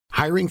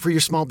Hiring for your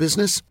small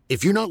business?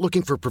 If you're not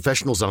looking for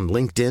professionals on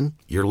LinkedIn,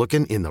 you're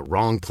looking in the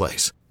wrong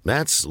place.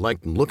 That's like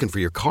looking for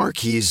your car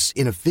keys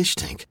in a fish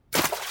tank.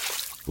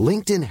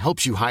 LinkedIn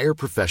helps you hire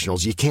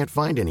professionals you can't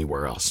find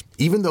anywhere else,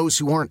 even those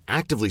who aren't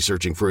actively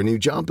searching for a new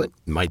job but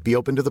might be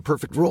open to the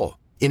perfect role.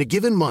 In a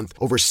given month,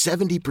 over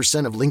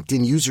 70% of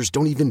LinkedIn users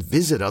don't even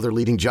visit other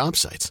leading job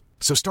sites.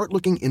 So start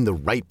looking in the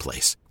right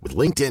place. With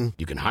LinkedIn,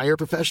 you can hire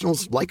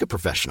professionals like a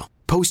professional.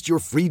 Post your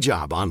free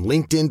job on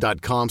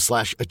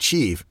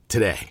linkedin.com/achieve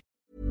today.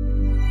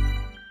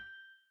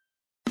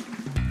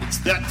 It's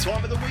that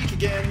time of the week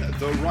again.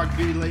 The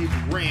Rugby League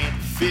rant,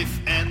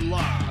 fifth and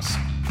last.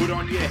 Put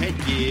on your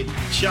headgear,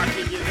 chuck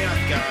in your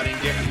mouthguard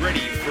and get ready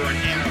for an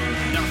hour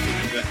of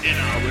nothing but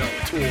NRL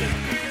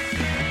talk.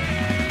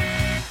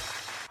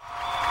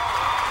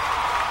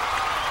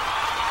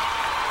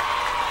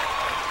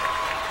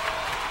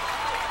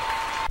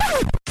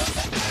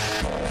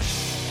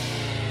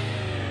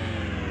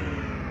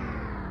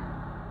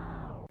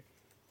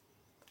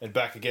 And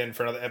back again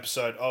for another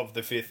episode of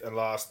the fifth and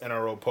last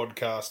NRL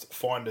podcast.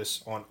 Find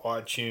us on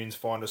iTunes,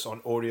 find us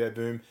on Audio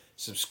Boom,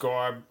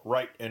 subscribe,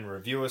 rate and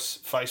review us.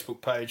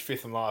 Facebook page,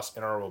 Fifth and Last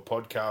NRL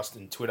podcast,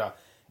 and Twitter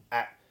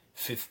at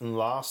Fifth and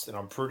Last. And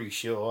I'm pretty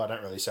sure, I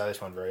don't really say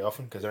this one very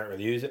often because I don't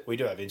really use it. We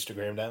do have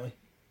Instagram, don't we?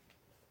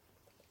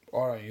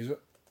 I don't use it.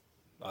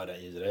 I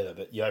don't use it either,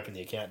 but you opened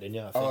the account, didn't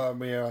you? I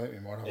think. Yeah, I think we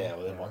might have. Yeah,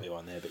 well, there might be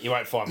one there, but you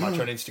won't find much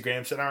on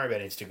Instagram, so don't worry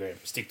about Instagram.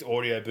 Stick to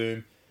Audio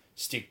Boom.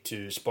 Stick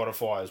to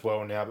Spotify as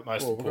well now, but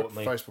most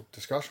importantly... We've got a Facebook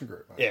discussion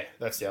group, mate. Yeah,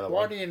 that's the other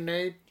one. Why do you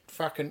need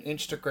fucking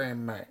Instagram,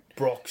 mate?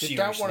 Brock, you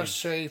don't want to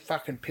see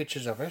fucking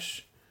pictures of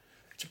us.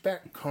 It's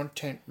about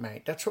content,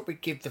 mate. That's what we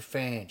give the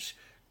fans.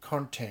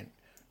 Content.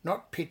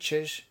 Not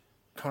pictures,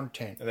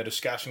 content. And the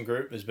discussion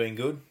group has been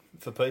good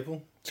for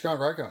people. It's going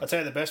great, guys. I'll tell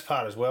you the best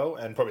part as well,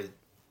 and probably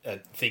a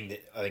thing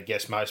that I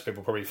guess most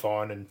people probably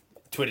find, and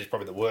Twitter's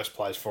probably the worst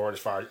place for it as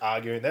far as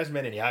arguing. There hasn't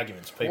been any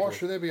arguments. Why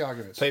should there be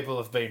arguments? People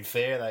have been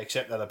fair. They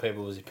accept other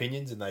people's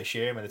opinions and they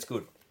share them, and it's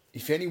good.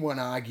 If anyone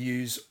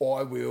argues,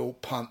 I will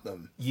punt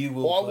them. You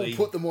will. I will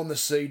put them on the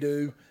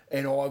sea-doo,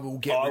 and I will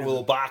get. I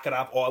will bark it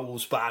up. I will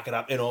spark it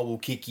up, and I will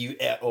kick you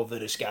out of the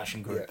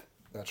discussion group. Yeah,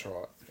 that's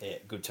right. Yeah,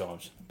 good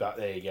times. But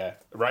there you go.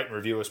 Rate and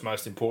review us.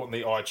 Most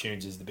importantly,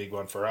 iTunes is the big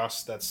one for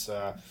us. That's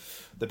the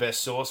best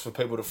source for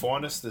people to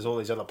find us. There's all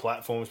these other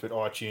platforms, but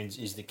iTunes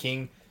is the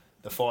king.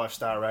 The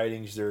 5-star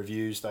ratings, the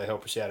reviews, they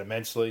help us out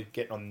immensely.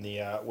 Getting on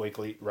the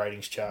weekly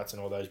ratings charts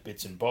and all those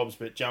bits and bobs.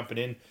 But jumping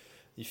in,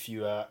 if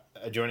you are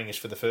joining us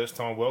for the first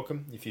time,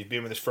 welcome. If you've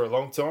been with us for a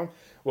long time,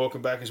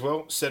 welcome back as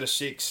well. Set of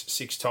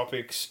six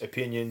topics,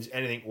 opinions,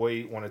 anything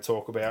we want to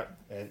talk about,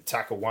 and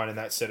tackle one in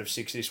that set of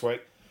 6 this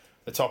week.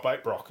 The top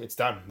 8, Brock, it's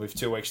done. We've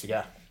 2 weeks to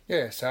go.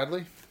 Yeah,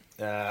 sadly.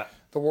 The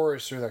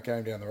Warriors threw that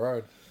game down the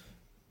road.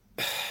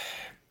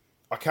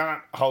 I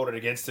can't hold it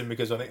against them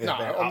because I think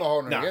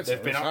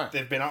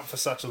they've been up for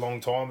such a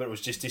long time, but it was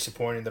just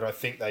disappointing that I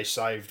think they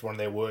saved one of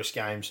their worst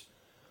games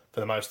for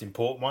the most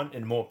important one,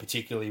 and more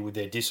particularly with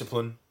their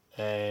discipline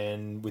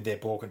and with their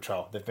ball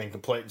control. They've been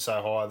completing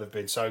so high, they've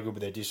been so good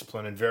with their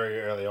discipline, and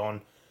very early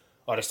on,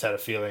 I just had a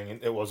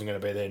feeling it wasn't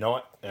going to be their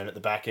night, and at the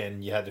back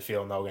end, you had the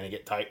feeling they were going to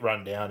get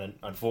run down, and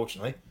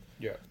unfortunately,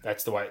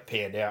 that's the way it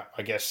panned out.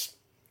 I guess,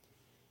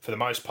 for the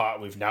most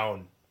part, we've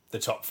known the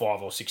top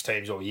 5 or 6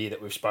 teams all year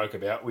that we've spoke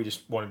about. We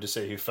just wanted to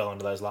see who fell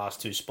into those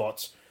last 2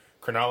 spots.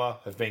 Cronulla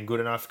have been good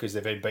enough because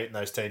they've been beating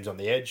those teams on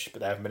the edge, but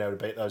they haven't been able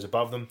to beat those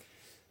above them.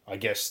 I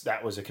guess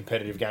that was a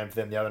competitive game for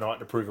them the other night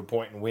to prove a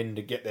point and win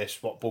to get their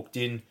spot booked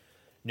in.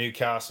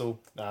 Newcastle,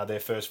 their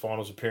first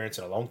finals appearance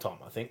in a long time,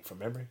 I think, from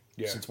memory,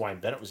 since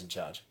Wayne Bennett was in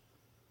charge.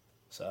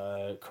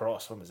 So,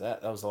 Christ, when was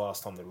that? That was the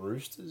last time the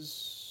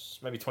Roosters,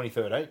 maybe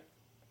 2013.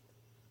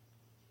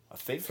 I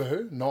think. For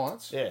who?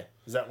 Knights? Yeah.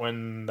 Is that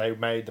when they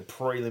made the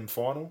prelim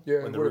final?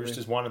 Yeah. When the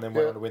Roosters won and then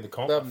went on to win the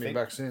comp? They haven't been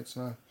back since,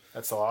 no.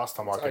 That's the last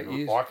time I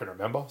can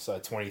remember. So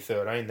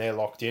 2013, they're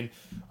locked in.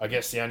 I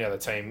guess the only other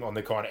team on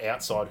the kind of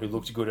outside who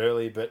looked good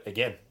early, but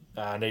again,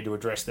 need to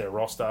address their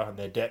roster and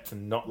their depth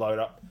and not load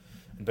up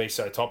and be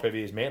so top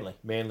heavy is Manly.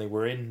 Manly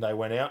were in, they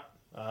went out,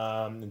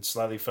 and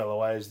slowly fell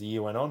away as the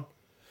year went on.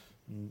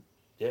 And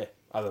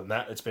other than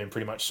that, it's been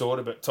pretty much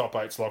sorted, but top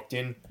 8's locked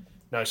in.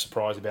 No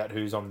surprise about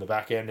who's on the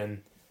back end,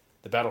 and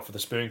the battle for the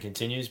spoon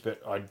continues,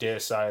 but I dare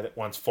say that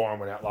once Foran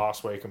went out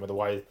last week and with the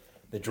way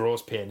the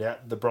draws panned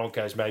out, the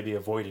Broncos maybe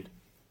avoided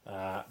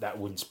that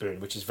wooden spoon,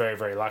 which is very,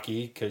 very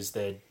lucky because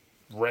their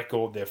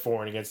record, their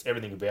for and against,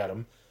 everything about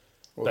them.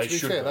 Well, to be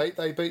fair,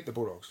 they beat the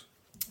Bulldogs.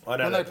 I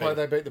know when they play,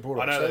 they beat the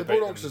Bulldogs. So the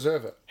Bulldogs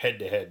deserve it. Head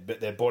to head, but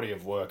their body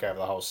of work over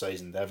the whole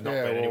season, they've not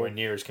been anywhere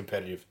near as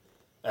competitive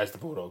as the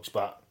Bulldogs.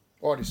 But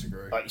I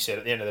disagree. Like you said,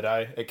 at the end of the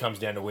day, it comes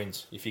down to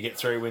wins. If you get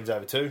 3 wins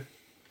over 2,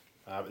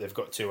 but they've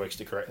got 2 weeks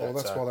to correct that.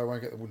 Well, that's why they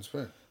won't get the wooden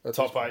spoon.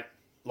 Top 8,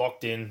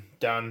 locked in,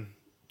 done.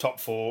 Top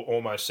 4,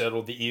 almost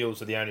settled. The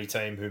Eels are the only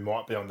team who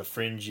might be on the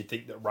fringe. You'd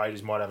think that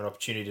Raiders might have an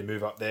opportunity to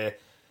move up there.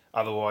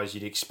 Otherwise,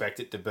 you'd expect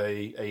it to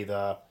be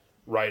either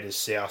Raiders,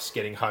 South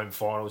getting home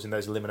finals in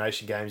those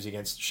elimination games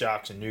against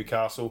Sharks and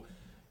Newcastle,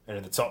 And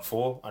in the top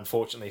 4,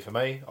 unfortunately for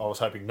me, I was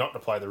hoping not to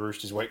play the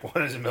Roosters week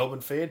 1 as a Melbourne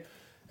fan.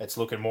 It's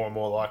looking more and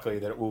more likely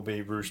that it will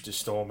be Roosters,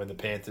 Storm, and the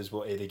Panthers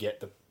will either get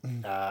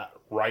the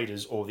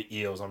Raiders or the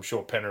Eels. I'm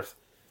sure Penrith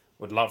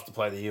would love to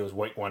play the Eels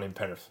week 1 in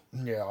Penrith.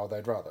 Yeah, they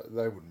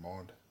wouldn't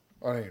mind.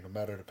 I don't think it'll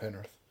matter to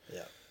Penrith.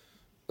 Yeah.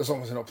 As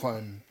long as they're not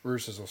playing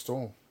Roosters or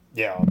Storm.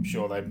 Yeah, I'm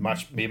sure they'd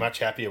be much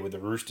happier with the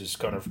Roosters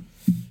kind of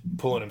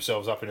pulling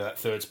themselves up into that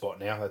 3rd spot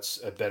now. That's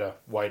a better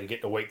way to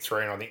get to week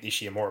 3, and I think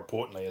this year, more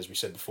importantly, as we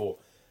said before,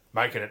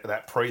 making it to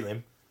that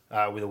prelim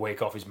with a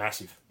week off is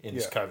massive in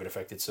this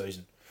COVID-affected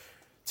season.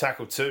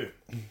 Tackle 2,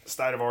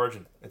 State of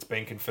Origin. It's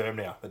been confirmed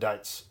now. The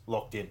date's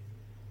locked in.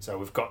 So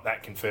we've got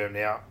that confirmed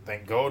now.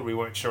 Thank God. We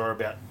weren't sure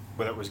about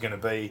whether it was going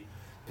to be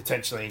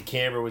potentially in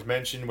Canberra was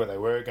mentioned, where they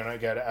were going to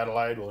go to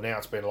Adelaide. Well, now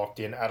it's been locked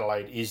in.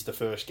 Adelaide is the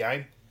first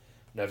game,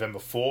 November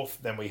 4th.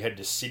 Then we head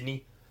to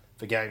Sydney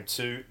for Game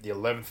 2, the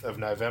 11th of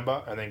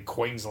November, and then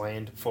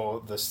Queensland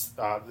for this,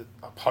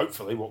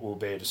 hopefully what will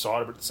be a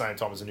decider, but at the same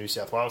time as a New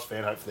South Wales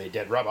fan, hopefully a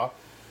dead rubber,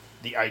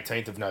 the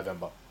 18th of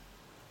November.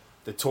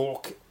 The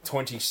talk,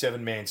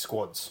 27-man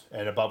squads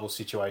and a bubble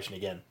situation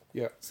again.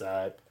 Yeah. So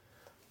a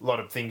lot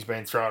of things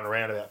being thrown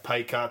around about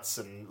pay cuts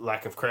and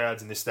lack of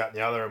crowds and this, that and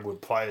the other, and would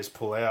players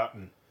pull out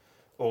and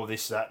all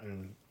this, that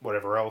and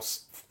whatever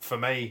else. For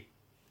me,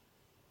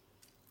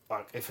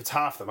 like, if it's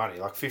half the money,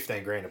 like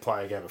 $15,000 to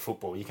play a game of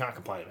football, you can't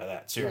complain about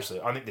that. Seriously.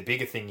 Yeah. I think the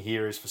bigger thing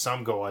here is for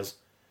some guys,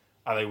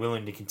 are they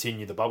willing to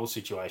continue the bubble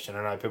situation?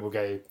 I know people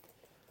go,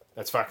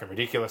 that's fucking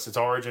ridiculous. It's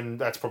Origin.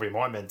 That's probably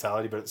my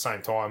mentality. But at the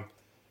same time,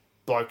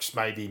 blokes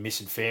may be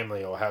missing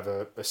family or have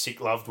a sick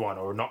loved one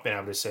or not being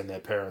able to send their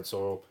parents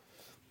or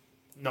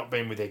not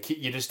being with their kid.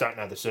 You just don't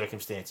know the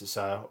circumstances.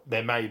 So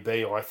there may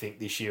be, I think,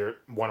 this year,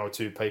 1 or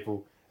 2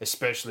 people,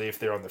 especially if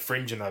they're on the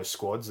fringe in those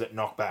squads, that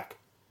knock back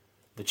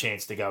the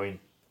chance to go in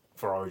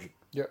for Origin.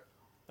 Yep.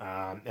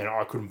 And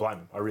I couldn't blame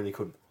them. I really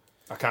couldn't.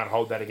 I can't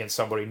hold that against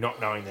somebody not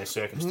knowing their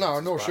circumstances. No,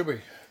 nor should we.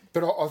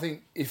 But I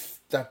think if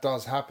that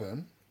does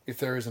happen, if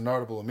there is a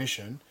notable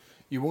omission,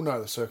 you will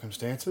know the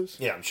circumstances.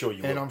 Yeah, I'm sure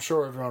you will. And I'm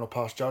sure everyone will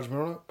pass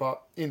judgment on it.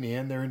 But in the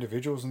end, they're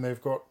individuals and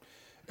they've got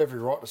every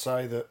right to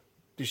say that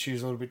this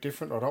year's a little bit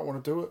different. I don't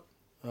want to do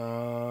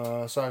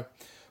it. So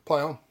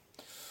play on.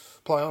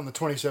 Play on. The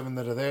 27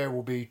 that are there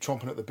will be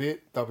chomping at the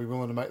bit. They'll be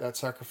willing to make that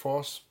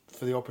sacrifice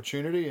for the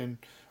opportunity. And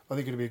I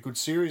think it'll be a good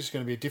series. It's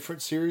going to be a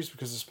different series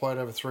because it's played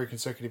over 3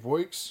 consecutive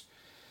weeks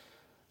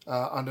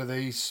under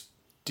these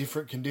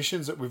different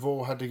conditions that we've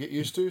all had to get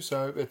used to.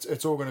 So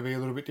it's all going to be a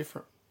little bit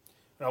different.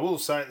 And I will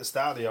say at the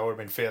start of the year, I would have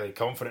been fairly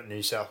confident in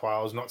New South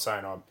Wales. Not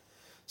saying I'm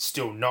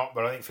still not,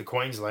 but I think for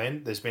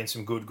Queensland, there's been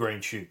some good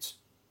green shoots.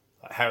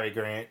 Like Harry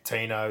Grant,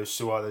 Tino,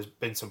 Sua, there's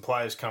been some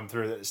players come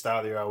through that at the start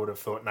of the year I would have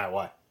thought, no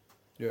way.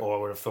 Yeah. Or I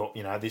would have thought,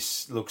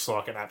 this looks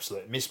like an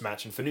absolute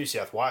mismatch. And for New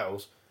South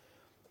Wales,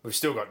 we've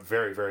still got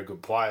very, very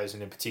good players,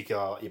 and in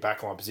particular, your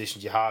backline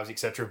positions, your halves,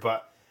 etc.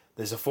 But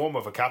there's a form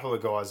of a couple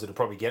of guys that'll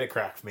probably get a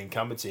crack from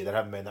incumbency that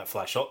haven't been that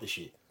flat shot this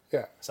year.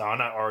 Yeah. So I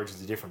know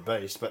Origin's a different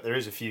beast, but there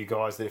is a few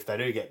guys that if they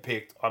do get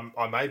picked,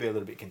 I may be a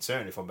little bit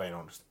concerned if I'm being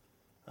honest.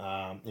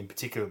 In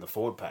particular, the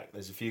forward pack.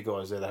 There's a few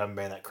guys there that haven't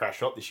been that crash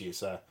shot this year,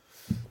 so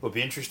it'll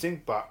be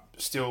interesting, but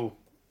still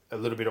a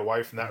little bit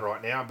away from that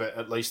right now, but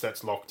at least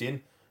that's locked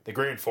in. The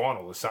grand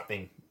final is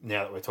something,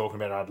 now that we're talking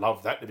about, I'd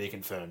love that to be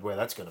confirmed, where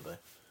that's going to be.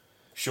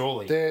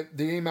 Surely. The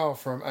email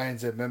from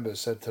ANZ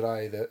members said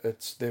today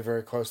that they're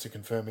very close to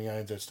confirming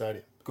ANZ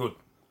Stadium. Good.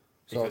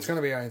 So it's going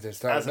to be ANZ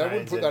Stadium. They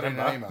wouldn't put that in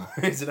an email.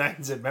 As an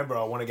ANZ member,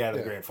 I want to go to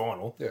the grand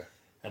final. Yeah.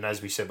 And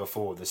as we said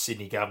before, the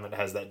Sydney government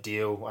has that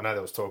deal. I know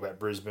there was talk about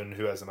Brisbane,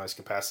 who has the most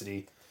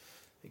capacity,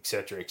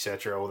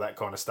 etc., all that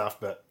kind of stuff.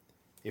 But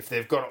if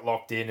they've got it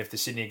locked in, if the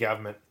Sydney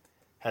government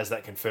has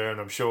that confirmed,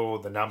 I'm sure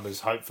the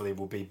numbers hopefully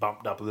will be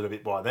bumped up a little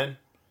bit by then.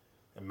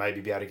 And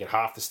maybe be able to get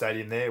half the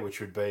stadium there,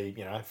 which would be,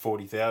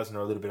 40,000 or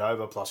a little bit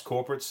over, plus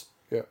corporates.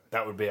 Yeah.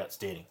 That would be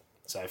outstanding.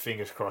 So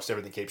fingers crossed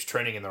everything keeps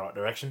trending in the right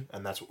direction,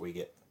 and that's what we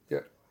get. Yeah.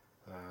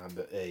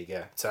 But there you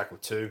go. Tackle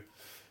 2.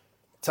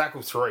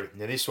 Tackle 3.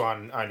 Now, this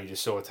one I only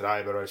just saw it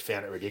today, but I just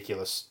found it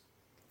ridiculous.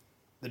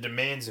 The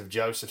demands of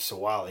Joseph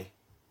Sawali.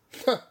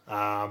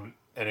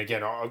 And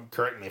again,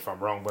 correct me if I'm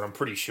wrong, but I'm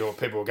pretty sure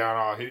people are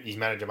going, his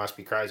manager must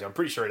be crazy. I'm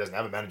pretty sure he doesn't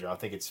have a manager. I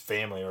think it's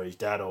family or his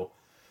dad or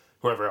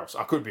whoever else.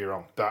 I could be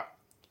wrong. But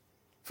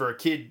for a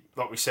kid,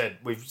 like we've said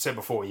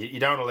before, you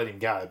don't want to let him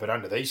go. But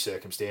under these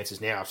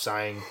circumstances now,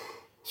 saying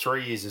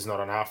 3 years is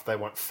not enough, they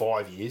want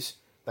 5 years.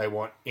 They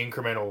want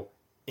incremental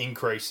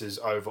increases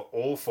over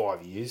all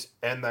 5 years,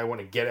 and they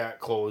want a get-out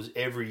clause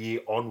every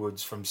year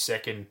onwards from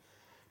second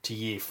to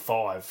year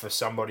 5 for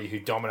somebody who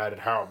dominated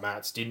Harold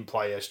Matts, didn't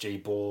play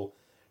SG ball,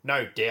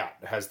 no doubt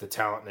has the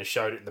talent and has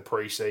showed it in the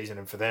pre-season,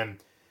 and for them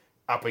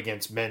up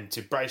against men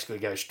to basically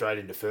go straight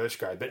into first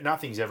grade. But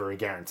nothing's ever a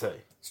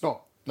guarantee. It's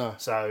not, no.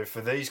 So for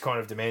these kind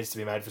of demands to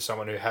be made for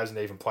someone who hasn't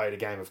even played a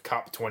game of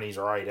Cup 20s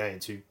or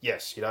 18s, who,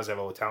 yes, he does have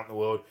all the talent in the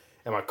world,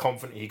 am I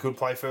confident he could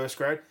play first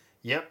grade?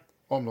 Yep.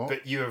 I'm not.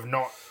 But you have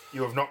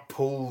not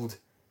pulled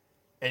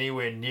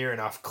anywhere near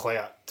enough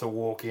clout to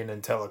walk in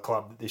and tell a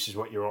club that this is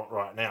what you're on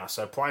right now.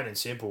 So plain and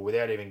simple,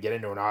 without even getting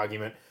into an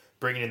argument,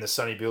 bringing in the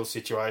Sonny Bill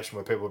situation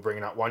where people are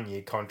bringing up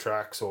 1-year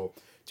contracts or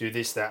do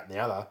this, that and the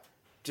other,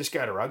 just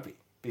go to rugby.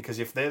 Because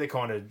if they're the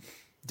kind of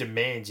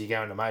demands you're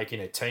going to make in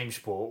a team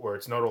sport where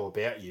it's not all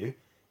about you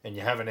and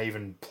you haven't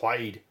even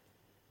played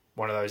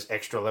one of those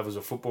extra levels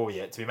of football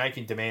yet, to be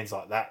making demands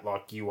like that,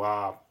 like you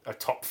are a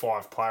top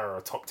 5 player or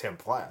a top 10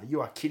 player, you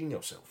are kidding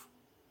yourself.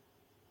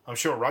 I'm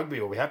sure rugby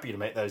will be happy to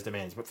meet those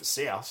demands, but for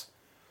South,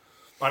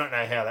 I don't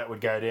know how that would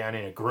go down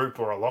in a group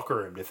or a locker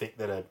room to think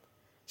that a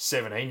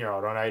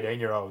 17-year-old or an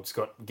 18-year-old's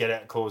got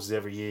get-out clauses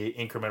every year,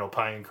 incremental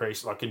pay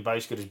increase, like can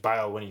basically just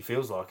bail when he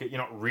feels like it.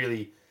 You're not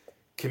really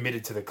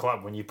committed to the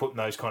club when you put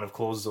those kind of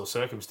clauses or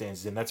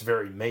circumstances in. That's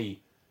very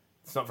me.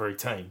 It's not very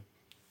team.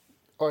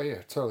 Oh,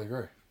 yeah, totally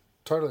agree.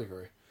 Totally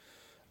agree.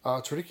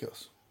 It's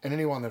ridiculous. And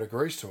anyone that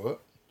agrees to it,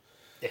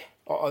 yeah,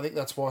 I think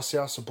that's why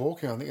South's are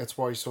balking. I think that's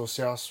why you saw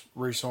South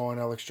re-sign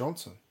Alex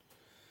Johnson.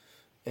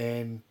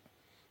 And,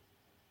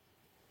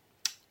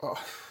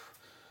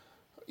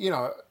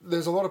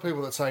 there's a lot of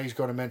people that say he's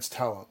got immense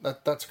talent.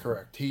 That's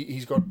correct.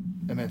 He's got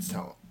immense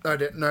talent.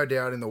 No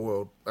doubt in the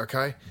world,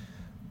 okay?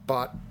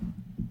 But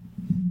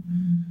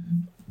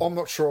I'm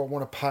not sure I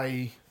want to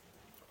pay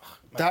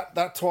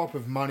that type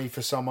of money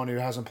for someone who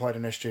hasn't played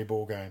an SG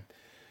ball game.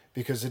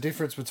 Because the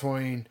difference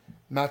between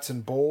Mats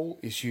and Ball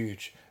is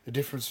huge. The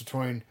difference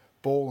between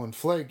Ball and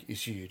Flegg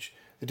is huge.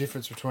 The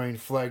difference between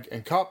Flegg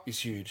and Cup is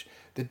huge.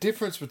 The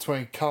difference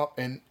between Cup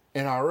and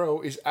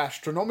NRL is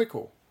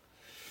astronomical.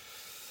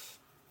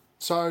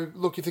 So,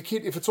 look, if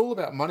it's all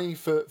about money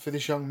for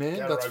this young man,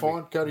 that's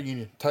fine. Go to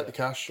Union. Take the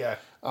cash. Yeah.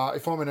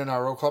 If I'm an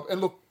NRL club,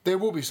 and look, there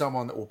will be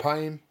someone that will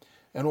pay him,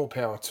 and all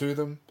power to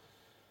them.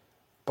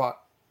 But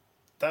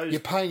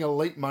you're paying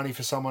elite money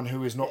for someone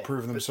who has not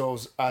proven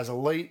themselves as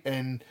elite,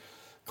 and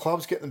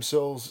clubs get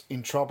themselves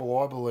in trouble,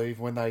 I believe,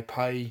 when they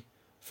pay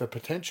for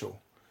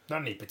potential.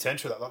 Not any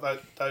potential.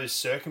 Like those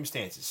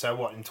circumstances. So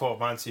what, in 12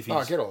 months, if he's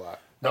I get all that.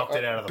 knocked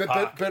it out of the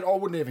park? But I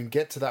wouldn't even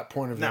get to that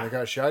point of the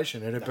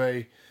negotiation. It'd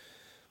be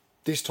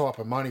this type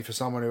of money for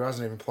someone who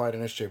hasn't even played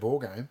an SG ball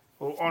game.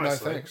 Well,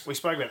 honestly, we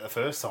spoke about it the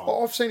first time.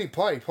 I've seen him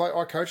play.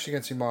 I coached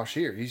against him last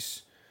year.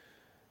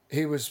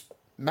 He was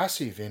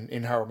massive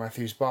in Harold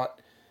Matthews, but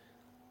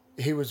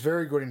he was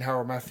very good in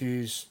Harold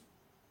Matthews.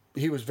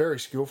 He was very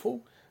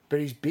skillful, but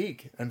he's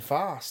big and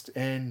fast,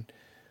 and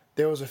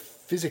there was a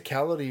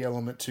physicality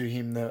element to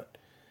him that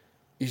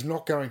is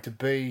not going to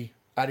be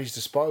at his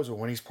disposal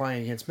when he's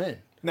playing against men.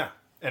 No,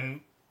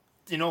 and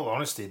in all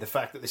honesty, the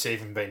fact that this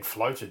even been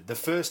floated, the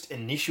first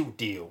initial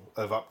deal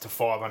of up to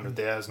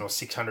 500,000 or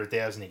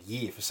 600,000 a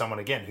year for someone,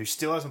 again, who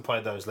still hasn't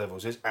played those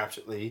levels is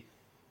absolutely,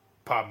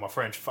 pardon my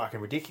French,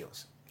 fucking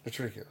ridiculous. It's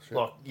ridiculous. Yeah.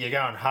 Like, you're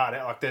going hard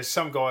out. Like, there's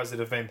some guys that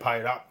have been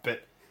paid up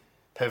but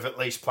have at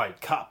least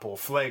played Cup or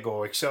Flegg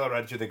or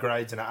accelerated through the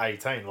grades in at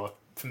 18. Like,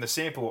 from the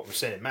sample what we've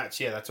seen in Mats,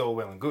 yeah, that's all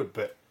well and good.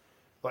 But,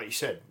 like you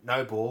said,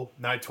 no ball,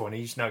 no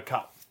 20s, no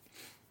Cup.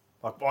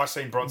 Like, I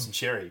seen Bronson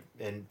Cherry,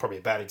 and probably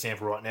a bad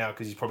example right now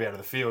because he's probably out of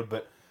the field,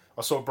 but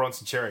I saw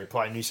Bronson Cherry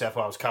play New South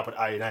Wales Cup at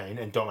 18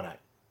 and dominate.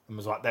 And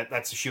was like,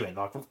 that's a shoo-in.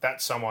 Like,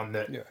 that's someone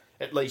that,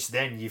 at least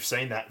then you've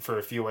seen that for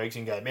a few weeks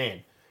and go,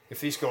 man,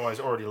 if this guy's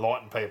already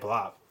lighting people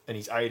up and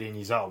he's 18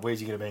 years old, where's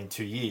he going to be in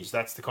 2 years?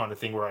 That's the kind of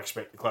thing where I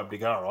expect the club to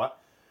go, right?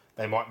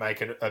 They might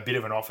make it a bit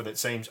of an offer that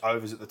seems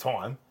overs at the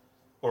time,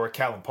 or a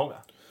Kalen Ponga.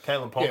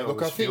 Kalen Ponga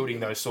was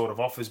fielding those sort of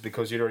offers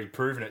because he'd already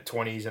proven at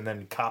 20s and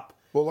then Cup.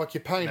 Well, like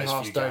you're paying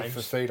Haas Dave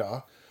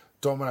Fifita,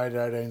 dominated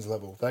 18's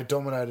level. They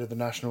dominated the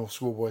National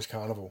Schoolboys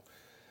Carnival.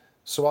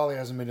 Suwali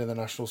hasn't been to the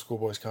National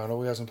Schoolboys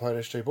Carnival. He hasn't played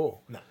SG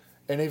ball. No.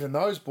 And even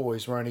those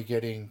boys were only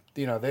getting,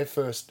 their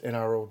first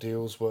NRL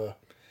deals were,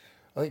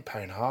 I think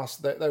Payne Haas,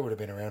 they would have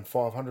been around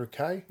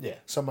 500K. Yeah.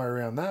 Somewhere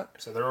around that.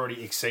 So they're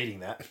already exceeding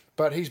that.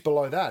 But he's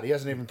below that. He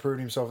hasn't even proven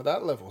himself at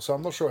that level. So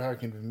I'm not sure how he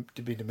can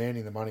be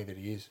demanding the money that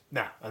he is.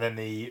 No. And then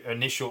the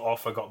initial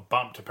offer got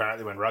bumped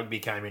apparently when rugby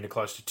came into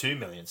close to 2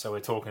 million. So we're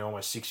talking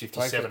almost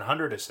 650,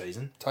 700 a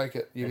season. Take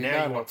it. And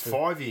now you want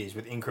 5 years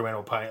with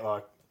incremental pay.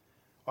 Like,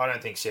 I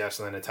don't think South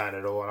will entertain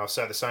it all. And I'll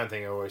say the same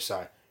thing I always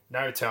say.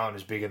 No talent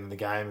is bigger than the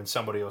game, and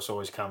somebody else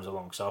always comes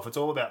along. So if it's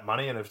all about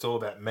money and if it's all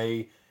about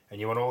me, and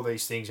you want all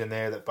these things in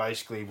there that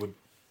basically would,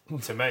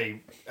 to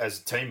me, as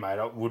a teammate,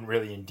 I wouldn't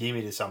really endear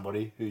me to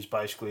somebody who's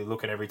basically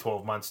looking every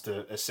 12 months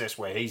to assess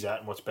where he's at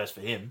and what's best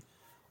for him.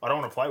 I don't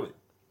want to play with him.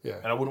 Yeah.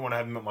 And I wouldn't want to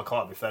have him at my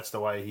club if that's the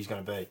way he's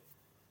going to be.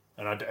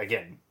 And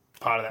again,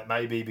 part of that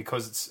may be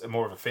because it's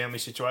more of a family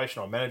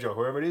situation or manager or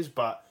whoever it is,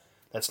 but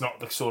that's not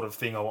the sort of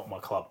thing I want in my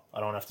club.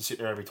 I don't have to sit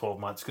there every 12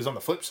 months. Because on the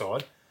flip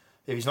side,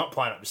 if he's not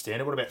playing up to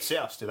standard, what about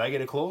South? Do they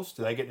get a clause?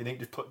 Do they get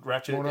anything to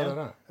ratchet it down? No, they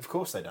don't. Of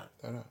course they don't.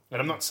 They don't.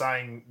 And I'm not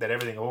saying that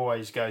everything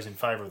always goes in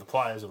favour of the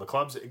players or the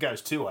clubs. It goes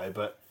two-way,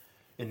 but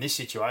in this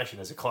situation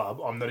as a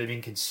club, I'm not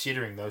even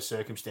considering those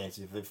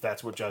circumstances if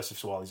that's what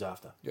Joseph Suwali's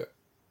after. Yeah.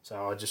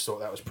 So I just thought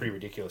that was pretty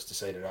ridiculous to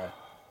see today.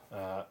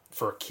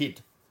 For a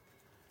kid.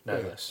 No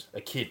less.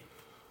 A kid.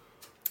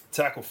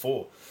 Tackle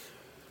 4.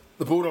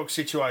 The Bulldogs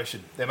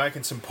situation. They're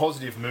making some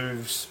positive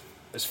moves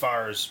as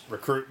far as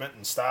recruitment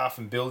and staff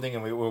and building,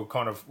 and we were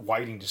kind of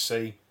waiting to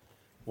see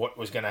what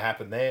was going to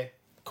happen there.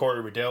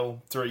 Corey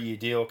Riddell, 3-year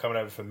deal coming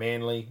over for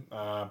Manly.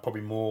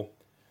 Probably more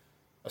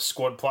a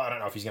squad player. I don't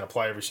know if he's going to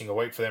play every single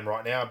week for them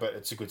right now, but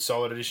it's a good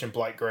solid addition.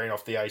 Blake Green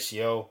off the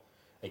ACL.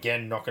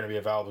 Again, not going to be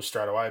available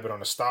straight away, but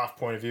on a staff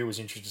point of view, was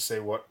interested to see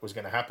what was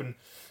going to happen.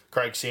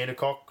 Craig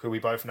Sandercock, who we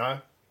both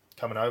know,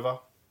 coming over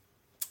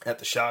at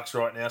the Sharks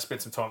right now.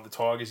 Spent some time at the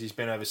Tigers. He's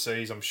been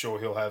overseas. I'm sure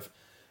he'll have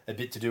a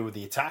bit to do with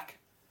the attack.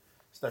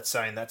 So that's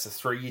saying that's a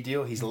 3-year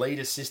deal. His lead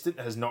assistant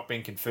has not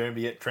been confirmed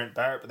yet, Trent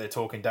Barrett, but they're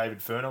talking David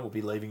Furner will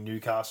be leaving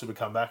Newcastle to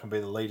come back and be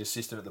the lead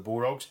assistant at the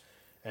Bulldogs.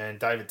 And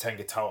David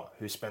Tangatoa,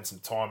 who spent some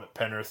time at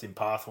Penrith in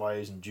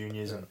pathways and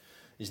juniors and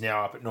is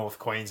now up at North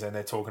Queensland.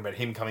 They're talking about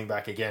him coming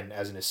back again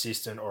as an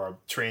assistant or a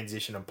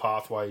transition and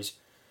pathways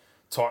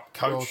type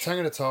coach. Well,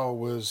 Tangatoa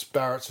was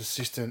Barrett's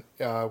assistant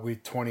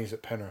with 20s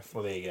at Penrith.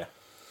 Well, there you go.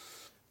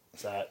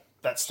 So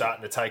that's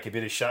starting to take a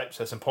bit of shape.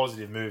 So some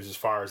positive moves as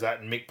far as that.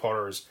 And Mick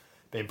Potter has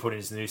been put in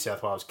as the New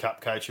South Wales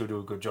Cup coach. He'll do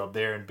a good job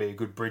there and be a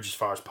good bridge as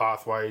far as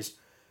pathways.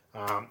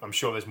 I'm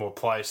sure there's more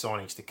player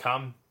signings to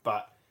come,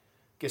 but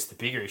I guess the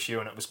bigger issue,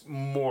 and it was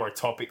more a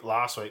topic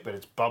last week, but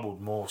it's bubbled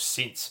more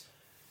since,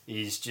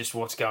 is just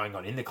what's going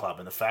on in the club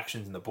and the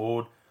factions and the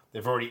board.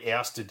 They've already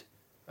ousted,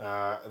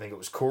 I think it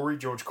was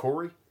George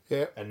Corey.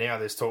 Yeah. And now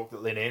there's talk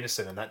that Lynn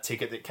Anderson and that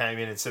ticket that came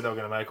in and said they were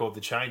going to make all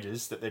the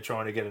changes, that they're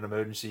trying to get an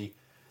emergency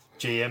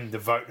GM to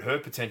vote her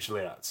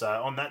potentially out. So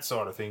on that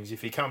side of things,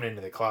 if you're coming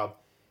into the club,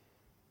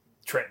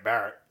 Trent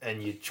Barrett,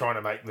 and you're trying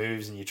to make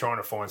moves and you're trying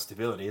to find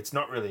stability, it's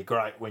not really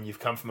great when you've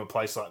come from a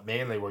place like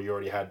Manly where you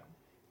already had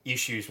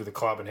issues with the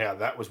club and how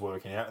that was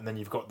working out, and then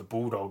you've got the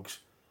Bulldogs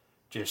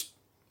just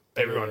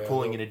everyone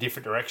pulling in a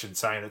different direction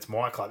saying it's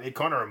my club. It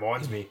kind of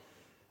reminds me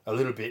a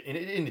little bit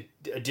in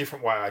a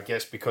different way, I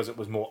guess, because it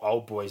was more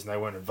old boys and they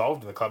weren't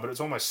involved in the club, but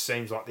it almost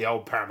seems like the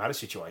old Parramatta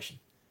situation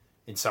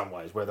in some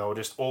ways, where they were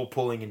just all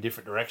pulling in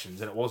different directions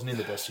and it wasn't in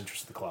the best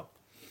interest of the club.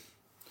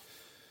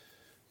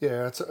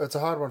 Yeah, it's a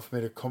hard one for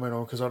me to comment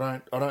on because I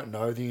don't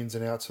know the ins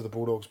and outs of the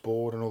Bulldogs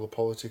board and all the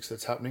politics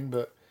that's happening,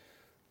 but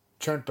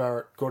Trent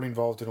Barrett got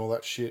involved in all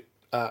that shit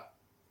at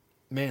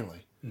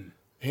Manly.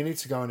 He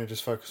needs to go in and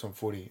just focus on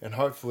footy, and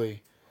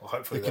hopefully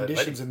the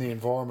conditions and the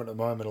environment at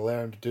the moment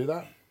allow him to do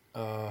that.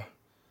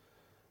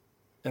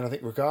 And I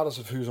think regardless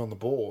of who's on the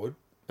board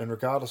and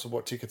regardless of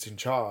what ticket's in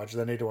charge,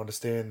 they need to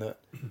understand that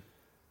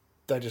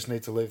they just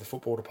need to leave the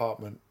football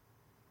department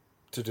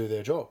to do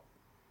their job.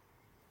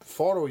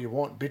 Fight all you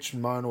want, bitch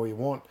and moan all you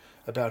want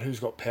about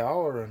who's got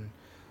power and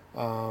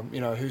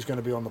who's going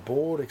to be on the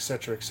board,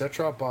 etc.,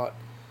 etc. But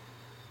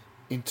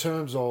in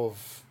terms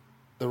of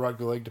the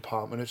rugby league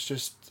department,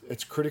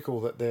 it's critical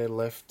that they're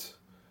left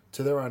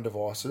to their own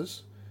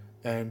devices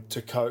and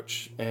to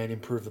coach and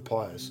improve the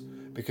players.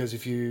 Because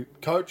if you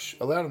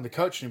allow them to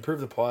coach and improve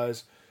the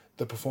players,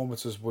 the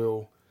performances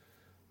will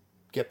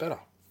get better.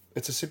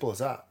 It's as simple as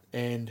that.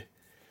 And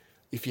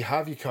if you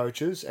have your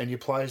coaches and your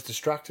players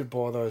distracted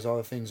by those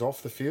other things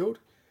off the field,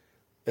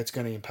 it's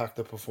going to impact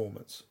the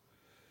performance.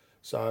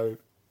 So,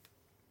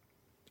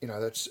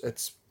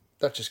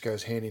 that just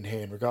goes hand in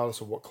hand,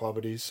 regardless of what club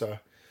it is. So,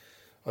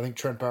 I think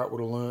Trent Barrett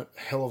would have learnt a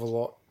hell of a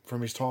lot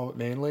from his time at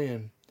Manly,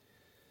 and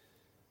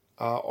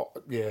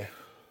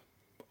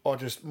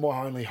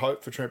my only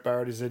hope for Trent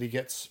Barrett is that he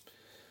gets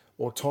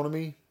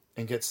autonomy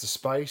and gets the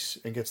space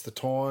and gets the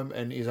time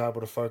and is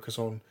able to focus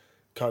on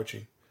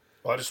coaching.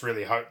 I just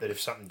really hope that if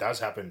something does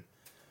happen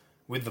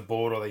with the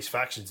board or these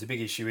factions, the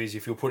big issue is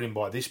if you're put in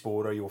by this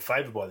board or you're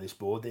favoured by this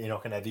board, that you're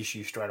not going to have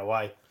issues straight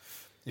away.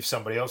 If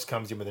somebody else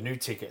comes in with a new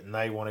ticket and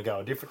they want to go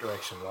a different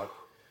direction, like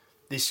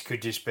this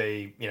could just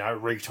be,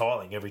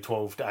 retiling every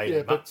 12 to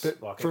 18 months.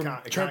 But from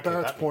Trent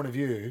Barrett's point of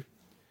view,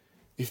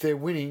 if they're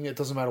winning, it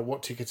doesn't matter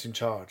what ticket's in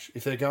charge.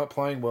 If they're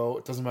playing well,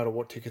 it doesn't matter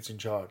what ticket's in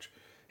charge.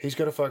 He's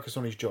got to focus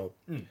on his job.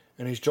 And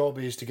his job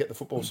is to get the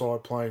football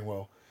side playing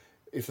well.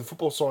 If the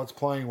football side's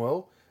playing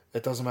well,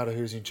 it doesn't matter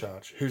who's in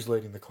charge, who's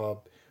leading the club,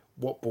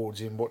 what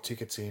board's in, what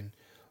ticket's in,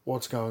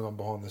 what's going on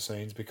behind the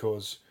scenes,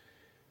 because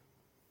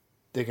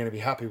they're going to be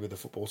happy with the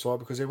football side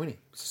because they're winning.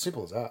 It's as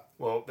simple as that.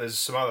 Well, there's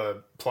some other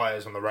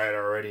players on the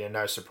radar already, and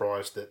no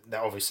surprise that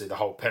obviously the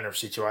whole Penrith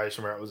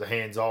situation where it was a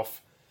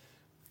hands-off,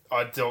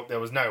 I thought there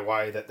was no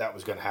way that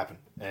was going to happen.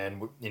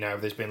 And,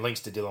 there's been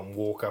links to Dylan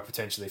Walker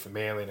potentially for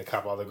Manly and a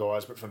couple other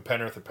guys, but from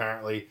Penrith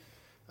apparently,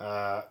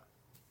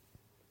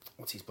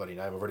 what's his bloody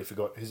name? I've already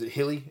forgot. Is it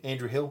Hilly?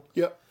 Andrew Hill?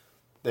 Yep.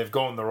 They've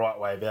gone the right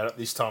way about it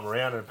this time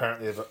around, and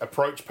apparently they've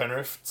approached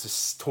Penrith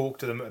to talk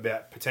to them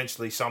about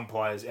potentially some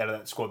players out of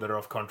that squad that are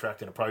off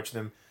contract and approach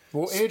them.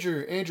 Well,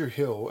 Andrew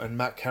Hill and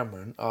Matt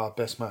Cameron are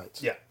best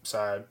mates. Yeah,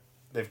 so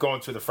they've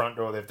gone through the front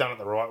door. They've done it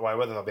the right way.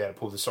 Whether they'll be able to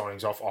pull the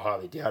signings off, I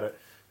highly doubt it.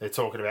 They're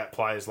talking about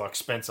players like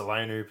Spencer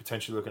Lanu,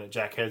 potentially looking at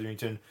Jack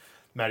Hetherington,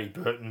 Matty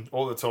Burton.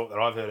 All the talk that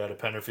I've heard out of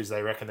Penrith is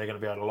they reckon they're going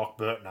to be able to lock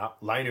Burton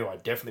up. Lanu, I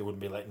definitely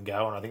wouldn't be letting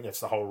go, and I think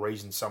that's the whole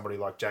reason somebody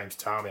like James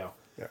Tarmow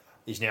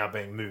is now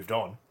being moved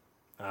on.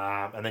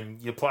 And then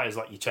your players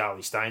like your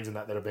Charlie Staines and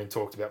that have been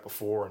talked about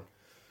before, and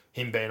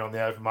him being on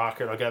the open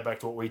market. I go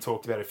back to what we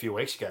talked about a few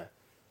weeks ago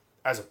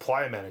as a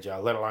player manager,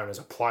 let alone as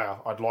a player,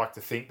 I'd like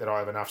to think that I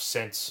have enough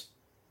sense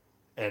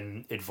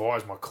and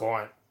advise my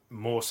client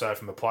more so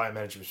from a player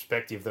manager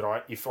perspective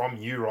that if I'm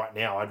you right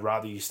now, I'd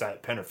rather you stay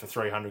at Penrith for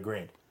 300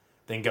 grand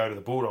than go to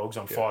the Bulldogs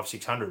on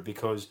 500-600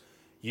 because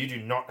you do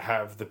not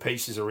have the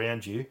pieces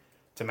around you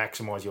to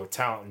maximise your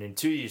talent. And in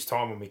 2 years'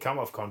 time, when we come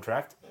off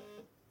contract,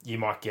 you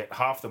might get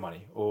half the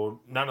money or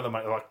none of the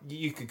money. Like,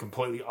 you could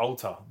completely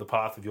alter the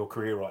path of your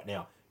career right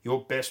now.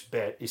 Your best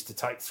bet is to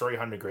take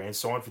 300 grand,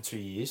 sign for 2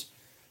 years,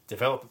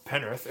 develop at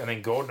Penrith, and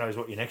then God knows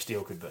what your next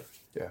deal could be.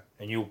 Yeah.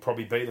 And you'll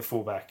probably be the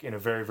fullback in a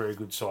very, very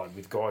good side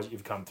with guys that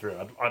you've come through.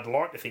 I'd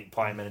like to think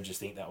player managers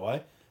think that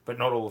way, but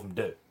not all of them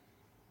do.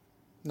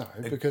 No,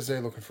 because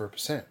they're looking for a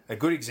percent. A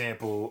good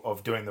example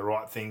of doing the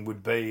right thing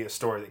would be a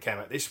story that came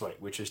out this week,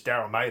 which is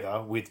Darryl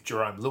Mather with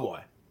Jerome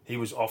Luai. He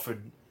was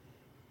offered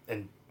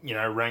and,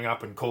 rang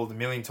up and called a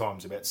million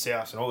times about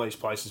South, and all these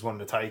places wanted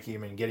to take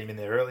him and get him in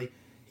there early.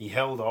 He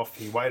held off.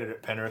 He waited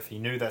at Penrith. He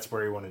knew that's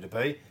where he wanted to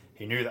be.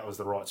 He knew that was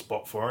the right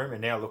spot for him,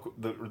 and now look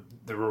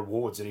at the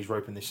rewards that he's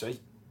reaping this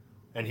season.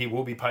 And he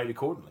will be paid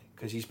accordingly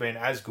because he's been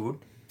as good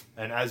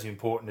and as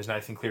important as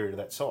Nathan Cleary to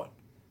that side.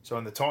 So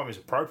when the time is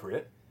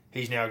appropriate,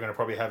 he's now going to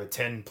probably have a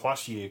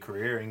 10-plus year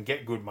career and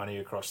get good money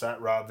across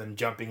that rather than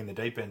jumping in the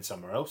deep end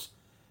somewhere else.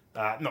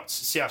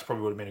 South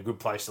probably would have been a good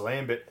place to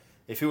land, but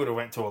if he would have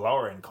went to a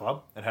lower-end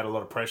club and had a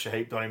lot of pressure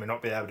heaped on him and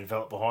not been able to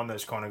develop behind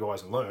those kind of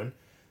guys and learn,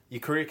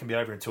 your career can be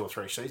over in 2 or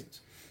 3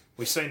 seasons.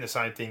 We've seen the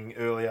same thing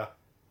earlier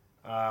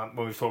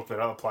when we've talked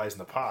about other players in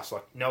the past.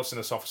 Like Nelson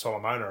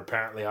Asafa-Solomona,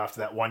 apparently after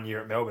that 1 year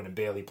at Melbourne and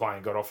barely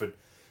playing, got offered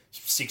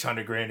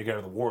 600 grand to go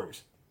to the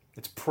Warriors.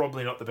 It's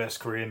probably not the best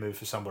career move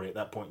for somebody at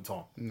that point in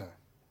time.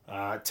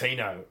 No.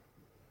 Tino,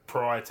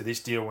 prior to this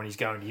deal when he's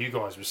going to you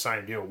guys, was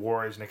same deal,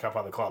 Warriors and a couple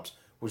other clubs,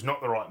 was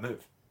not the right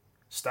move.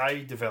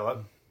 Stay,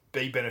 develop,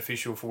 be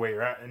beneficial for where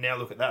you're at, and now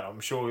look at that. I'm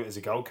sure as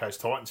a Gold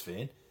Coast Titans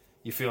fan,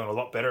 you're feeling a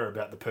lot better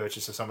about the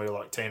purchase of somebody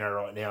like Tino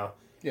right now.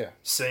 Yeah.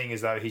 Seeing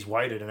as though he's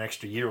waited an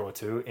extra year or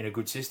two in a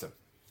good system.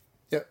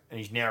 Yep. And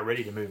he's now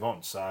ready to move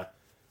on. So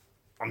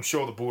I'm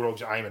sure the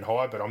Bulldogs are aiming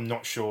high, but I'm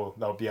not sure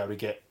they'll be able to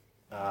get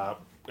a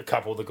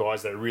couple of the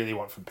guys they really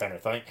want from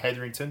Penrith. I think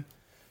Hetherington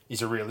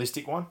is a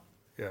realistic one.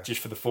 Yeah. Just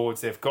for the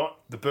forwards they've got.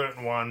 The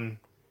Burton one,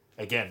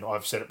 again,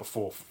 I've said it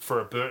before, for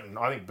a Burton,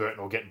 I think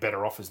Burton will get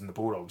better offers than the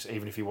Bulldogs,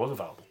 even if he was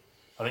available.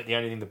 I think the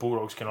only thing the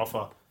Bulldogs can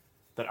offer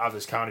that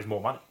others can't is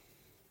more money.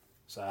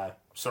 So,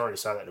 sorry to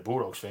say that to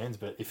Bulldogs fans,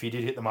 but if he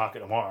did hit the market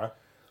tomorrow,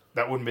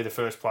 that wouldn't be the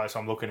first place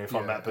I'm looking if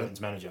I'm Matt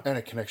Burton's manager. And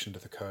a connection to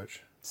the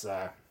coach.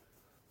 So,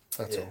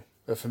 that's all.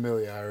 A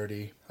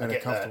familiarity and a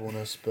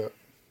comfortableness, but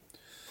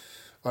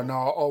I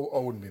know I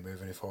wouldn't be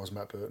moving if I was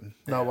Matt Burton.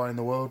 No way in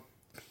the world.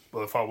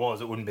 Well, if I was,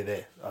 it wouldn't be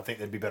there. I think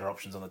there'd be better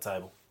options on the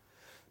table.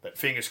 But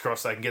fingers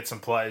crossed they can get some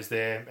players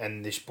there,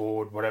 and this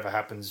board, whatever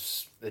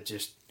happens,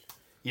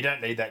 you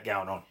don't need that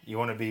going on. You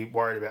want to be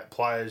worried about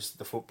players,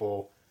 the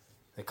football,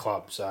 the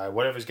club. So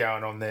whatever's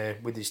going on there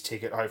with this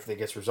ticket, hopefully it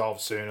gets resolved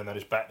soon and they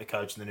just back the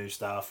coach and the new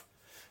staff.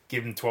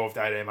 Give them 12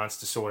 to 18 months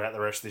to sort out the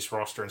rest of this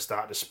roster and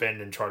start to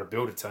spend and try to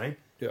build a team.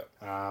 Yeah.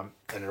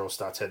 And it all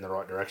starts heading the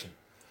right direction.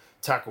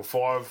 Tackle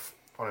 5,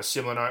 on a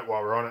similar note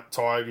while we're on it,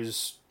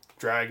 Tigers,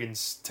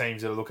 Dragons,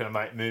 teams that are looking to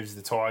make moves to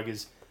the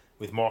Tigers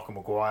with Michael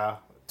Maguire.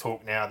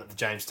 Talk now that the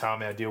James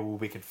Tarmow deal will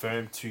be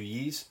confirmed 2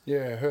 years.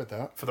 Yeah, I heard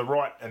that. For the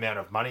right amount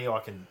of money, I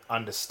can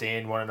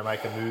understand wanting to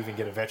make a move and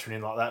get a veteran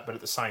in like that, but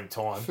at the same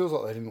time... It feels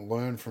like they didn't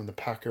learn from the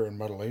Packer and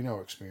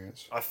Madalino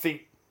experience. I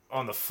think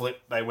on the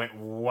flip, they went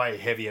way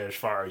heavier as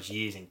far as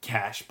years in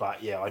cash,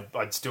 but yeah,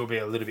 I'd still be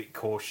a little bit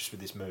cautious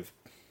with this move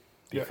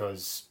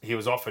because he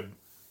was offered,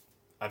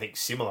 I think,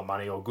 similar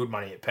money or good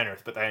money at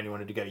Penrith, but they only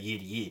wanted to go year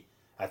to year.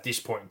 At this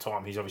point in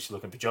time, he's obviously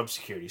looking for job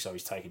security, so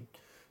he's taken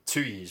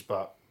 2 years,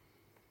 but...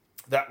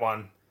 That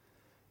one,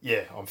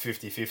 yeah, I'm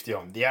 50-50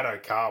 on. The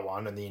Addo Carr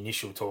one and the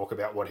initial talk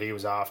about what he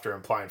was after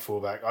and playing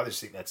fullback, I just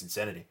think that's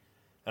insanity.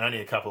 And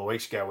only a couple of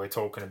weeks ago, we're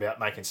talking about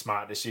making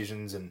smart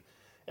decisions and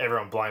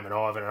everyone blaming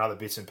Ivan and other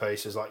bits and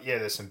pieces. Like, yeah,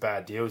 there's some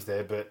bad deals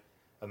there, but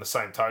on the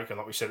same token,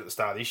 like we said at the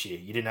start of this year,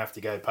 you didn't have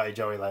to go pay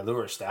Joey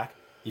Leilua a stack.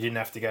 You didn't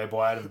have to go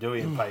buy Adam Dewey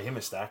and pay him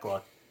a stack.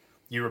 Like,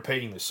 you're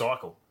repeating the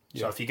cycle.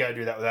 So if you go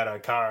do that with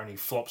Addo Carr and he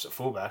flops at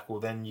fullback, well,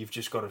 then you've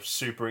just got a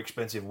super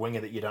expensive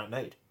winger that you don't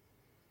need.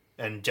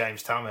 And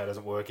James Tarmow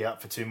doesn't work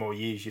out for 2 more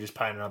years, you're just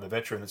paying another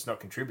veteran that's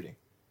not contributing.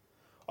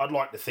 I'd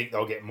like to think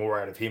they'll get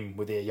more out of him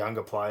with their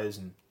younger players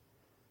and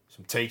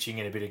some teaching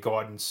and a bit of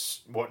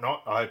guidance,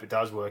 whatnot. I hope it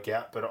does work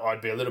out, but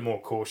I'd be a little more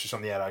cautious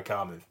on the Addo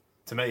Carr move.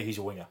 To me, he's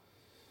a winger.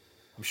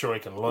 I'm sure he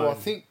can learn. Well,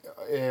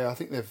 I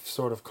think they've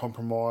sort of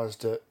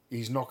compromised it.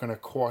 He's not going to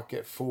quite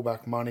get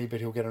fullback money,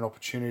 but he'll get an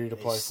opportunity to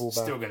play fullback.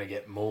 He's still going to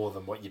get more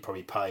than what you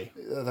probably pay.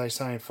 Are they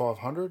saying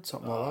 500,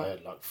 something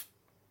like that?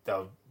 They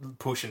were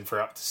pushing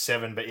for up to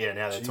 7, but yeah,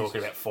 now they're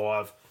talking about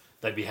 5.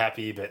 They'd be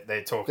happy, but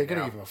they're talking. They're going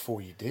to give him a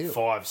 4-year deal.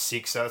 5,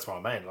 6. So that's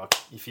what I mean. Like,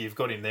 if you've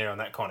got him there on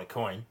that kind of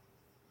coin,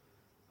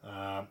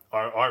 I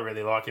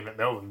really like him at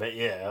Melbourne, but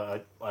yeah,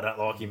 I don't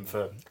like him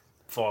for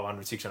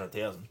 500,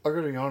 600,000. I got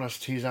to be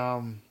honest. His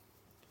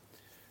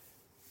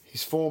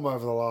form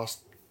over the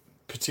last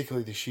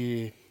particularly this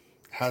year,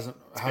 hasn't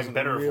been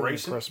better really of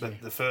recent, impressed me.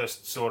 But the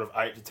first sort of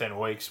 8 to 10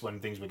 weeks when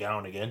things were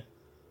going again,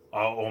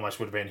 I almost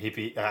would have been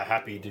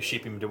happy to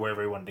ship him to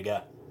wherever he wanted to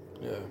go.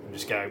 Yeah. And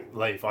just go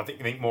leave. I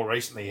think more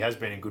recently he has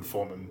been in good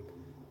form, and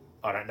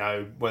I don't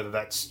know whether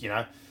that's,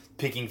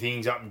 picking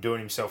things up and doing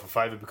himself a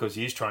favour because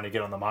he is trying to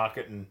get on the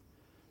market and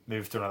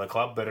move to another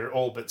club, but it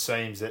all but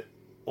seems that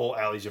all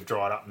alleys have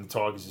dried up and the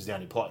Tigers is the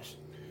only place.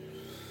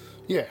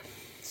 Yeah.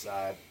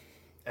 So,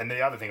 and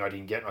the other thing I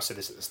didn't get, and I said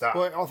this at the start.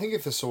 Well, I think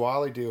if the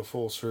Suwali deal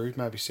falls through,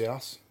 maybe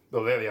South.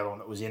 Well, they're the other one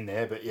that was in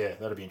there, but yeah,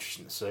 that'll be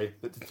interesting to see.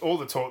 But all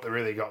the talk that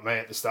really got me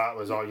at the start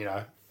was, about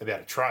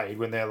a trade,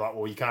 when they're like,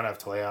 well, you can't have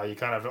Talau, you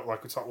can't have it. Like,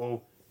 it's like,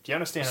 well, do you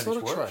understand how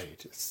this works? It's not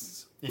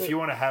a trade. If you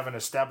want to have an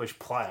established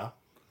player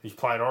who's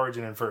played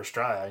Origin and for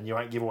Australia, and you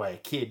won't give away a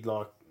kid,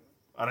 like,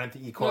 I don't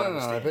think you quite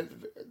understand. No,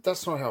 but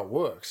that's not how it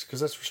works,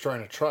 because that's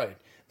restraining a trade.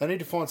 They need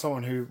to find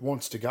someone who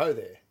wants to go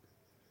there,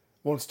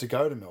 wants to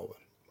go to Melbourne.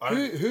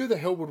 Who the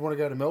hell would want to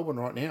go to Melbourne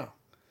right now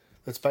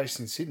that's based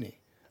in Sydney?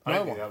 I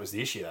don't think that was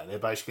the issue, though. They're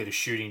basically just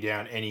shooting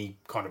down any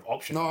kind of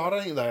option. No, I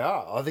don't think they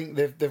are. I think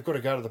they've got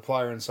to go to the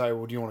player and say,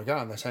 well, do you want to go?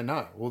 And they say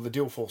no. Well, the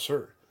deal falls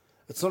through.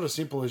 It's not as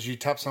simple as you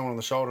tap someone on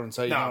the shoulder and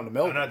say you're going to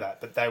Melbourne. I know that,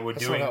 but they were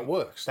That's not how it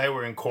works. They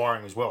were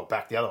inquiring as well,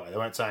 back the other way. They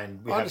weren't saying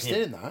I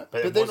understand that,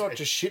 but they're not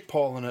just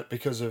shitpiling it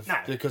because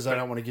they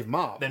don't want to give them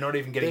up. They're not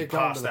even getting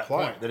past that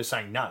point. They're just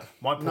saying no.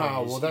 My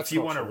point is, if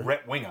you want a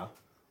rep winger,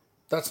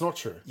 that's not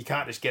true. You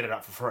can't just get it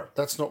up for free.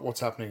 That's not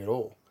what's happening at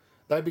all.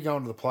 They'd be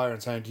going to the player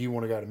and saying, do you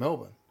want to go to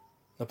Melbourne?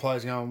 The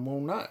player's going, well,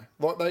 no.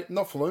 Like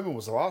Nofaluma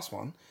was the last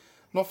one.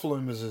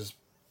 Nofaluma's as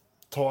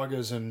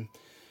Tigers and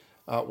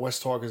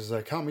West Tigers as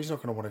they come. He's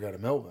not going to want to go to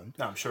Melbourne.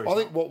 No, I'm sure I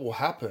think what will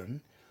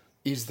happen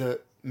is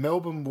that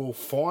Melbourne will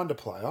find a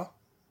player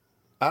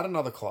at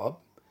another club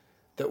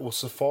that will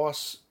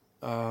suffice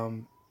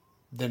the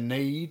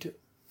need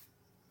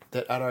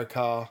that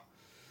Addo-Carr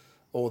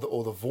or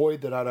the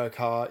void that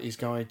Addo-Carr is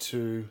going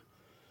to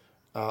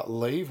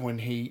leave when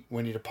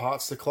he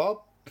departs the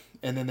club,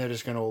 and then they're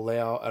just going to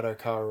allow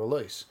Addo-Carr a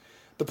release.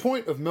 The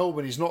point of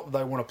Melbourne is not that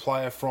they want a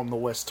player from the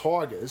West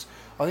Tigers.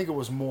 I think it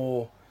was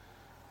more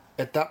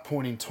at that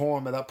point in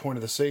time, at that point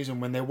of the season,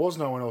 when there was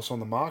no one else on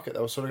the market,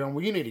 they were sort of going,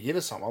 well, you need to give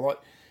us someone. Like,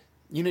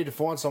 you need to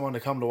find someone to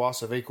come to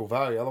us of equal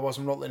value, otherwise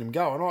I'm not letting him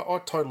go. And I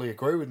totally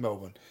agree with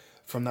Melbourne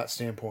from that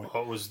standpoint.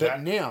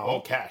 But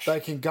now they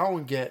can go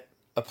and get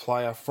a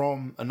player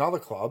from another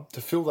club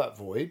to fill that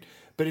void.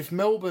 But if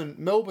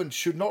Melbourne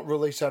should not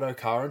release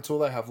Addo-Carr until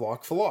they have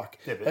like for like.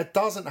 Yeah, it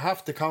doesn't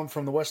have to come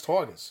from the West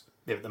Tigers.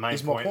 Yeah, but the main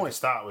point at the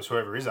start was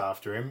whoever is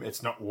after him,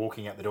 it's not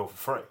walking out the door for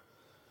free.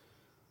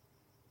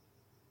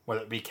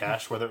 Whether it be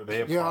cash, whether it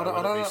be a player, I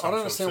don't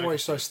understand why you're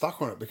so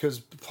stuck on it, because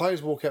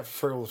players walk out for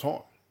free all the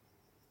time.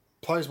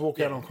 Players walk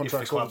out on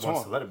contracts all the time. If the club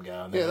wants to let them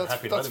go, and they're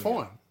happy to let them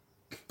fine.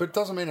 Go. But it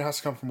doesn't mean it has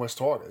to come from West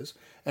Tigers,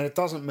 and it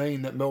doesn't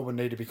mean that Melbourne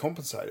need to be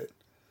compensated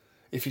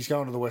if he's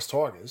going to the West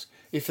Tigers.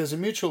 If there's a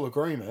mutual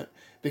agreement,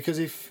 because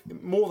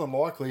more than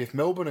likely, if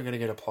Melbourne are going to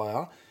get a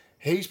player,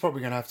 he's probably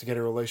going to have to get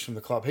a release from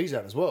the club he's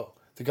at as well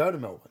to go to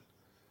Melbourne.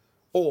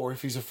 Or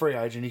if he's a free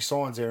agent, he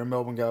signs there and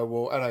Melbourne go,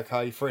 well,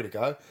 Addo-Carr, you're free to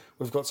go.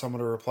 We've got someone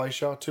to replace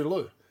you,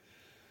 toodaloo.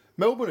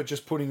 Melbourne are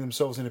just putting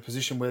themselves in a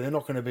position where they're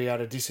not going to be at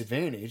a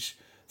disadvantage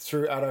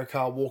through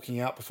Addo-Carr walking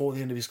out before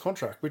the end of his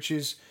contract, which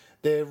is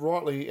they're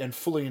rightly and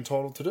fully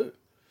entitled to do.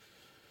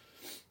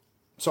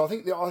 So I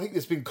think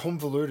there's been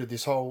convoluted,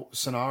 this whole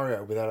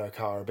scenario with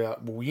Addo-Carr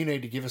about, well, you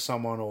need to give us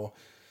someone, or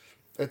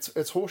it's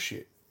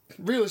horseshit.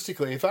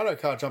 Realistically, if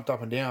Addo-Carr jumped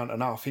up and down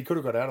enough, he could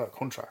have got out of that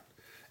contract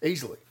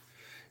easily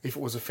if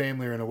it was a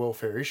family and a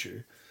welfare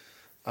issue.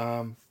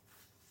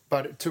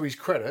 But to his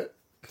credit,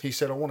 he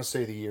said, I want to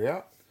see the year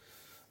out,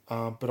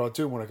 but I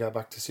do want to go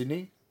back to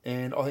Sydney,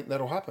 and I think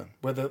that'll happen.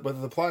 Whether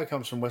the player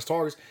comes from West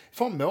Tigers,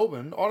 if I'm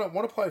Melbourne, I don't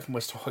want to play from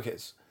West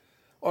Tigers.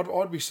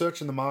 I'd be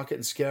searching the market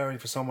and scouring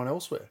for someone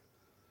elsewhere.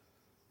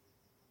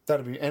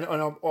 That'd be, and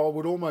I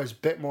would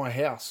almost bet my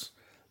house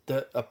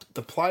that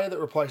the player that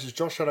replaces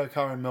Josh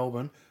Addo-Carr in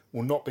Melbourne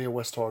will not be a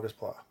West Tigers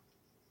player.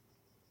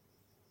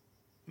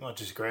 I'm not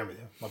disagreeing with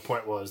you. My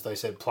point was they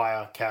said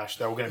player, cash,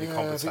 they were going to be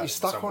compensated. But you're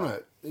stuck on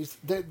it.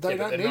 They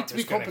don't need to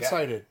be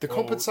compensated. The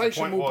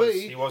compensation will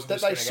be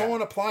that they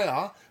sign a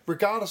player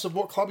regardless of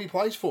what club he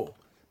plays for.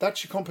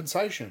 That's your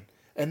compensation.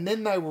 And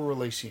then they will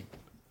release him.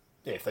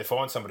 Yeah, if they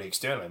find somebody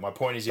externally. My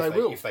point is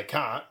if they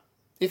can't,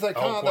 they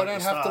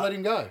don't have to let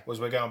him go. Was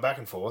we're going back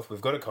and forth.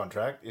 We've got a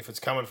contract. If it's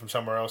coming from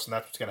somewhere else and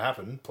that's what's going to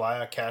happen,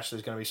 player, cash,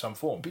 there's going to be some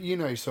form. But you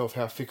know yourself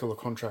how fickle a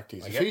contract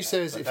is. If he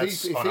says, if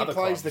he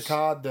plays the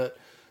card that,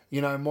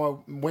 my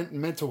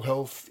mental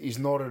health is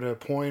not at a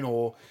point,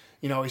 or,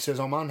 he says,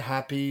 I'm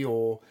unhappy,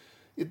 or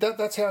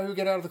that's how he'll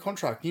get out of the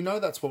contract.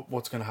 That's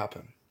what's going to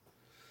happen.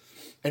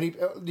 And he,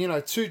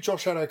 to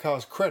Josh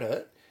Addo-Carr's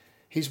credit,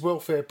 his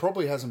welfare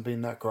probably hasn't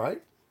been that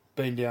great,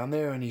 been down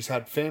there, and he's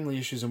had family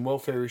issues and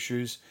welfare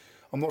issues.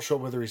 I'm not sure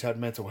whether he's had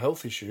mental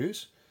health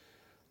issues,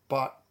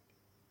 but,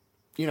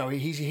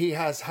 he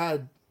has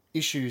had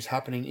issues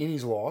happening in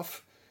his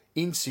life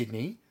in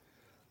Sydney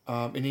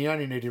And he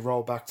only needed to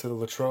roll back to the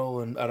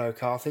Latrell and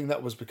Addo-Carr thing.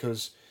 That was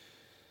because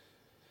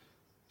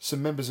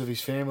some members of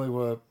his family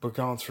were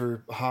going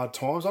through hard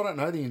times. I don't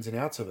know the ins and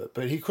outs of it,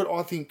 but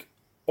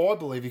I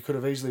believe he could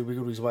have easily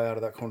wiggled his way out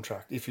of that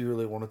contract if he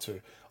really wanted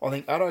to. I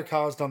think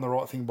Addo-Carr's done the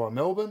right thing by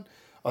Melbourne.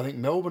 I think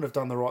Melbourne have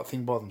done the right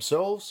thing by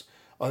themselves.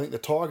 I think the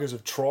Tigers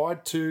have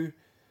tried to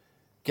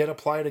get a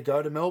player to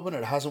go to Melbourne.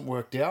 It hasn't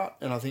worked out.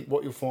 And I think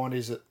what you'll find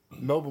is that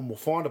Melbourne will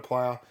find a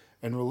player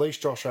and release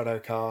Josh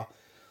Addo-Carr,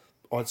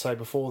 I'd say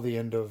before the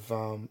end of,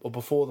 or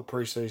before the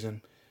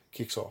pre-season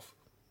kicks off.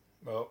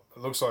 Well,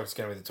 it looks like it's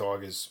going to be the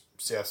Tigers.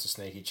 South's a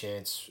sneaky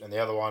chance. And the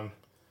other one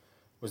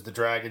was the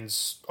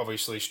Dragons.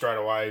 Obviously, straight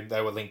away,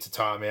 they were linked to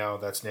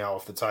Tamau. That's now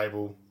off the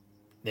table.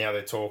 Now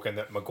they're talking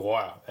that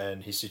Maguire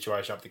and his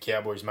situation up the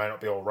Cowboys may not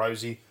be all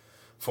rosy.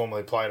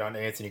 Formerly played under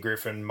Anthony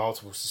Griffin,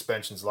 multiple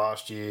suspensions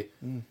last year.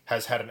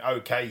 Has had an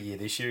okay year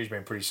this year. He's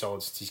been pretty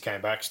solid since he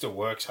came back. Still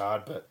works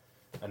hard, but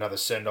another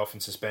send-off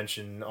and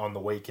suspension on the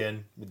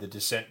weekend with the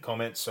dissent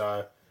comments.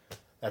 So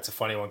that's a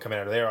funny one coming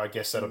out of there. I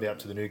guess that'll be up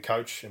to the new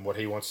coach and what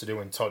he wants to do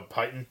in Todd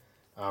Payton.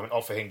 And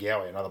Offa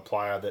Hengawi, another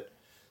player that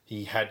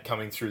he had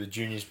coming through the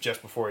juniors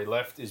just before he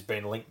left, has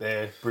been linked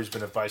there.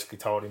 Brisbane have basically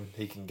told him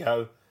he can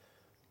go.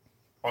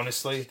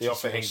 Honestly, the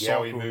Offa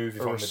Hengawi move,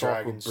 if I'm the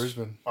Dragons,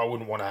 Brisbane. I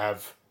wouldn't want to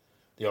have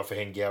the Offa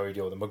Hengawi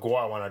deal. The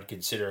Maguire one I'd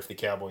consider if the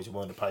Cowboys are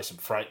willing to pay some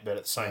freight, but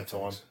at the same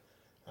time,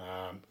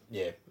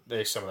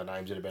 there's some of the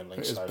names that have been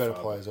linked so far. There's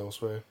better players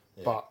elsewhere.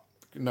 Yeah. But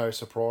no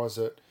surprise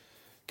that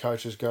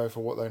coaches go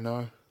for what they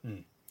know.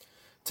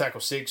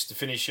 Tackle 6 to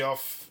finish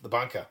off the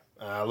bunker.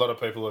 A lot of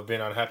people have been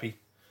unhappy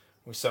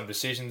with some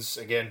decisions.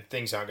 Again,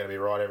 things aren't going to be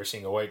right every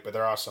single week, but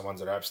there are some ones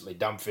that are absolutely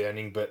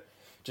dumbfounding. But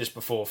just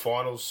before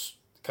finals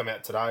come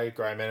out today,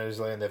 Graham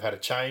Annesley, and they've had a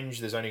change.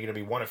 There's only going to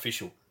be one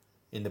official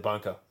in the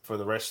bunker for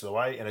the rest of the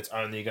way, and it's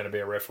only going to be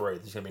a referee.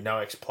 There's going to be no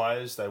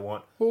ex-players. They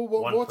want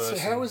one person.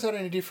 How is that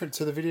any different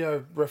to the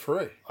video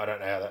referee? I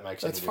don't know how that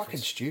makes any difference. That's fucking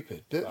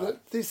stupid.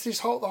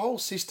 The whole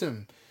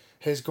system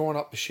has gone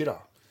up the shitter.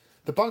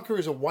 The bunker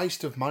is a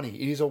waste of money.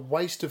 It is a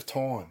waste of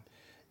time.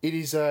 It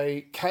is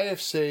a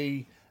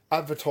KFC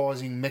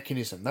advertising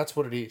mechanism. That's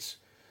what it is.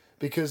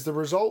 Because the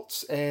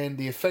results and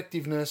the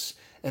effectiveness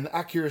and the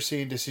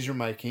accuracy in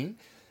decision-making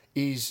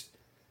is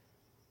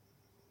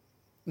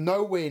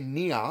nowhere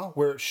near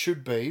where it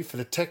should be for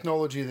the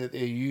technology that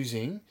they're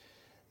using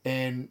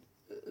and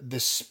the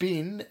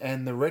spin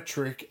and the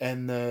rhetoric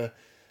and the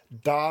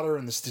data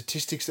and the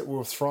statistics that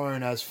were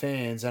thrown as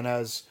fans and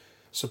as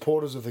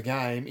supporters of the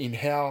game in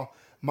how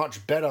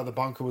much better the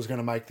bunker was going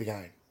to make the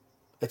game.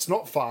 It's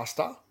not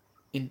faster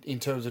in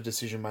terms of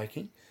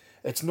decision-making.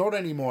 It's not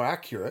any more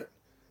accurate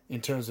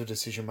in terms of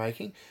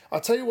decision-making.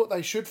 I'll tell you what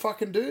they should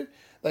fucking do.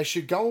 They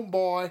should go and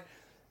buy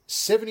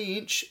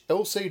 70-inch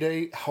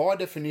LCD,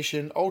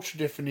 high-definition,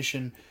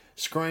 ultra-definition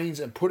screens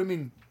and put them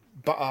in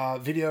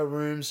video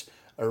rooms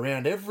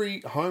around every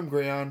home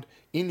ground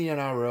in the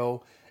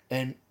NRL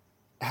and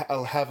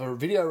have a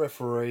video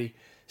referee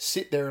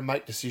sit there and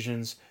make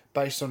decisions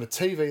based on a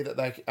TV that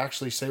they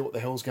actually see what the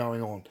hell's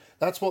going on.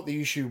 That's what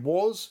the issue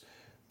was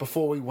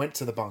before we went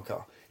to the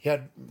bunker. You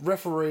had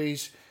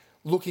referees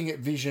looking at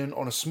vision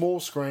on a small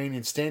screen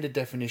in standard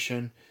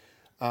definition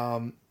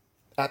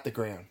at the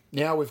ground.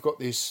 Now we've got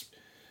this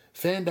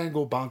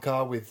fandangle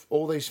bunker with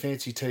all these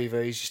fancy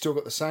TVs. You still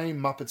got the same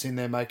Muppets in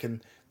there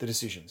making the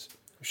decisions.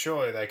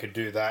 Surely they could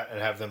do that and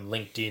have them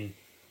linked in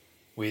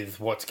with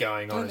what's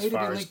going on as far as... Don't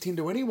need to be linked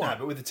into anyone. No,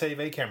 but with the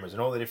TV cameras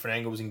and all the different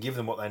angles and give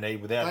them what they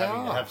need without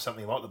having to have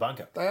something like the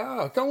bunker. They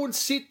are. Go and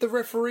sit the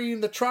referee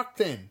in the truck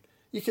then.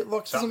 You can,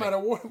 doesn't matter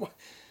what...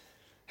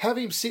 Have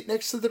him sit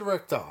next to the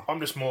director. I'm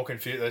just more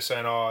confused. They're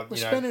saying,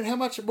 spending how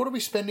much... What are we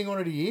spending on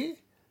it a year?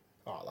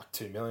 Like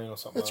 $2 million or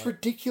something. That's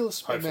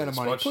ridiculous amount of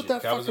money. Put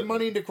that fucking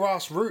money into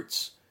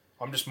grassroots.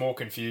 I'm just more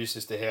confused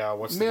as to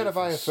what's the amount of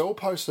AFL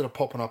posts that are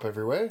popping up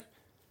everywhere.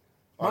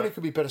 Money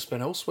could be better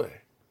spent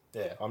elsewhere.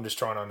 Yeah, I'm just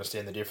trying to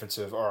understand the difference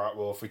of, all right,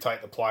 well, if we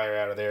take the player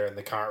out of there and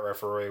the current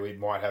referee, we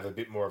might have a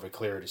bit more of a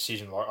clearer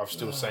decision. Like I've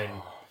still seen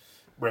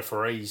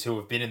referees who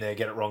have been in there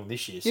get it wrong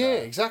this year. So yeah,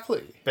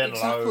 exactly. Ben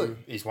Lowe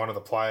is one of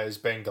the players.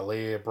 Ben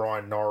Galea,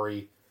 Brian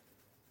Norrie,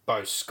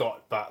 Bo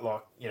Scott. But,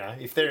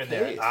 if they're in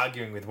there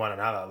arguing with one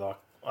another,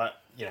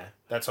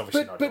 that's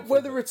obviously not... But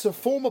whether it's a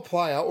former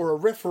player or a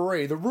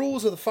referee, the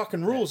rules are the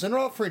fucking rules. They're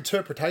not up for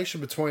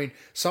interpretation between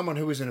someone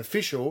who is an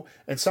official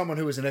and someone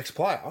who is an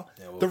ex-player.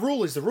 Yeah, well, the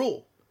rule is the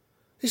rule.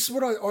 This is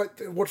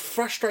what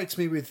frustrates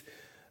me with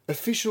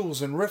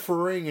officials and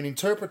refereeing and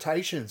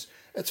interpretations.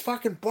 It's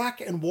fucking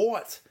black and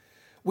white.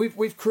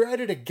 We've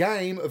created a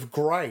game of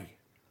grey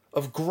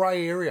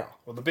area.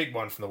 Well, the big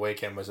one from the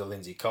weekend was the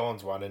Lindsay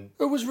Collins one, and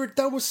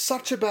that was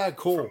such a bad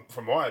call.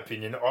 From my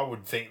opinion, I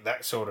would think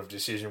that sort of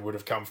decision would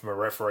have come from a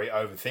referee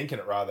overthinking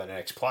it rather than an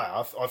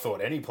ex-player. I thought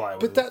any player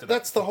would. But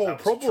that's the whole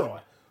problem.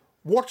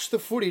 Watch the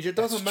footage. It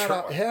doesn't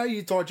matter how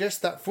you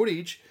digest that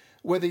footage,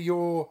 whether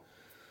you're,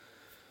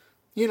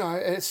 a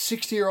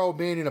 60-year-old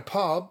man in a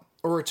pub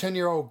or a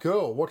 10-year-old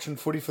girl watching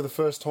footy for the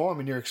first time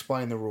and you're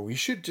explaining the rule.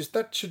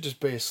 That should just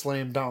be a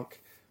slam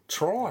dunk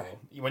Try.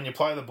 When you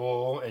play the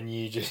ball and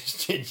you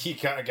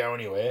can't go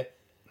anywhere,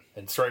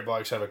 and three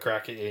blokes have a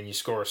crack at you and you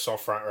score a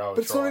soft front row.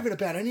 But it's not even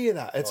about any of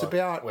that. It's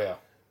about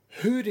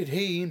who did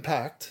he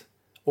impact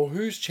or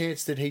whose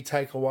chance did he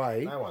take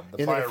away? No one.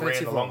 The player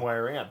ran the long way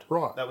around.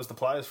 Right. That was the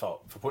player's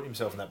fault for putting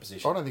himself in that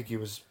position. I don't think he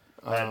was...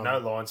 They had no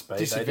line speed.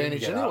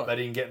 Disadvantage anyway. They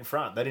didn't get in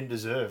front. They didn't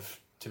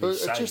deserve to be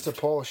saved. It's just a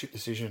pile of shit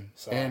decision.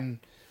 So. And,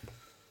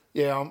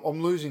 yeah,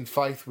 I'm losing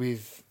faith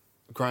with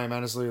Graham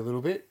Annesley a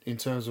little bit in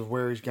terms of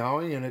where he's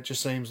going, and it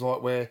just seems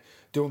like we're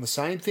doing the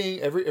same thing.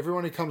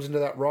 Everyone who comes into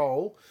that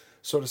role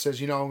sort of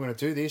says, I'm going to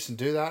do this and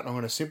do that, and I'm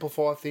going to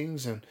simplify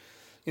things, and,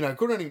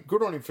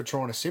 good on him for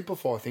trying to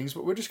simplify things,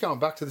 but we're just going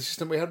back to the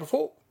system we had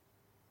before.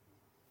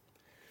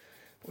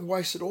 We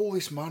wasted all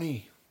this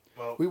money.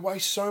 Well, we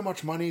waste so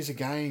much money as a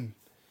game.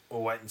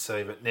 We'll wait and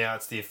see, but now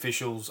it's the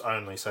officials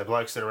only. So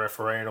blokes that are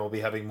refereeing will be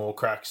having more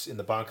cracks in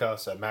the bunker.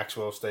 So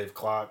Maxwell, Steve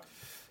Clark,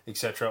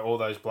 etc. All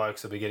those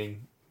blokes will be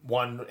getting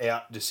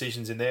one-out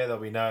decisions in there. There'll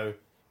be no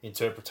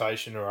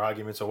interpretation or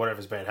arguments or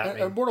whatever's been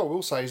happening. And what I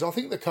will say is I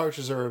think the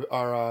coaches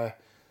are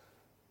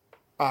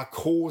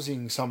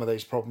causing some of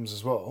these problems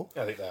as well.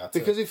 I think they are too.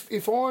 Because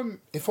if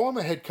I'm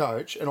a head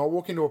coach and I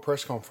walk into a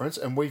press conference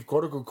and we've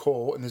got a good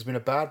call and there's been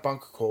a bad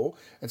bunker call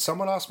and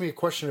someone asks me a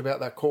question about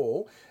that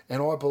call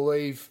and I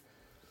believe...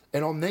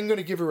 And I'm then going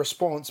to give a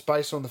response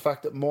based on the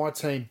fact that my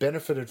team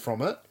benefited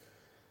from it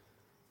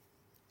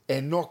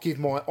and not give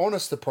my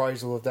honest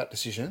appraisal of that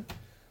decision.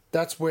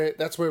 That's where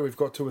we've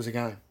got to as a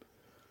game.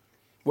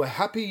 We're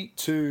happy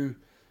to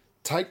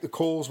take the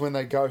calls when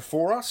they go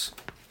for us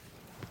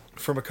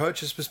from a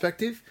coach's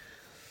perspective,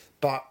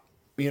 but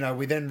we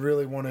then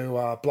really want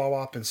to blow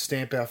up and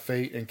stamp our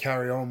feet and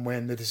carry on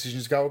when the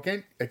decisions go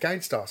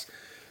against us.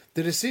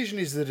 The decision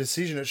is the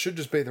decision. It should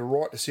just be the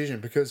right decision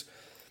because...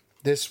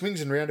 There's swings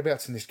and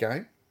roundabouts in this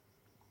game.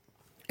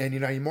 And,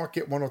 you might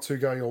get one or two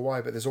go your way,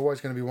 but there's always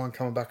going to be one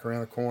coming back around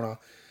the corner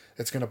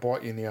that's going to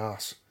bite you in the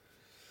arse.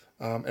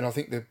 And I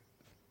think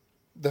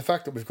the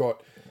fact that we've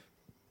got,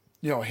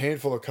 a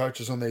handful of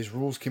coaches on these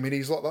rules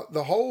committees, like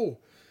the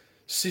whole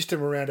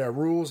system around our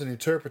rules and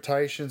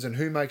interpretations and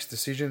who makes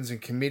decisions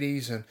and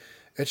committees, and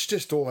it's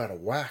just all out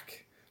of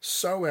whack.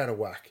 So out of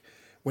whack.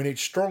 We need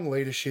strong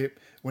leadership.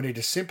 We need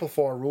to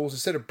simplify rules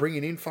instead of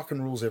bringing in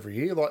fucking rules every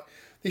year. Like...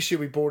 This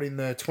year we brought in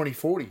the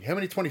 2040. How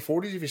many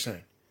 2040s have you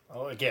seen?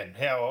 Oh, again,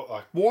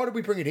 why did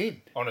we bring it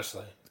in?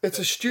 Honestly, it's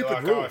a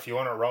stupid rule. If you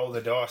want to roll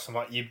the dice, I'm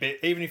like,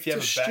 even if you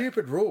have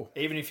stupid rule.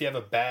 Even if you have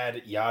a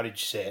bad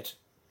yardage set,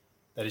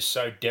 that is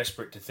so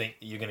desperate to think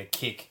that you're going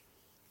to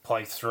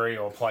play 3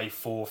 or play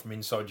 4 from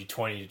inside your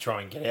 20 to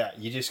try and get out.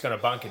 You're just going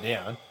to bunker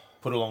down,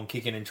 put a long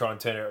kick in, and try and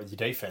turn it out with your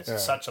defense. Yeah.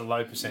 It's such a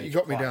low percentage. You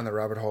got me down the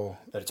rabbit hole.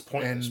 That it's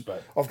pointless. And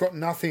but I've got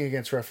nothing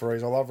against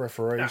referees. I love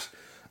referees.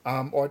 No.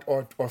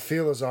 I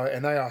feel as though,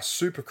 and they are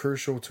super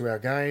crucial to our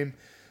game,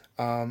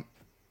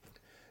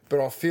 but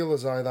I feel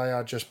as though they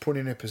are just put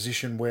in a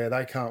position where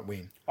they can't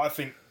win. I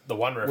think the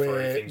one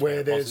referee thing's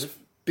been positive.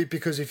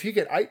 Because if you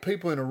get 8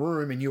 people in a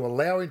room and you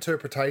allow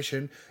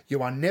interpretation,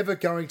 you are never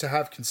going to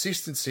have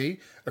consistency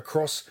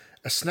across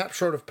a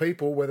snapshot of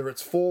people, whether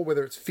it's 4,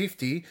 whether it's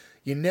 50,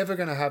 you're never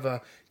going to have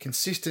a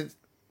consistent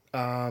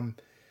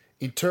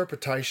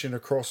interpretation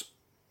across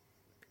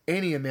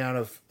any amount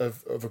of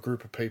a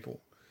group of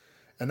people.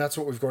 And that's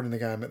what we've got in the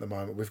game at the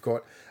moment. We've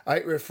got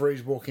 8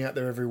 referees walking out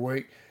there every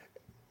week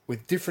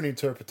with different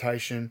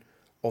interpretation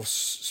of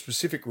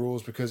specific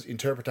rules because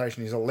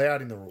interpretation is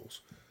allowed in the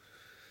rules.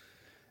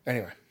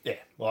 Anyway. Yeah,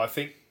 well, I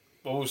think,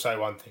 we'll say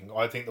one thing.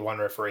 I think the one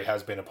referee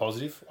has been a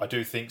positive. I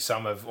do think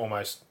some have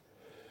almost,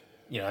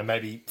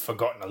 maybe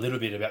forgotten a little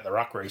bit about the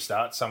ruck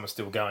restart. Some are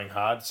still going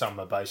hard. Some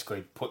have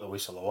basically put the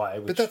whistle away.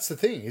 But that's the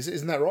thing,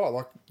 isn't that right?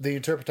 Like, the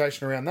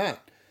interpretation around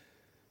that.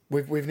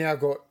 We've now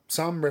got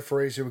some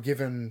referees who are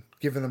giving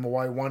them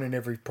away 1 in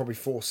every probably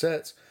 4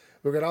 sets.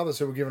 We've got others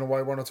who are giving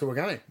away 1 or 2 a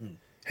game.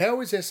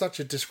 How is there such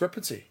a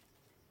discrepancy?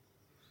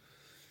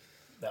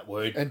 That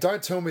word. And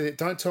don't tell me that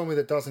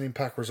doesn't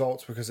impact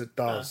results because it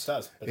does. No, it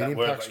does. But that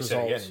word, like you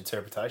said again,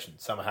 interpretation.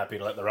 Some are happy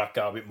to let the ruck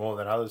go a bit more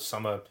than others.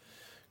 Some are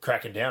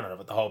cracking down on it.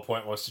 But the whole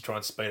point was to try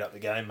and speed up the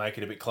game, make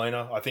it a bit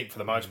cleaner. I think for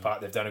the most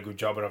part they've done a good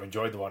job, and I've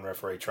enjoyed the one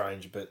referee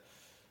change. But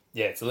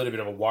yeah, it's a little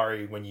bit of a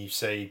worry when you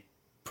see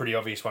pretty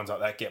obvious ones like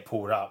that get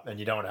pulled up, and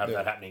you don't want to have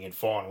that happening in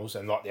finals.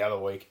 And like the other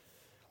week,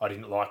 I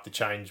didn't like the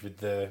change with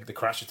the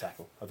crusher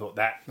tackle. I thought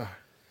that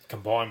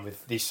combined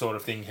with this sort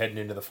of thing heading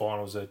into the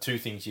finals are 2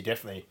 things you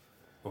definitely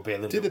will be a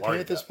little bit worried about.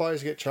 Did the Panthers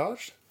players get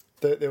charged?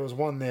 There was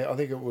one there. I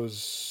think it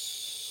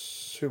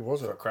was... Who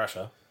was it? For a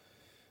crusher.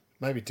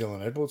 Maybe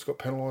Dylan Edwards got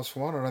penalised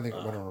for one. I don't think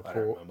it went on report. I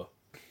don't remember.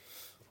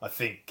 I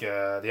think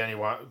the only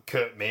one...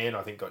 Kurt Mann,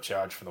 I think, got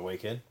charged for the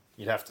weekend.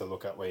 You'd have to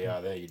look up where you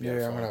are there. I'm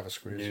going to have a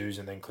squeeze. News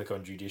and then click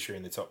on Judiciary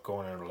in the top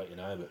corner and it'll let you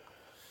know.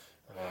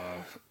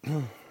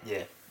 But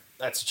yeah,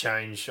 that's a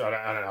change. I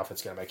don't know if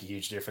it's going to make a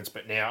huge difference,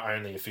 but now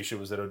only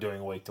officials that are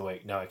doing week to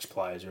week, no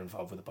ex-players are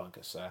involved with the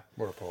bunkers. So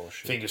what a pile of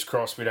shit. Fingers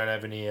crossed we don't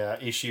have any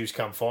issues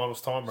come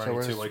finals time. We're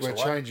only 2 weeks away.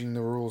 We're changing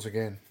the rules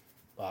again.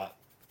 But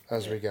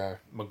as we go.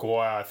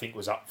 Maguire, I think,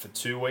 was up for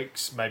 2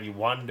 weeks, maybe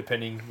 1,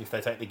 depending if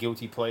they take the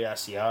guilty plea.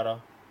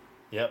 Asiata.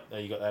 Yep, there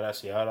you got that,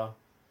 Asiata.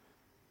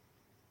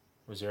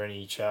 Was there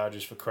any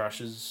charges for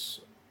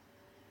crushes?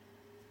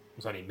 It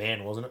was only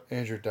Mann, wasn't it?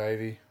 Andrew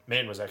Davey.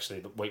 Mann was actually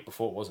the week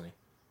before, wasn't he?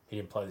 He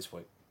didn't play this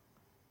week.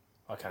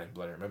 I can't even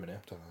bloody remember now.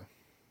 Don't know.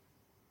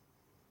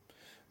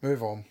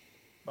 Move on.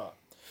 But,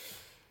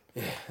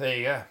 yeah, there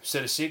you go.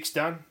 Set of 6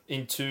 done.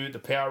 Into the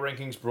power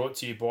rankings brought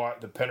to you by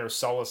the Penrith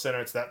Solar Centre.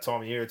 It's that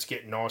time of year. It's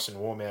getting nice and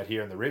warm out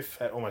here in the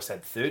Riff. Almost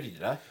had 30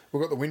 today.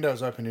 We've got the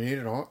windows open in here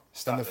tonight.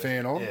 And the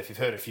fan on. Yeah, if you've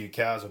heard a few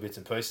cars or bits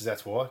and pieces,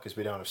 that's why, because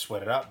we don't want to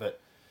sweat it up.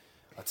 But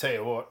I tell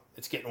you what,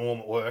 it's getting warm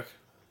at work.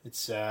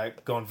 It's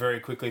gone very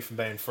quickly from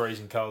being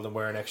freezing cold and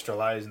wearing extra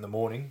layers in the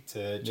morning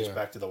to just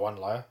back to the 1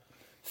 layer.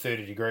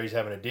 30 degrees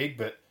having a dig,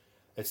 but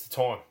it's the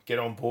time. Get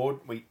on board.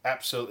 We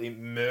absolutely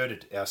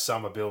murdered our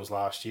summer bills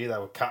last year. They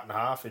were cut in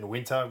half in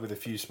winter with a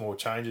few small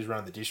changes,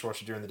 running the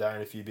dishwasher during the day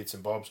and a few bits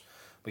and bobs.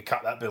 We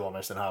cut that bill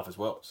almost in half as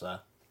well. So,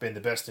 been the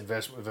best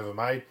investment we've ever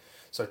made.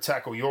 So,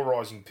 tackle your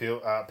rising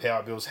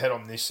power bills head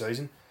on this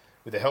season.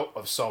 With the help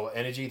of solar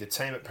energy, the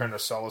team at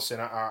Penrith Solar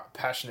Centre are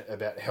passionate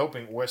about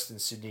helping Western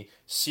Sydney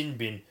sin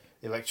bin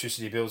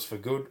electricity bills for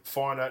good.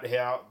 Find out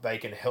how they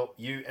can help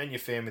you and your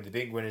family, the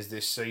big winners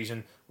this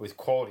season, with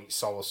quality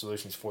solar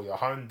solutions for your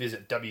home.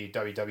 Visit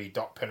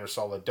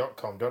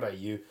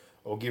www.penrithsolar.com.au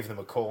or give them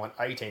a call on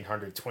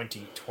 1800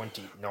 20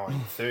 29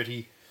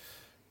 30.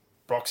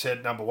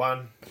 Broxhead number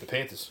 1, the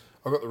Panthers.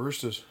 I got the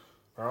Roosters.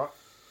 All right.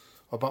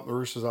 I bumped the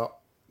Roosters up.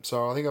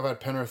 So I think I've had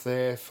Penrith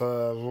there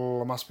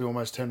for must be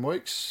almost 10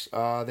 weeks.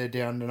 They're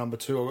down to number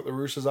 2. I got the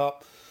Roosters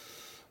up.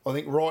 I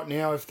think right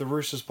now, if the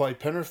Roosters played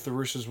Penrith, the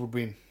Roosters would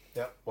win.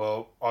 Yeah,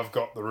 well, I've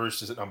got the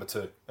Roosters at number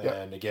 2.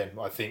 And again,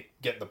 I think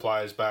getting the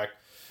players back,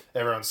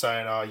 everyone's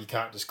saying, you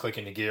can't just click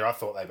into gear. I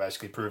thought they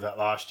basically proved that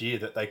last year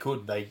that they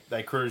could.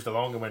 They cruised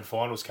along, and when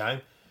finals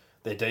came,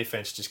 their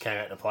defence just came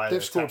out to play.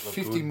 They've scored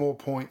 50 more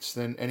points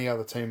than any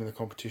other team in the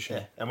competition.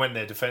 Yeah, and when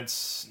their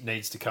defence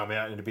needs to come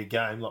out in a big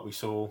game, like we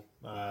saw,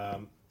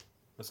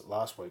 was it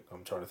last week?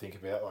 I'm trying to think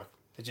about.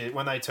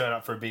 When they turn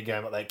up for a big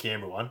game like that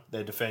Canberra one,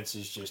 their defence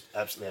is just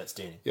absolutely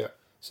outstanding. Yeah.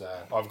 So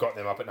I've got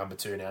them up at number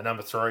 2 now.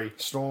 Number 3,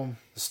 Storm.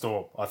 The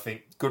Storm. I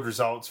think good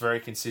results, very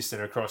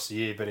consistent across the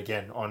year, but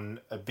again, on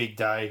a big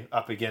day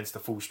up against the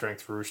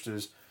full-strength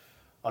Roosters,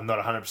 I'm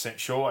not 100%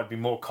 sure. I'd be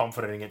more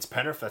confident against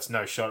Penrith. That's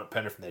no shot at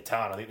Penrith and their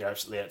talent. I think they're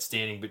absolutely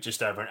outstanding, but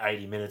just over an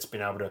 80 minutes,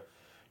 been able to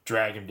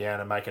drag them down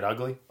and make it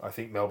ugly. I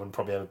think Melbourne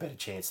probably have a better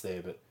chance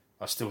there, but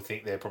I still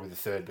think they're probably the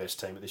 3rd best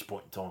team at this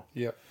point in time.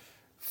 Yeah.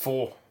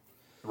 4,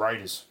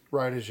 Raiders.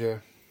 Raiders, yeah.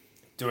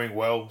 Doing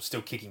well,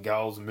 still kicking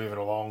goals and moving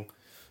along.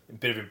 A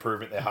bit of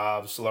improvement their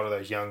halves. A lot of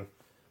those young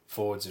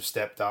forwards have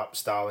stepped up.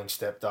 Starling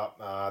stepped up.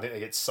 I think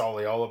they get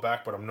Soliola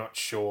back, but I'm not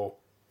sure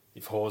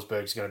if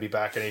Horsburgh's going to be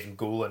back, and even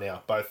Gula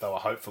now. Both they were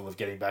hopeful of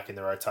getting back in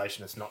the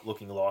rotation. It's not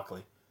looking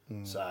likely.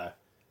 So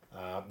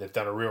they've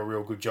done a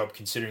real good job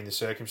considering the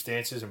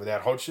circumstances and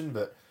without Hodgson,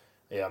 but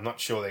yeah, I'm not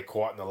sure they're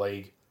quite in the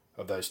league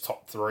of those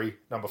top 3.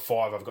 Number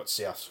 5, I've got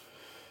South.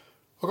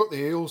 I got the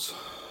Eels.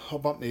 I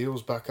bumped the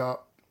Eels back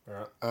up. All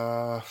right.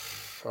 I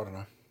don't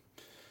know.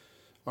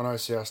 I know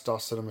South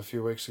dusted them a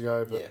few weeks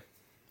ago, but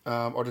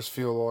I just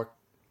feel like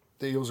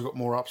the Eels have got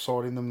more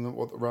upside in them than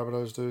what the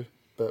Rabbitohs do.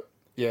 But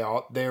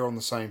yeah, they're on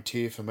the same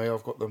tier for me.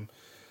 I've got them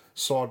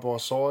side by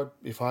side.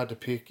 If I had to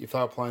pick, if they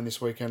were playing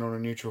this weekend on a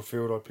neutral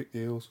field, I'd pick the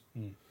Eels.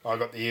 I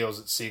got the Eels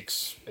at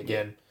 6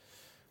 again.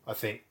 I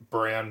think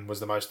Brown was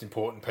the most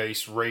important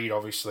piece. Reid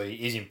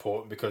obviously is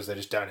important because they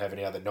just don't have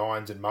any other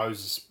 9s, and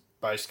Moses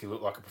basically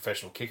looked like a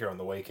professional kicker on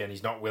the weekend.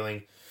 He's not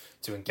willing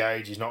to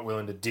engage. He's not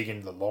willing to dig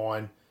into the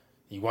line.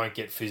 He won't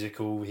get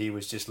physical. He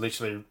was just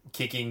literally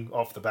kicking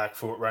off the back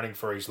foot, running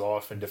for his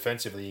life, and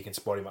defensively you can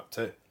spot him up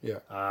too. Yeah.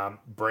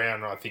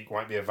 Brown, I think,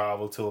 won't be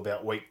available till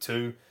about week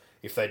 2.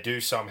 If they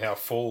do somehow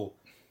fall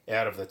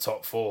out of the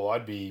top 4,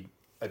 I'd be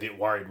a bit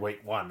worried week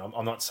 1.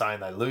 I'm not saying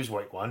they lose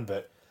week 1,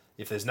 but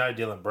if there's no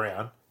Dylan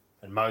Brown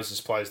and Moses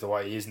plays the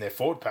way he is, and their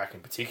forward pack in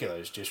particular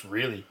is just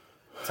really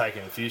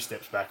taking a few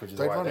steps backwards.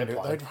 They'd run into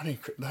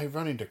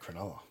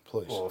Cronulla,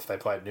 please. Or if they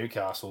played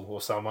Newcastle or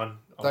someone,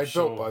 they'd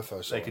built both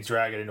those sides. They could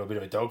drag it into a bit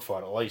of a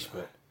dogfight at least,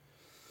 but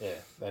yeah,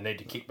 they need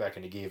to kick back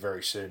into gear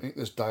very soon. I think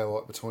there's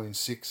daylight between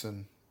 6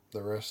 and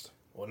the rest.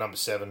 Well, number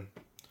 7,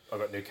 I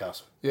got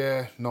Newcastle.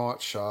 Yeah,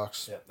 Knights,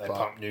 Sharks. Yeah, they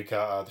pumped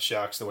Newcastle, the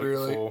Sharks the week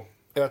before.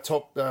 Our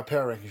top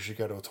power ranking should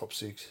go to a top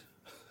 6.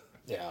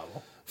 Yeah,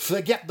 well,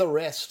 forget the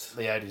rest.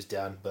 The 8 is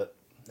done, but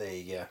there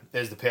you go.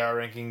 There's the power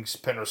rankings.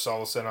 Penrith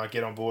Solar Centre.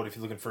 Get on board if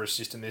you're looking for a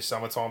system this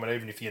summertime, and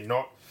even if you're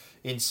not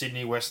in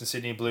Sydney, Western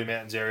Sydney, Blue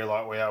Mountains area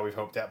like we are, we've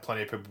helped out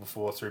plenty of people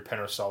before through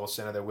Penrith Solar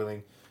Centre. They're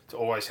willing to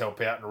always help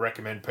out and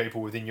recommend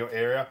people within your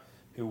area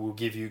who will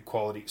give you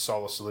quality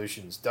solar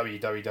solutions.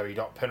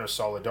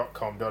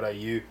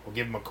 www.penrithsolar.com.au or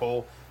give them a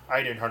call,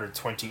 1800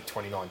 20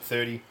 29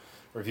 30.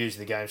 Reviews of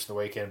the games for the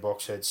weekend,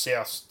 Boxhead.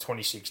 South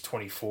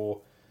 26-24,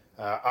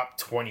 up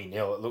 20-0.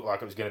 It looked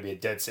like it was going to be a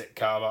dead set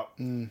carve up.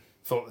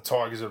 Thought the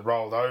Tigers had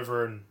rolled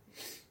over, and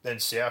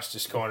then South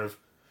just kind of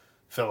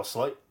fell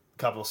asleep.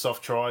 couple of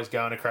soft tries.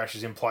 Garner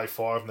crashes in play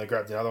 5 and they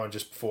grabbed another one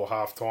just before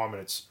half time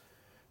and it's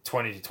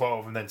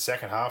 20-12. And then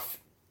second half,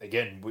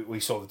 again, we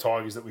saw the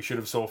Tigers that we should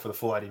have saw for the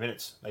full 80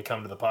 minutes. They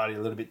come to the party a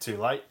little bit too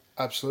late.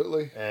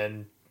 Absolutely.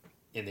 And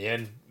in the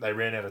end, they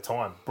ran out of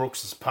time.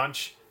 Brooks'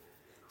 punch,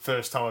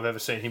 first time I've ever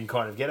seen him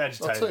kind of get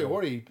agitated. I'll tell you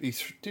what, he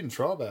didn't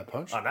throw a bad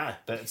punch. I know,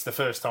 but it's the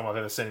first time I've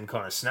ever seen him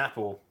kind of snap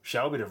or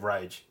show a bit of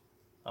rage.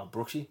 Oh,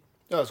 Brooksy.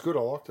 No, it's good. I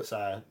liked it.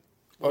 So,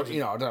 I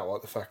don't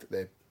like the fact that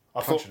they're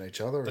punching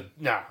each other.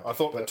 I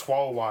thought the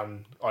Twal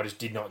one I just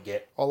did not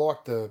get. I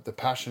liked the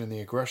passion and the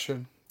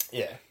aggression.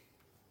 Yeah.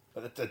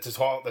 But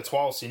the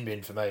Twal sin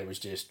bin for me was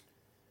just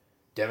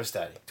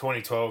devastating.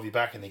 2012, you're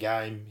back in the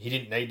game. He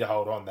didn't need to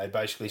hold on. They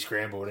basically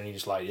scrambled and he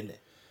just laid in there.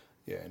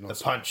 Yeah, the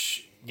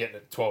punch getting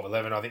at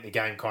 12-11, I think the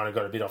game kind of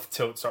got a bit off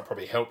tilt, so it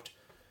probably helped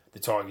the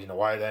Tigers in a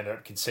way. They ended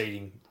up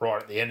conceding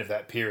right at the end of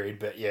that period.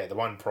 But yeah, the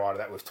one prior to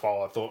that with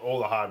Twal, I thought all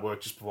the hard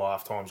work just before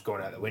half time's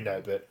gone out the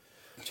window. But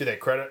to their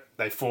credit,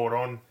 they fought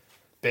on.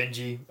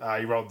 Benji,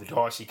 he rolled the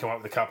dice. He came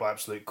up with a couple of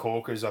absolute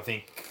corkers. I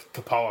think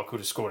Kapoa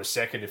could have scored a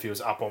second if he was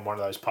up on one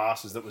of those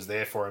passes that was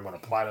there for him on a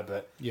platter.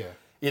 But yeah,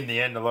 in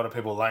the end, a lot of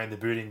people laying the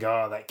boot and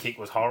go, oh, that kick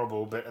was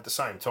horrible. But at the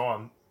same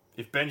time,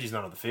 if Benji's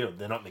not on the field,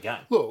 they're not in the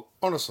game. Look,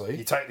 honestly,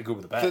 you take the good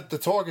with the bad. The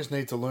Tigers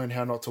need to learn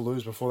how not to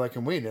lose before they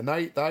can win. And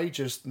they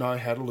just know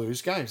how to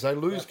lose games. They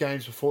lose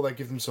games before they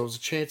give themselves a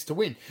chance to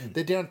win.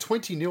 They're down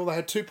 20-0. They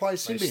had 2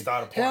 players sin bin.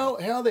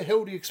 How the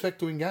hell do you expect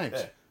to win games?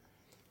 Yeah.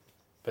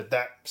 But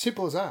that...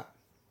 Simple as that.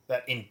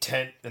 That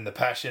intent and the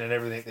passion and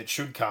everything that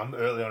should come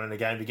early on in a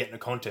game to get in a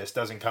contest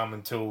doesn't come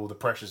until the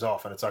pressure's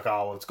off and it's like,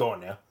 oh, well, it's gone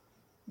now.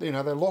 You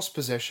know, they lost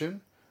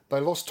possession.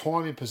 They lost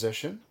time in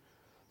possession.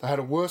 They had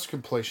a worse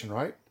completion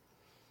rate.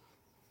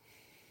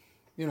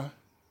 You know,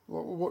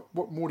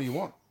 what more do you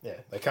want?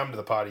 Yeah, they come to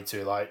the party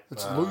too late.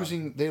 It's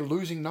losing. They're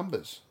losing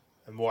numbers.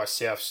 And why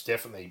Souths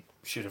definitely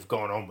should have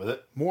gone on with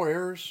it. More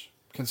errors,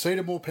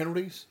 conceded more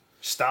penalties.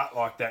 Start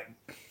like that.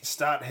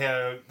 Start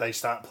how they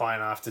start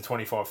playing after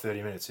 25,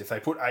 30 minutes. If they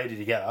put 80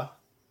 together,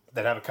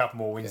 they'd have a couple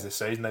more wins this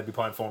season. They'd be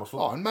playing final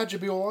football. Oh, and Madge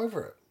would be all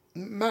over it.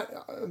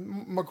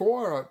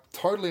 Maguire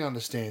totally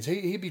understands.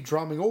 He'd be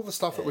drumming all the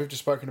stuff that we've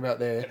just spoken about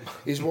there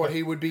is what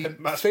he would be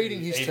feeding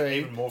his team.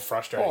 Even more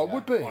frustrating. Oh, it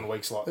would be on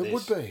weeks like this. It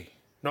would be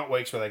not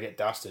weeks where they get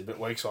dusted, but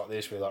weeks like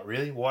this where you're like,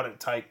 really, why did it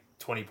take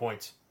 20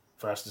 points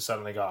for us to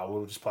suddenly go, oh,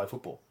 we'll just play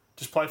football?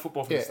 Just play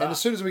football from the start. And as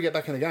soon as we get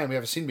back in the game, we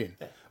have a sin bin,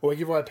 or we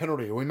give away a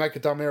penalty, or we make a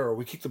dumb error, or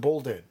we kick the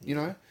ball dead. You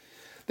know,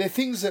 they're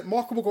things that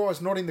Michael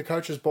Maguire's not in the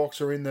coach's box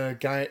or in the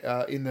game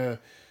in the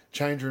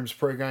change rooms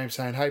pre-game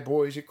saying, "Hey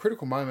boys, at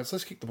critical moments,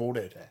 let's kick the ball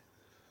dead.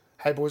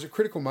 Hey boys, at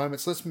critical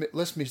moments,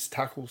 let's miss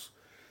tackles,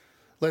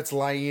 let's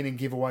lay in and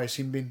give away a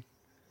sin bin."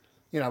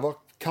 You know, like,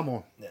 come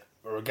on. Yeah,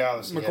 but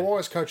regardless,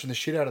 Maguire's coaching the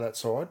shit out of that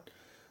side,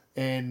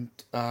 and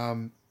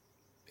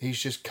he's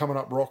just coming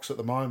up rocks at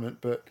the moment,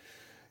 but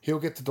he'll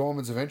get to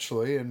diamonds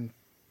eventually, and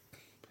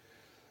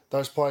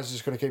those players are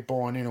just going to keep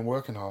buying in and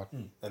working hard.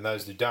 And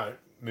those who don't,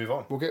 move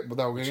on. They'll get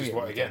Which is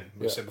what, again,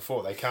 we said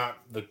before,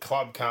 the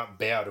club can't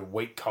bow to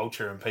weak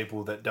culture and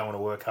people that don't want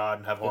to work hard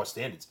and have high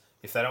standards.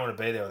 If they don't want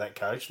to be there with that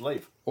coach,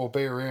 leave. Or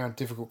be around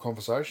difficult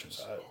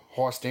conversations.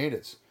 High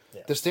standards.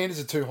 Yeah. The standards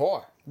are too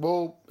high.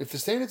 Well, if the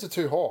standards are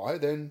too high,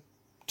 then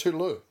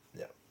toodaloo.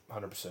 Yeah,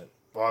 100%.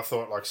 Well, I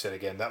thought, like I said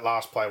again, that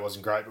last play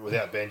wasn't great, but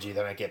without Benji,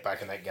 they don't get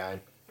back in that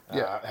game.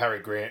 Harry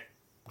Grant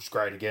was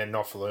great again.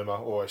 Nofaluma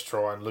always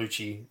trying.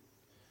 Lucci,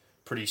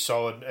 pretty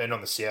solid. And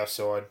on the south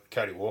side,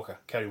 Cody Walker.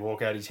 Cody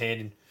Walker had his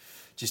hand in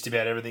just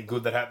about everything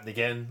good that happened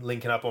again.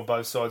 Linking up on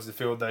both sides of the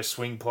field. Those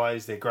swing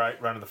plays, they're great.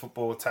 Running the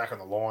football, attack on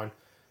the line.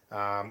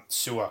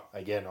 Sewer,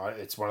 again,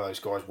 it's one of those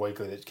guys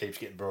weekly that keeps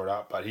getting brought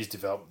up, but his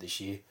development this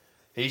year,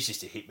 he's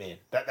just a hitman.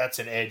 That's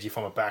an edge. If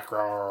I'm a back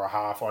rower or a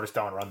half, I just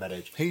don't want to run that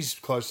edge. He's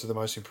close to the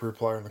most improved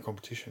player in the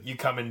competition. You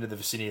come into the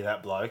vicinity of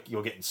that bloke,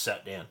 you're getting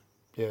sat down.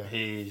 Yeah,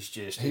 he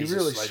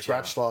really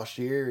scratched last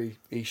year.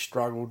 He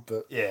struggled,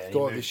 but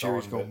this year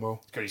he's gone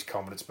well. He's got his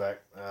confidence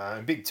back.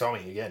 And Big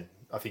Tommy again,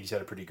 I think he's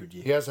had a pretty good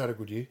year. He has had a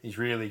good year. He's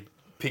really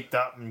picked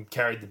up and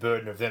carried the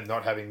burden of them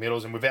not having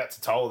middles, and without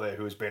Tatol there,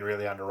 who has been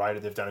really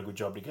underrated. They've done a good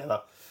job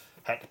together.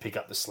 Had to pick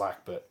up the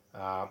slack, but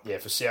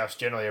for South,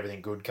 generally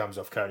everything good comes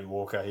off Cody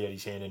Walker. He had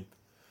his hand in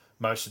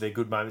most of their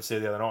good moments there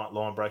the other night,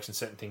 line breaks and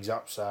setting things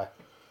up. So,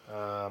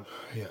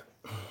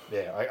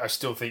 I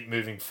still think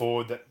moving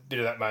forward, that bit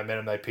of that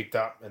momentum they picked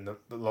up and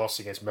the loss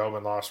against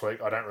Melbourne last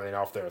week, I don't really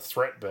know if they're a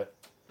threat, but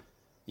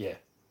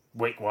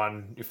week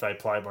one, if they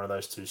played one of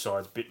those two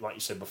sides, bit like you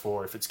said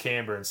before, if it's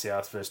Canberra and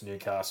South versus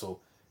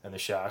Newcastle and the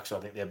Sharks, I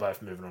think they're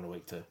both moving on to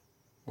week two.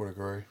 Would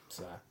agree.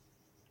 So,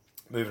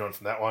 moving on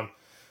from that one.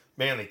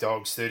 Manly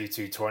Dogs,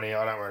 32-20.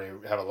 I don't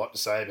really have a lot to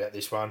say about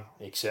this one,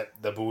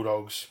 except the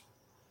Bulldogs,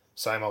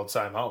 same old,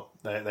 same old.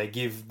 They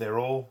give their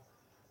all.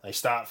 They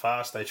start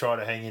fast. They try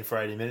to hang in for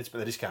 80 minutes, but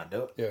they just can't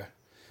do it. Yeah.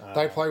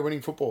 They play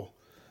winning football.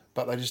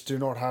 but they just do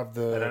not have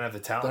the... They don't have the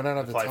talent. They don't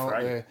have the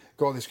talent there.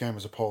 God, this game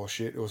was a pile of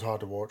shit. It was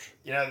hard to watch.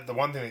 You know, the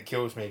one thing that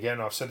kills me, again,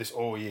 I've said this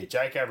all year,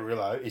 Jake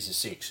Averillo is a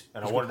 6,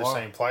 and I wanted to see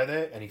him play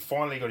there, and he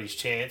finally got his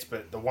chance,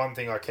 but the one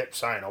thing I kept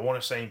saying, I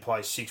want to see him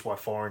play 6 by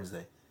foreigns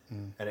there.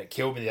 And it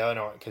killed me the other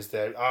night, because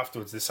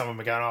afterwards, there's some of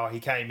them going, oh,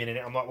 he came in and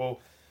out. I'm like, well,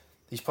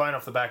 he's playing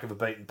off the back of a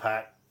beaten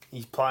pack.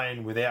 He's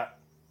playing without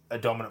a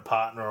dominant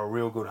partner or a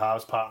real good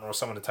halves partner or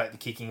someone to take the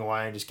kicking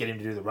away and just get him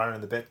to do the running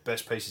and the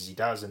best pieces he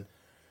does. And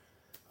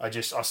I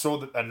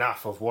saw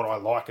enough of what I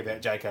like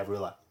about Jake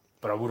Averillo,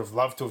 but I would have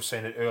loved to have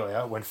seen it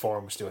earlier when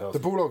Foran was still healthy.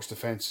 The Bulldogs'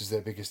 defence is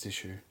their biggest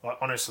issue. Like,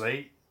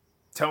 honestly,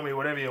 tell me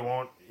whatever you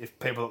want. If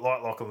people that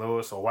like Lachlan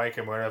Lewis or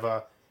Wakeham,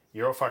 wherever,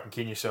 you're all fucking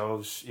kidding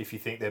yourselves if you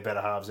think they're better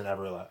halves than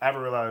Averillo.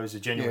 Averillo is a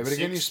genuine 6. Yeah, but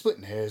again, you're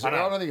splitting hairs. I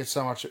don't think it's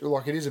so much...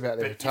 Like, it is about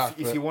their attack,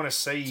 if you want to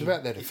see... It's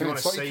about their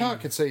defence. Like, you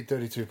can't concede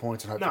 32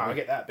 points and hope... No, I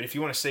get that. But if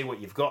you want to see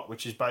what you've got,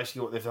 which is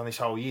basically what they've done this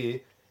whole year,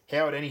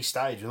 how at any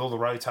stage, with all the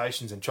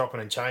rotations and chopping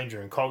and changing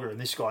and Cogger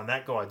and this guy and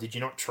that guy, did you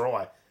not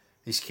try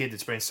this kid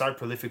that's been so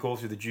prolific all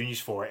through the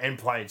juniors for it and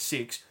played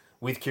 6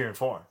 with Kieran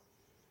Foran?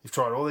 You've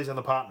tried all these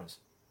other partners.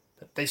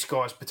 This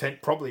guy's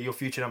probably your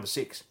future number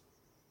 6.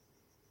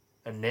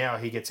 And now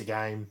he gets a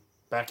game...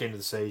 Back end of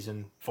the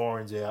season,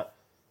 Foran's out,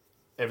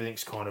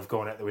 everything's kind of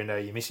gone out the window.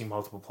 You're missing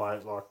multiple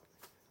players. Like,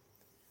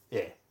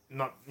 yeah,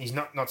 he's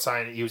not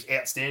saying that he was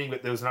outstanding,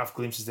 but there was enough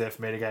glimpses there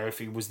for me to go. If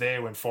he was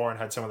there when Foran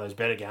had some of those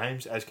better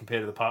games as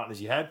compared to the partners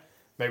he had,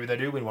 maybe they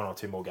do win 1 or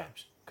 2 more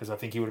games because I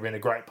think he would have been a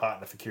great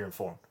partner for Kieran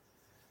Foran.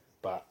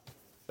 But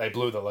they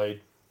blew the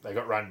lead. They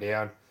got run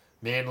down.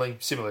 Manly,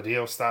 similar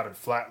deal. Started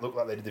flat. Looked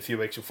like they did a few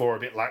weeks before, a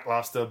bit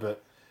lacklustre,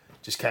 but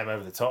just came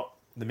over the top.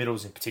 The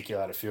middles in particular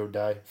had a field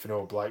day.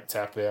 Fanua Blake,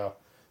 Tapau,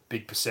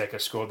 Big Paseka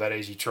scored that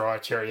easy try.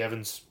 Cherry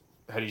Evans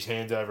had his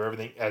hands over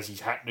everything as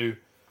he's had to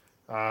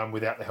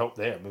without the help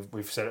there.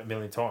 We've said it a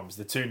million times.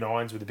 The 2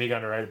 9s were the big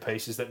underrated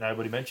pieces that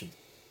nobody mentioned.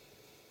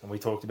 And we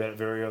talked about it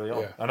very early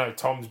on. Yeah. I know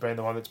Tom's been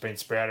the one that's been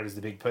sprouted as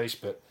the big piece,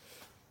 but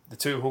the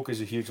 2 hookers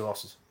are huge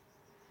losses.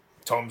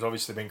 Tom's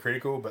obviously been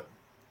critical, but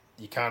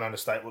you can't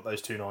understate what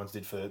those 2 9s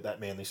did for that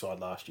Manly side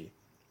last year.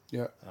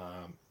 Yeah.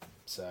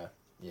 So,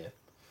 yeah.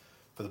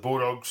 For the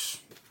Bulldogs,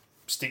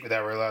 stick with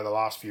Averillo the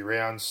last few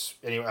rounds.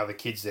 Any other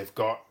kids they've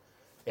got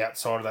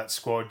outside of that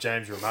squad,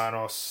 James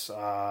Romanos,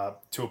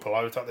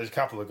 Tuapolota, there's a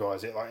couple of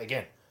guys there. Like,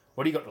 again,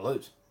 what do you got to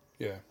lose?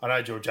 Yeah. I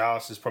know George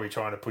Alice is probably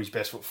trying to put his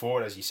best foot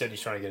forward. As he said,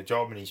 he's trying to get a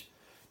job and he's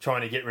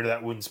trying to get rid of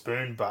that wooden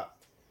spoon. But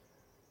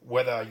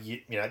whether, you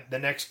know, the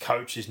next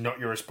coach is not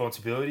your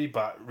responsibility,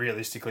 but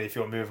realistically, if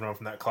you're moving on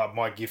from that club,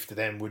 my gift to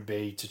them would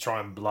be to try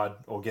and blood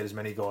or get as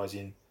many guys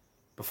in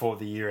before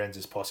the year ends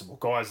as possible.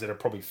 Guys that are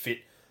probably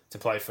fit to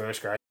play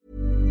first grade.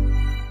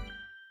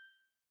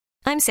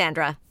 I'm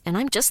Sandra, and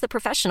I'm just the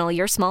professional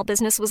your small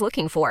business was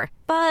looking for.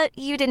 But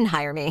you didn't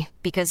hire me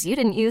because you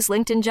didn't use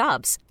LinkedIn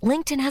Jobs.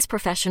 LinkedIn has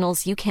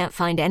professionals you can't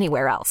find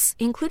anywhere else,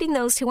 including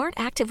those who aren't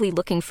actively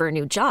looking for a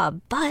new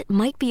job, but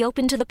might be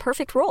open to the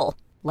perfect role,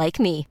 like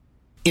me.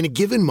 In a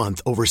given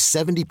month, over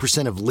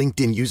 70% of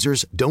LinkedIn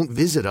users don't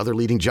visit other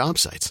leading job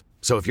sites.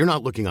 So if you're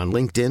not looking on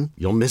LinkedIn,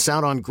 you'll miss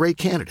out on great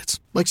candidates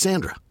like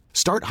Sandra.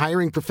 Start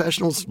hiring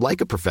professionals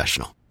like a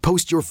professional.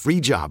 Post your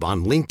free job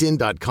on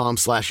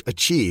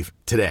linkedin.com/achieve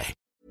today.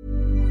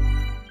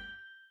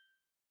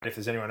 If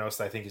there's anyone else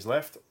they think is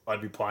left,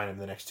 I'd be playing him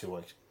the next 2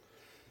 weeks.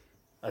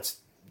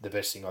 That's the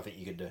best thing I think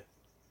you could do.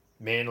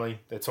 Manly,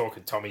 they're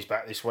talking Tommy's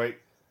back this week.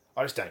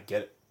 I just don't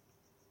get it.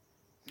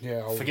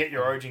 Yeah, forget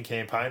your Origin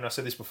campaign. I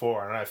said this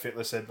before. I know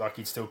Fittler said like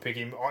he'd still pick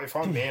him. If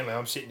I'm Manly,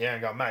 I'm sitting down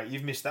and going, mate,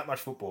 you've missed that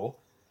much football.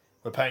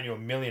 We're paying you $1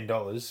 million.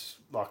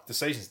 Like, the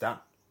season's done.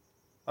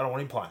 I don't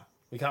want him playing.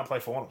 We can't play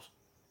finals.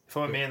 If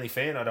I'm a Manly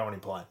fan, I don't want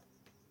him playing.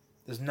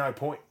 There's no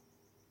point.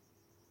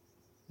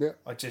 Yeah.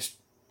 I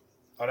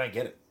don't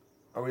get it.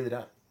 I really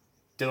don't.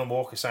 Dylan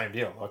Walker, same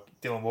deal. Like,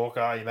 Dylan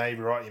Walker, you may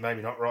be right, you may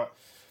be not right.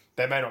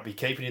 They may not be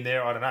keeping him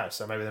there, I don't know.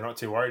 So maybe they're not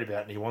too worried about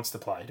it and he wants to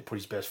play to put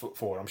his best foot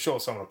forward. I'm sure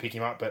someone will pick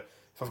him up, but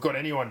if I've got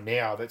anyone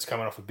now that's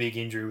coming off a big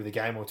injury with a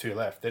game or 2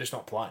 left, they're just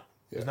not playing.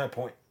 Yeah. There's no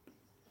point.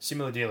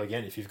 Similar deal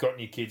again. If you've got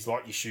new kids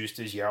like your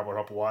Schusters, your Albert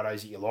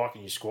Hopewades that you like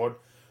in your squad,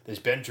 there's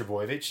Ben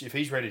Trebojevic. If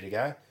he's ready to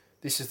go,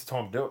 this is the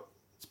time to do it.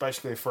 It's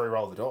basically a free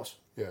roll of the dice.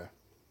 Yeah.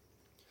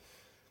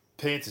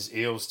 Panthers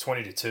Eels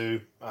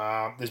 20-2.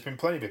 There's been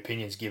plenty of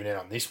opinions given out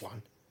on this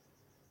one.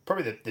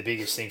 Probably the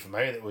biggest thing for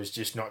me that was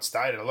just not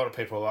stated. A lot of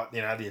people are like,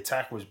 you know, the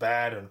attack was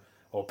bad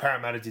or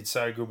Parramatta did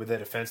so good with their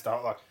defence.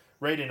 Like,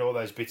 read into all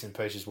those bits and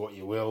pieces what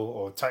you will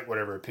or take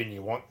whatever opinion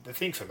you want. The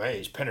thing for me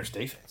is Penrith's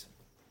defence.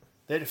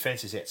 Their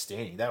defence is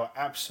outstanding. They were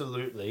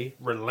absolutely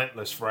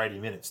relentless for 80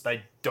 minutes.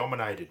 They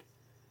dominated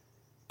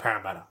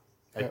Parramatta.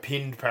 They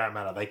pinned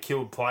Parramatta. They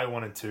killed play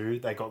 1 and 2.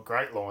 They got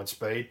great line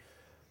speed.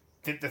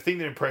 The thing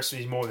that impressed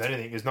me more than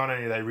anything is not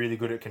only are they really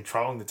good at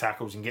controlling the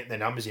tackles and getting their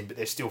numbers in, but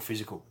they're still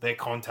physical. Their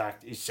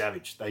contact is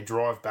savage. They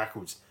drive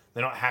backwards.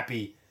 They're not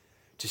happy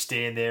to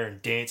stand there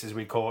and dance, as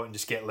we call it, and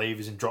just get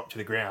levers and drop to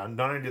the ground.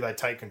 Not only do they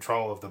take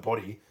control of the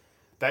body,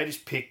 they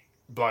just pick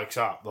blokes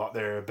up like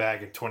they're a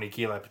bag of 20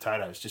 kilo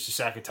potatoes, just a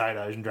sack of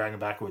potatoes and drag them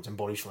backwards and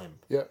body slam.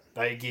 Yeah.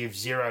 They give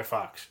zero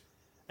fucks,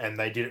 and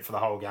they did it for the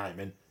whole game.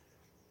 And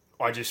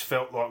I just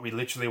felt like we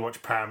literally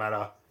watched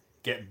Parramatta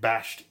get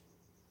bashed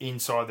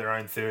inside their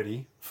own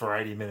 30 for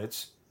 80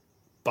 minutes,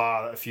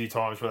 bar a few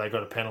times where they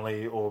got a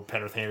penalty or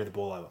Penrith handed the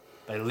ball over.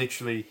 They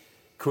literally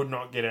could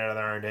not get out of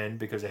their own end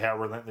because of how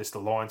relentless the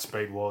line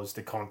speed was,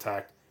 the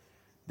contact,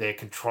 their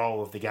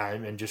control of the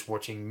game, and just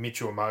watching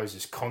Mitchell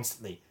Moses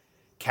constantly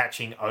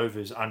catching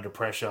overs under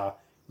pressure,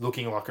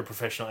 looking like a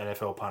professional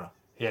NFL punter.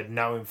 He had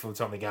no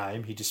influence on the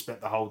game. He just spent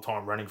the whole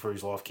time running for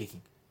his life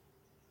kicking.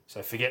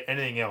 So forget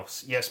anything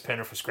else. Yes,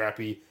 Penrith was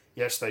scrappy.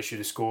 Yes, they should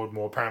have scored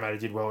more. Parramatta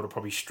did well to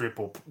probably strip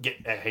or get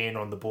a hand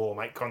on the ball,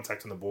 make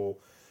contact on the ball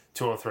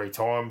 2 or 3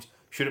 times.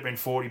 Should have been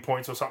 40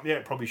 points or something. Yeah,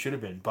 it probably should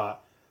have been.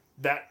 But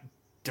that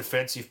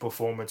defensive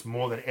performance,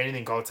 more than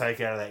anything I'll take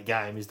out of that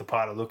game, is the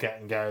part I look at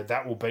and go,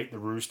 that will beat the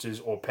Roosters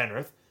or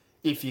Penrith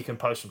if you can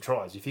post some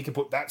tries. If you can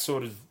put that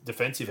sort of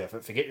defensive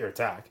effort, forget your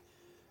attack,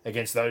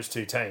 against those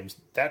two teams,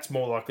 that's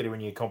more likely to win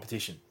your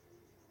competition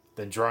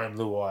than Jerome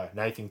Luai,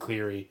 Nathan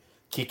Cleary,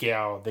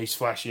 Kikau, these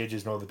flashy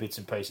edges and all the bits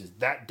and pieces.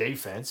 That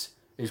defense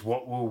is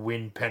what will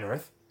win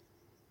Penrith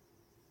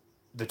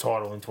the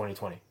title in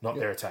 2020, not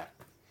their attack.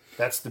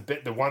 That's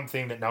the one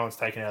thing that no one's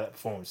taken out of that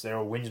performance. They're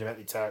all whinging about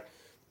the attack.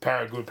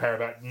 Para good, para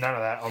bad. None of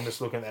that. I'm just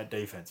looking at that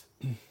defense.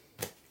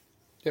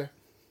 Yeah.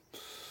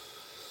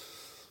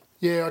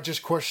 Yeah, I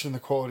just question the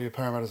quality of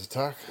Parramatta's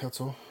attack, that's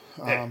all.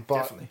 Yeah, but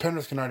definitely.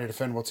 Penrith can only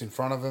defend what's in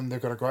front of them.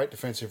 They've got a great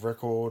defensive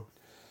record.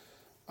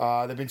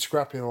 They've been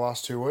scrappy the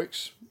last 2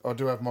 weeks. I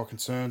do have my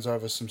concerns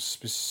over some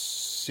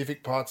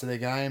specific parts of their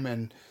game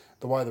and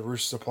the way the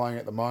Roosters are playing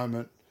at the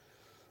moment.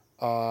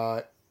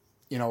 I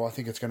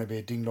think it's going to be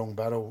a ding-dong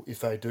battle if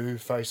they do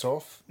face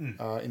off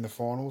in the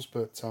finals.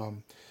 But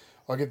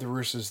I give the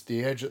Roosters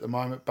the edge at the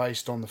moment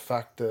based on the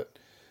fact that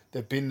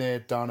they've been there,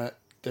 done it.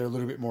 They're a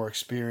little bit more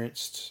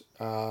experienced,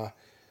 and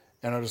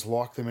I just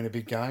like them in a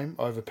big game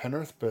over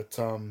Penrith. But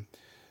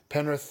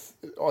Penrith,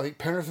 I think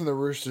Penrith and the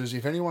Roosters,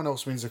 if anyone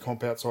else wins the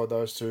comp outside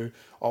those two,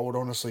 I would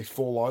honestly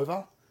fall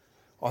over.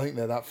 I think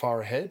they're that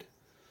far ahead.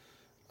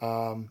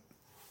 So,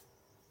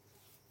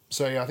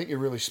 yeah, I think you're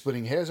really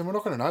splitting hairs, and we're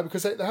not going to know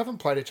because they haven't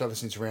played each other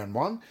since round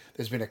 1.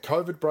 There's been a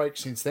COVID break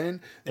since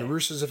then. The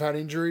Roosters have had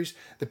injuries.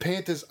 The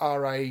Panthers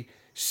are a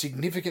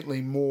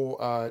significantly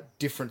more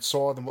different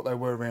side than what they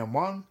were round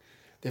 1.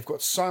 They've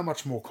got so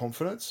much more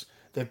confidence.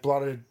 They've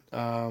blooded,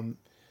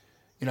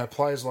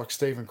 players like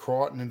Stephen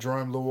Crichton and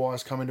Jerome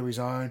Luai's come into his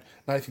own.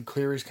 Nathan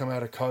Cleary's come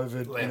out of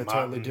COVID and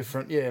totally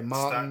different. Yeah,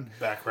 Martin.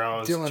 Back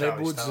rows, Dylan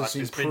Charlie Edwards has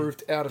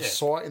improved out of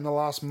sight in the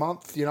last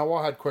month.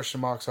 I had question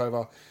marks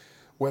over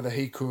whether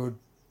he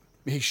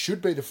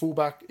should be the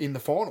fullback in the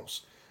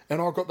finals.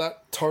 And I got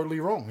that totally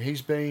wrong.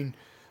 He's been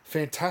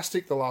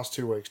fantastic the last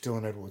 2 weeks,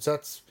 Dylan Edwards.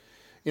 That's,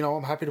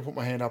 I'm happy to put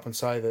my hand up and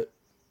say that,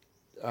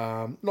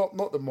 not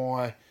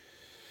that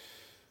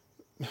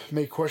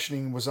me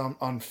questioning was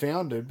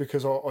unfounded,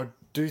 because I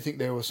do think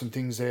there were some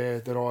things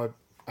there that I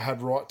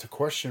had right to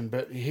question,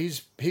 but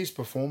his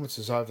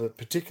performances over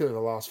particularly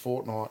the last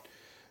fortnight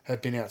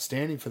have been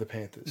outstanding for the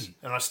Panthers.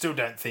 And I still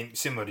don't think,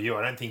 similar to you,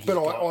 I don't think I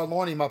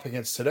line him up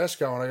against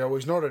Tedesco and I go, well,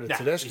 he's not at a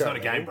Tedesco. He's not a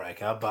game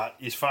breaker, but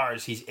as far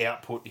as his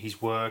output,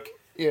 his work...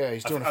 Yeah,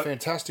 he's doing a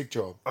fantastic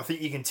job. I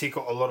think you can tick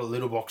a lot of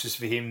little boxes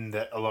for him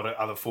that a lot of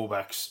other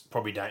fullbacks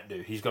probably don't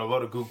do. He's got a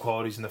lot of good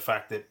qualities in the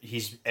fact that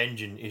his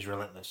engine is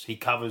relentless. He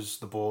covers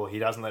the ball. He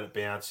doesn't let it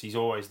bounce. He's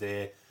always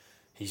there.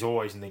 He's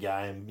always in the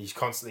game. He's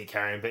constantly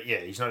carrying. But, yeah,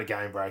 he's not a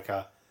game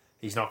breaker.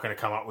 He's not going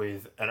to come up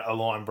with a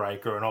line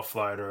breaker, an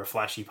offload, or a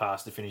flashy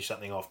pass to finish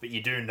something off. But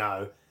you do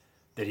know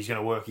that he's going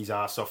to work his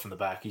ass off from the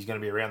back. He's going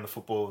to be around the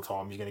football all the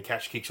time. He's going to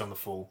catch kicks on the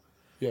full.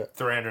 Yeah,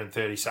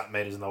 330-something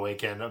metres in the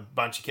weekend. A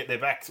bunch of their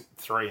back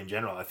three in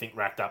general, I think,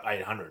 racked up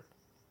 800.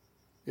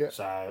 Yeah.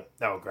 So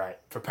they were great.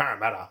 For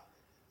Parramatta,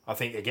 I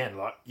think, again,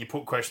 like you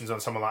put questions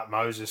on someone like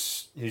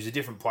Moses, who's a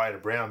different player to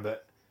Brown,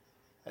 but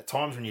at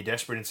times when you're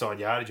desperate inside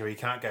yardage or you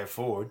can't go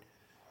forward,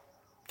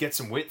 get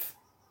some width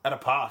at a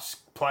pass.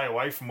 Play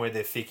away from where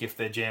they're thick if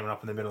they're jamming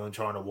up in the middle and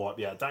trying to wipe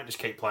you out. Don't just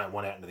keep playing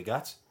one out into the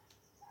guts.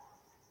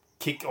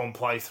 Kick on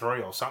play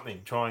 3 or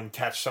something. Try and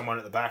catch someone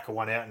at the back or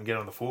one out and get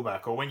on the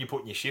fullback. Or when you're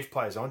putting your shift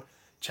players on,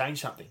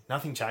 change something.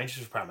 Nothing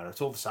changes for Parramatta.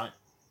 It's all the same.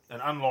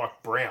 And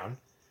unlike Brown,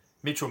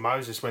 Mitchell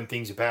Moses, when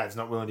things are bad, is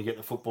not willing to get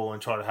the football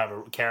and try to have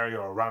a carry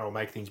or a run or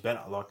make things better.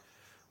 Like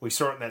we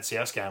saw it in that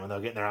South game and they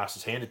were getting their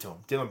asses handed to him.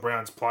 Dylan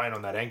Brown's playing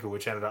on that ankle,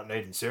 which ended up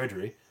needing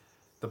surgery.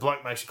 The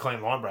bloke makes a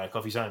clean line break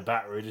off his own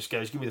bat where he just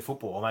goes, give me the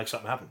football, I'll make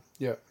something happen.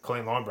 Yeah.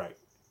 Clean line break.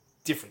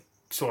 Different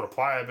sort of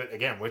player, but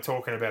again, we're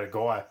talking about a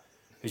guy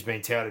who's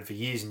been touted for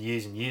years and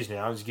years and years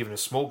now, who's given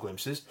us small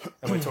glimpses,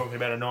 and we're talking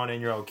about a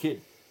 19-year-old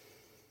kid.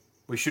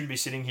 We shouldn't be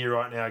sitting here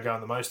right now going,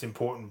 the most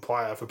important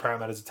player for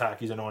Parramatta's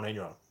attack is a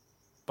 19-year-old.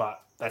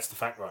 But that's the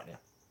fact right now.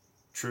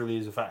 Truly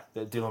is a fact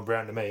that Dylan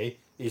Brown, to me,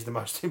 is the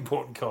most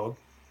important cog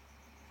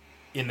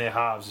in their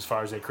halves as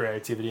far as their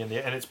creativity, and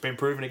it's been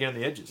proven again on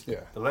the edges.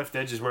 Yeah. The left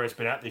edge is where it's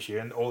been at this year,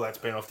 and all that's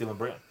been off Dylan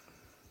Brown.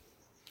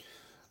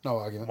 No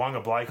argument.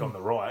 Wanga Blake on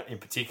the right, in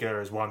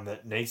particular, is one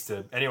that needs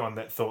to... Anyone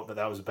that thought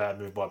that was a bad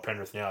move by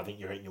Penrith now, I think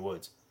you're eating your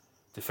words.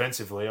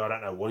 Defensively, I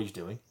don't know what he's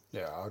doing.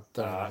 Yeah, I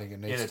don't even think it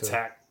needs to... In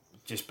attack,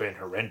 just been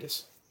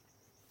horrendous.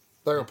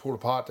 They got pulled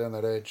apart down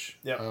that edge.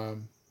 Yeah.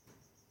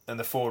 And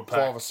the forward pack...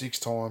 5 or 6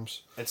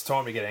 times. It's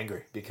time to get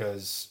angry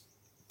because...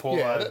 Paulo,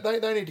 yeah,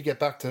 they need to get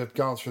back to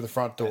going through the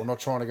front door,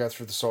 not trying to go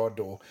through the side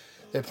door.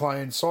 They're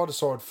playing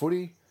side-to-side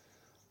footy,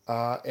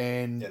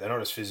 and... Yeah, they're not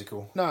as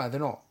physical. No, they're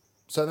not.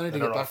 So they need to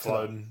get back to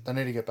that. They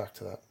need to get back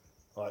to that.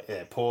 Like,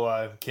 yeah,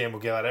 Paulo,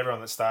 Campbell Gillard, everyone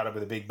that started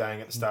with a big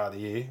bang at the start of the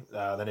year,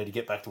 they need to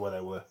get back to where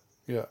they were.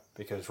 Yeah.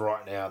 Because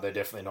right now, they're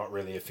definitely not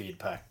really a feared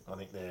pack. I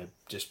think they're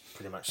just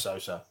pretty much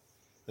so-so.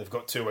 They've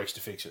got 2 weeks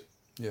to fix it.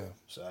 Yeah.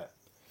 So...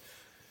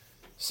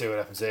 See what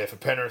happens there. For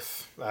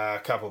Penrith, a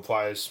couple of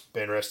players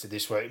been rested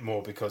this week,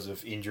 more because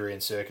of injury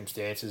and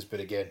circumstances. But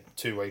again,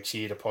 2 weeks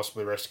here to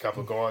possibly rest a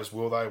couple of guys.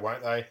 Will they?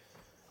 Won't they?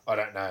 I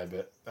don't know.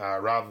 But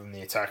rather than the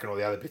attack and all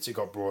the other bits that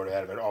got brought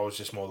out of it, I was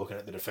just more looking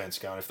at the defence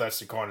going, if that's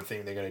the kind of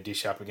thing they're going to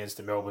dish up against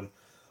the Melbourne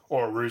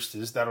or a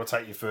Roosters, that'll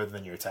take you further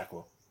than your attack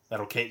will.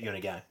 That'll keep you in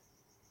a game.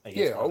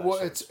 Yeah, well,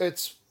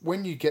 it's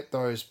when you get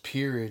those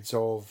periods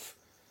of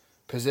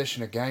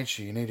possession against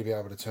you, you need to be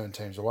able to turn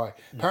teams away.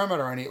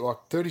 Parramatta only like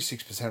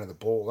 36% of the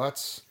ball.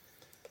 That's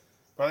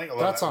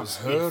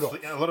unheard of.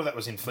 A lot of that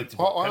was inflicted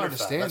by I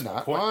understand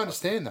that. I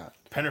understand that.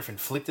 Penrith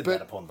inflicted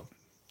that upon them.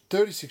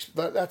 36.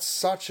 That's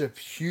such a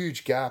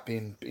huge gap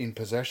in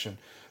possession.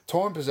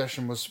 Time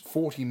possession was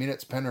 40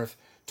 minutes. Penrith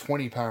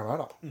 20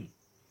 Parramatta.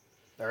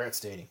 They're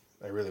outstanding.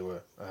 They really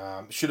were.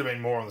 Should have been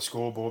more on the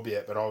scoreboard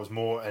yet, but I was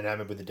more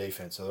enamoured with the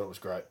defence. I thought it was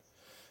great.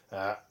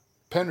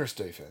 Penrith's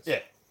defence. Yeah.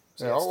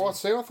 Yeah,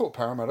 I thought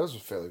Parramatta's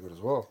was fairly good as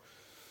well.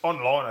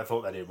 Online, I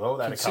thought they did well.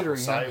 They had a couple of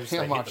saves.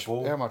 How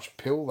much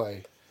pill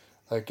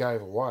they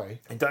gave away.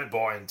 And don't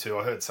buy into.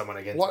 I heard someone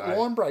again today.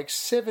 Line break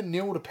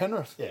 7-0 to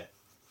Penrith. Yeah.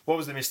 What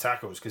was the missed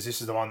tackles? Because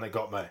this is the one that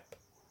got me.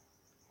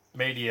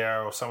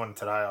 Media or someone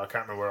today, I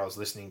can't remember where I was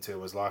listening to,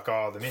 was like,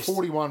 the missed...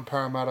 41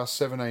 Parramatta,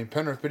 17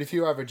 Penrith. But if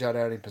you average that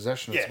out in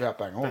possession, it's about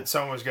bang on. But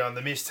someone was going,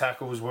 the missed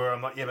tackles were...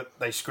 I'm like, yeah, but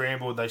they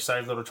scrambled, they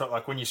saved little...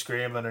 Like when you're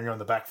scrambling and you're on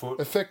the back foot...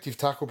 Effective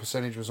tackle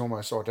percentage was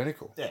almost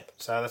identical. Yeah,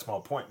 so that's my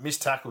point.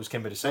 Missed tackles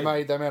can be deceiving.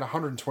 They made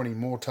 120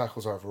 more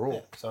tackles overall.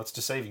 Yeah, so it's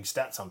deceiving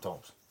stats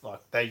sometimes.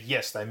 Like,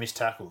 they missed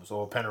tackles,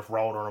 or Penrith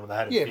rolled on them and they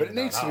had a... Yeah, but it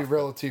needs to be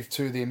relative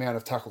to the amount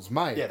of tackles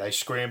made. Yeah, they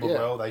scrambled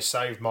well, they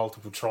saved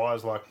multiple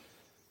tries, like...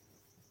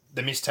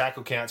 The missed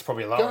tackle count's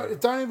probably lower.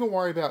 Don't even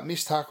worry about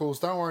missed tackles.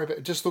 Don't worry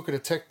about... Just look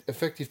at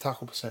effective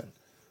tackle percent.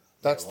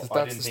 That's the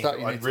stat you need to look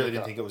at. I really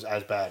didn't think it was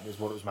as bad as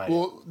what it was made.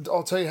 Well,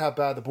 I'll tell you how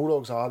bad the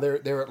Bulldogs are.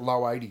 They're at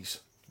low 80s.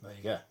 There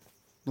you go.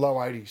 Low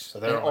 80s. So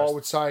I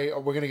would say...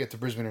 we're going to get to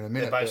Brisbane in a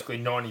minute. They're basically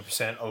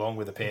 90% along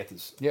with the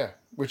Panthers. Yeah,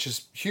 which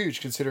is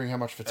huge considering how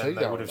much fatigue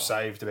they would have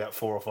saved about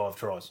 4 or 5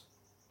 tries.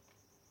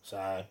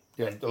 So,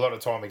 and a lot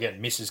of time,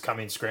 again, misses come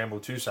in scramble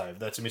to save.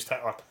 That's a missed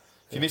tackle.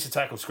 If you miss a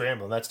tackle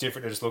scrambling, that's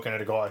different to just looking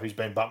at a guy who's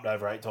been bumped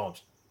over 8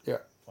 times. Yeah.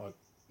 Like,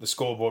 the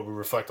scoreboard will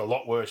reflect a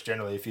lot worse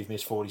generally if you've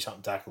missed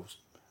 40-something tackles.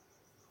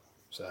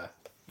 So,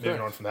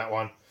 moving on from that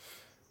one.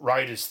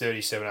 Raiders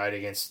 37-8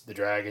 against the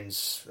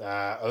Dragons.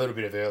 A little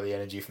bit of early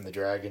energy from the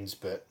Dragons,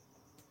 but,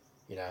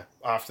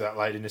 after that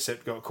late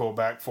intercept got called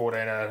back 14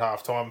 at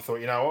half time, I thought,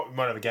 you know what, we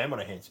might have a game on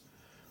our hands.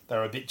 They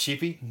were a bit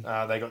chippy.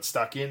 They got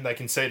stuck in. They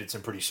conceded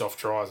some pretty soft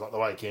tries, like the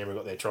way Canberra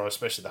got their tries,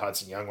 especially the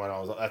Hudson Young one. I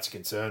was like, that's a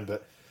concern,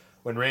 but...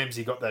 When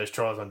Ramsey got those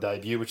tries on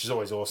debut, which is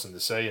always awesome to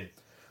see, and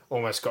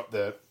almost got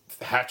the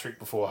hat-trick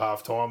before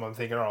half-time, I'm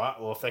thinking, all right,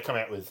 well, if they come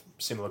out with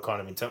similar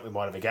kind of intent, we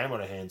might have a game on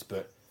our hands,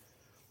 but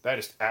they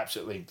just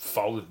absolutely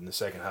folded in the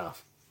second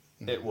half.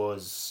 It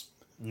was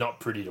not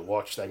pretty to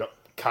watch. They got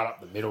cut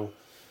up the middle,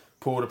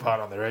 pulled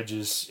apart on their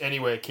edges.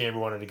 Anywhere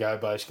Canberra wanted to go,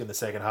 basically, in the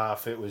second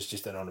half, it was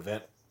just a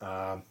non-event.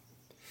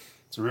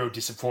 It's a real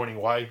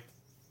disappointing way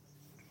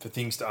for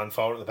things to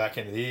unfold at the back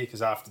end of the year,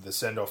 because after the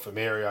send-off for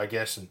Mary, I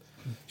guess, and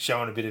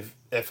showing a bit of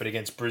effort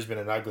against Brisbane,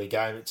 an ugly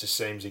game, it just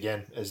seems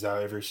again as though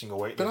every single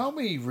week. But are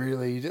we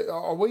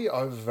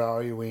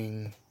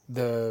overvaluing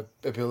the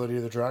ability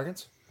of the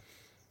Dragons?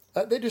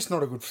 They're just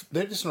not a good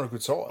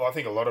side. Well, I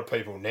think a lot of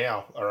people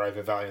now are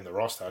overvaluing the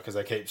roster because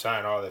they keep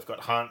saying, they've got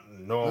Hunt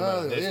and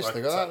Norman. They got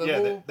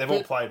that. They've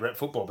all played rep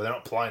football, but they're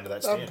not playing to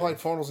that standard. They haven't played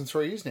finals in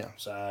 3 years now.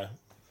 So,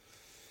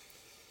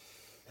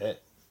 yeah.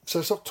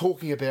 So stop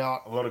talking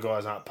about... A lot of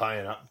guys aren't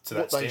paying up to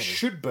that standard. What they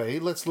should be.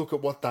 Let's look at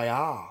what they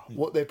are,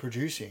 what they're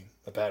producing.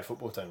 A bad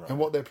football team, right? And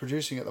what they're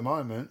producing at the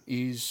moment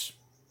is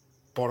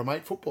bottom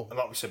 8 football. And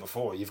like we said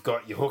before, you've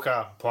got your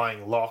hooker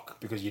playing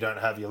lock because you don't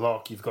have your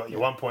lock. You've got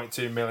your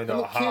 $1.2 million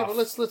half. Canberra,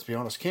 let's be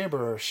honest.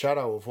 Canberra are a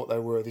shadow of what they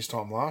were this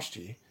time last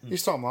year.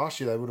 This time last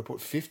year, they would have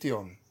put 50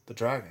 on the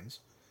Dragons.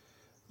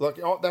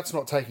 That's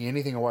not taking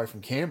anything away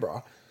from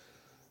Canberra.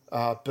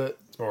 But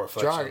it's more a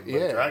reflection of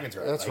the Dragons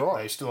are. That's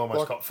right. They still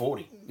almost got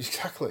 40.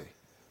 Exactly.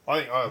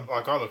 I think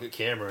I look at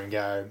Canberra and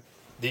go,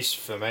 this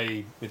for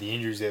me with the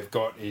injuries they've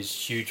got is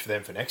huge for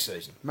them for next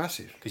season.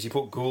 Massive. Because you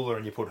put Gula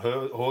and you put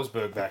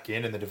Horsburgh back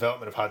in, and the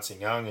development of Hudson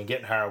Young and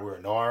getting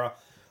Harawira-Naera.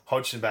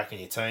 Hodgson back in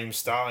your team.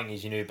 Starling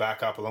is your new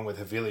backup, along with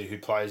Havili, who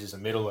plays as a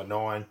middle at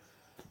 9.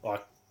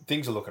 Like,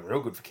 things are looking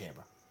real good for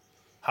Canberra.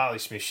 Harley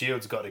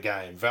Smith-Shields got a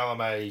game.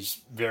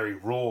 Valame's very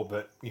raw,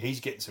 but he's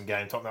getting some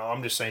game time. Now,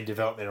 I'm just seeing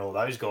development in all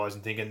those guys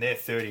and thinking they're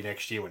 30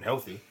 next year when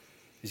healthy.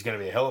 He's going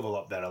to be a hell of a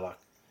lot better. Like,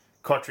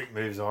 Kotrick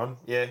moves on.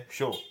 Yeah,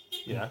 sure.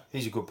 You know,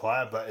 he's a good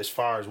player, but as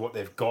far as what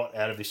they've got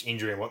out of this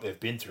injury and what they've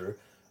been through,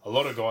 a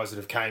lot of guys that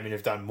have came in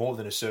have done more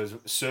than a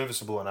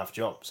serviceable enough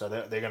job. So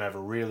they're going to have a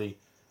really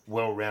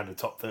well-rounded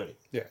top 30.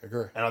 Yeah,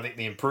 agree. And I think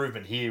the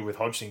improvement here with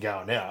Hodgson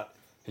going out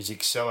has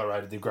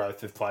accelerated the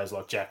growth of players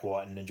like Jack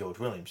Whiten and George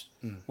Williams.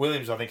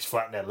 Williams, I think, has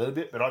flattened out a little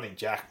bit, but I think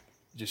Jack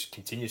just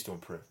continues to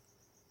improve.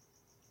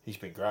 He's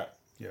been great.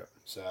 Yeah.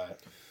 So,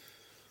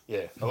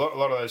 yeah, a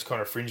lot of those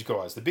kind of fringe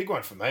guys. The big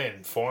one for me,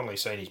 and finally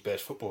seeing his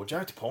best football,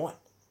 Joe Tapine.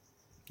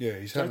 Yeah,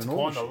 he's having Joe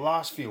Tapine, the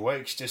last few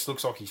weeks, just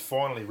looks like he's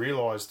finally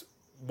realised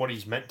what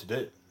he's meant to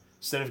do.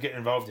 Instead of getting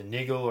involved in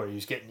niggle or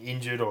he's getting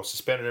injured or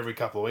suspended every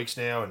couple of weeks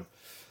now and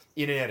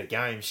in and out of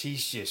games,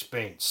 he's just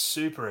been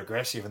super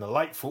aggressive. And the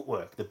late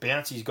footwork, the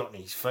bounce he's got in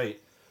his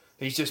feet,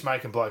 he's just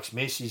making blokes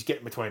miss. He's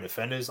getting between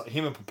defenders. Like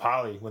him and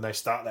Papali, when they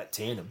start that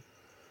tandem,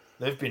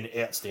 they've been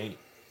outstanding.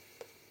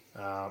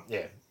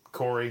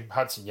 Corey,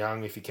 Hudson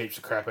Young, if he keeps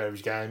the crap out of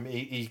his game,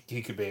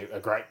 he could be a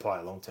great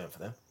player long term for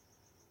them.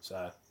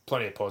 So,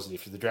 plenty of positive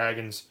for the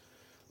Dragons.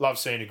 Love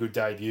seeing a good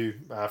debut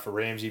for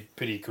Ramsey.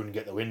 Pity he couldn't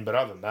get the win, but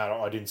other than that,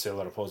 I didn't see a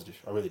lot of positive.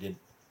 I really didn't.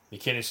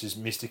 McInnes has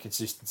missed a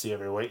consistency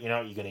every week. You know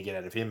what you're going to get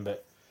out of him,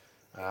 but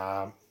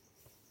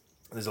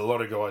there's a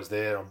lot of guys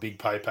there on big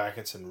pay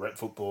packets and rep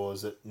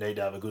footballers that need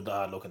to have a good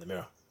hard look in the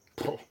mirror.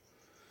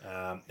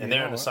 And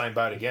they're in the same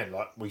boat again.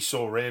 Like we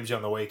saw Ramsey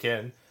on the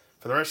weekend.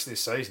 For the rest of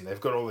this season,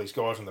 they've got all these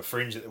guys on the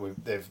fringe that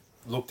they've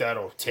looked at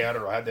or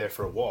touted or had there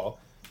for a while.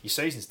 Your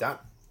season's done.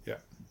 Yeah.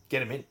 Get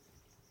them in.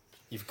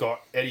 You've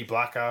got Eddie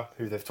Blacker,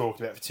 who they've talked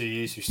about for 2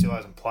 years, who still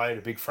hasn't played,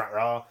 a big front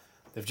rower.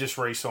 They've just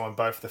re-signed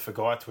both the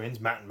Fagai twins,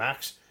 Matt and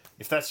Max.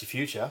 If that's your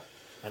future,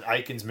 and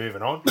Aiken's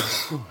moving on,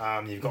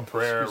 you've got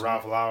Pereira,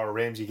 Ravalawa,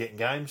 Ramsey getting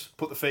games,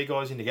 put the fee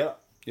guys in together.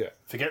 Yeah.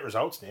 Forget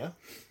results now.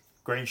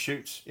 Green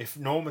shoots. If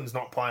Norman's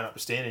not playing up to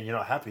standard and you're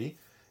not happy,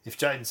 if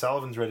Jaden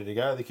Sullivan's ready to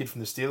go, the kid from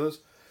the Steelers,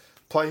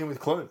 play him with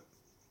Clune.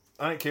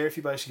 I don't care if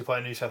you basically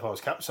play New South Wales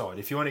Cup side.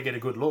 If you want to get a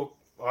good look,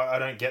 I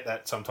don't get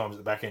that sometimes at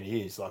the back end of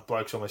years. Like,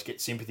 blokes almost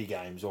get sympathy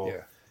games,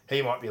 or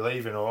he might be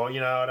leaving, or,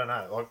 I don't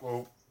know. Like,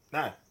 well,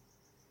 no.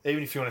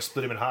 Even if you want to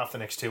split him in half the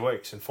next 2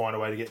 weeks and find a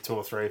way to get 2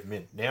 or 3 of them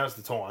in, now's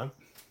the time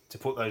to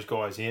put those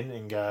guys in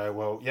and go,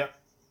 well, yep,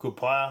 good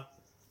player.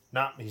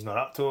 Nah, he's not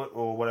up to it,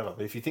 or whatever.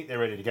 But if you think they're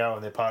ready to go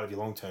and they're part of your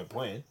long-term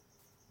plan,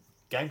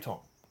 game time.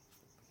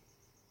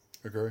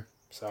 Agree.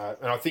 So,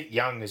 and I think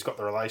Young has got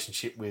the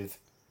relationship with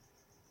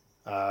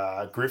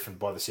Griffin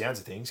by the sounds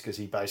of things, because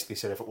he basically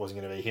said if it wasn't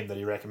going to be him that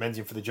he recommends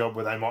him for the job,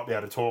 where they might be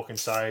able to talk and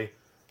say,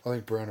 I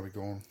think Brown will be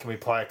gone. Can we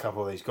play a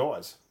couple of these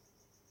guys?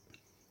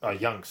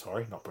 Young,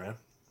 sorry, not Brown.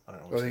 I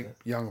don't know. I think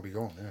Young will be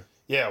gone, yeah.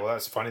 Yeah, well,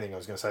 that's the funny thing I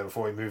was going to say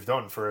before he moved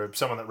on. For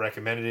someone that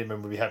recommended him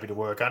and would be happy to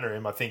work under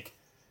him, I think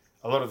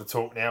a lot of the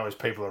talk now is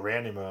people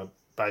around him are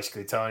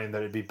basically telling him that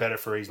it'd be better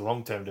for his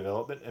long-term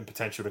development and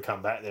potential to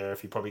come back there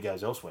if he probably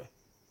goes elsewhere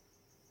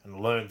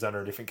and learns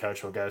under a different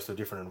coach or goes to a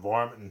different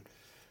environment. And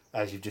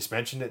as you've just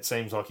mentioned, it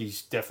seems like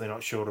he's definitely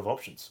not short of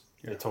options.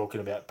 Yeah. They're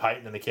talking about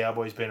Peyton and the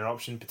Cowboys being an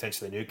option,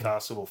 potentially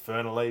Newcastle or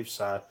Ferner leave.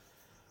 So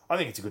I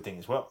think it's a good thing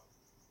as well,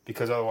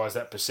 because otherwise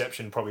that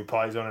perception probably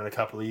plays on in a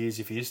couple of years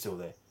if he is still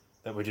there,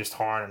 that we're just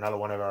hiring another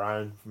one of our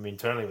own from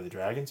internally with the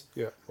Dragons.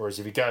 Yeah. Whereas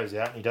if he goes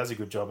out and he does a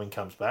good job and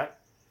comes back,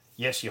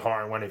 yes, you're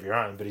hiring one of your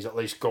own, but he's at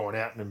least gone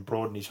out and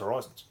broadened his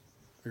horizons.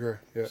 Agree,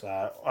 yeah.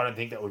 So I don't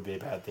think that would be a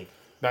bad thing.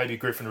 Maybe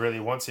Griffin really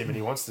wants him and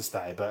he wants to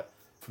stay, but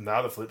from the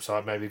other flip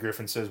side, maybe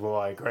Griffin says, well,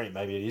 I agree,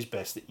 maybe it is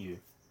best that you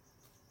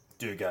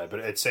do go. But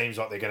it seems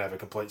like they're going to have a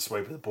complete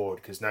sweep of the board,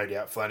 because no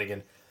doubt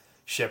Flanagan,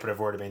 Shepherd have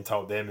already been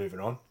told they're moving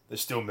on.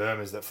 There's still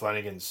murmurs that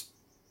Flanagan's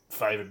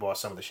favoured by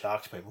some of the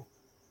Sharks people,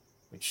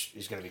 which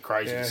is going to be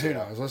crazy. Yeah, who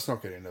knows? Let's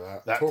not get into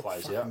that. That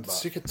plays out. I'm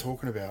sick of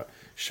talking about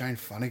Shane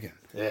Flanagan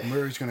and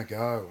where he's going to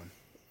go, and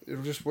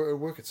it'll just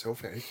work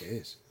itself out. Who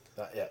cares?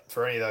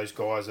 For any of those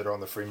guys that are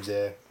on the fringe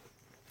there,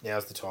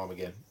 now's the time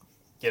again.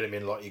 Get him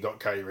in like you got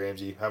Cody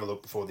Ramsey. Have a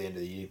look before the end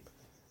of the year.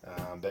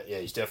 But yeah,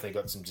 he's definitely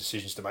got some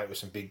decisions to make with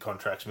some big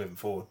contracts moving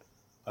forward.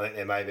 I think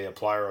there may be a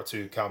player or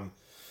two come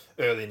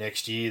early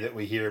next year that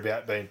we hear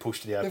about being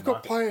pushed to the open market. They've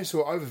got players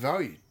who are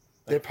overvalued.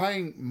 They're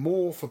paying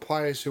more for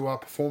players who are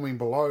performing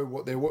below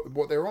what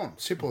they're on.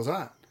 Simple as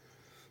that.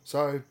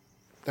 So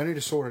they need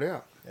to sort it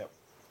out. Yep.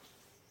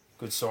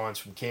 Good signs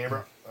from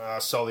Canberra.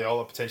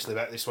 Soliola potentially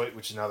back this week,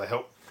 which is another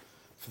help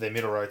for their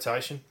middle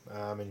rotation.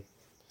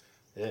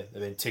 They've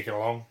been ticking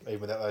along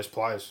even without those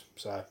players.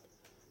 So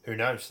who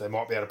knows? They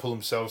might be able to pull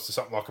themselves to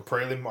something like a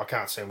prelim. I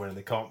can't see them winning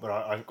the comp, but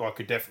I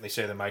could definitely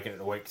see them making it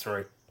to week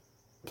 3,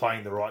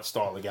 playing the right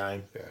style of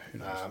game. Yeah, who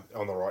knows?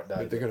 On the right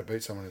day. They've got to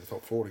beat someone in the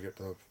top 4 to get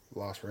to the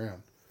last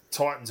round.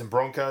 Titans and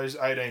Broncos,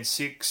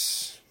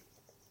 18-6.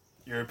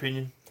 Your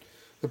opinion?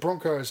 The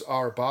Broncos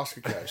are a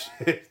basket case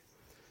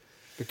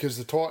because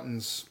the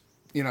Titans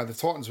you know, the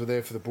Titans were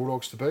there for the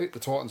Bulldogs to beat. The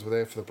Titans were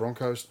there for the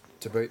Broncos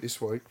to beat this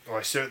week. Well,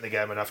 I certainly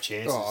gave them enough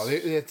chances.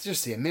 It's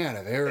just the amount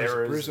of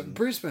errors.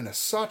 Brisbane are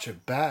such a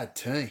bad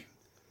team.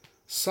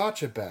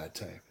 Such a bad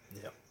team.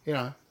 Yeah. You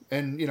know,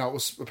 and, you know, it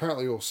was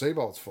apparently all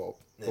Seibold's fault.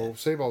 Yeah. Well,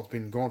 Seibold's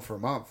been gone for a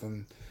month,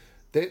 and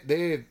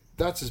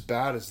that's as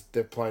bad as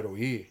they've played all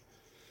year.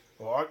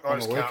 Well, I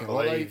just can't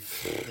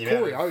believe...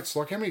 Corey Oates,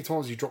 like, how many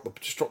times he dropped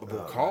the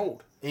ball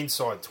cold?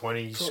 Inside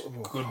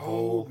 20s, good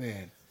ball.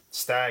 Man.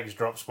 Staggs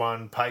drops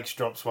one, Pakes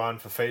drops one,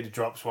 Fafita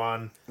drops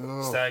one,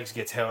 Staggs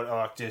gets held.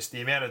 Like, just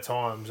the amount of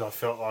times I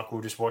felt like we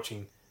were just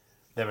watching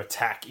them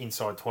attack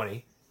inside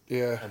 20.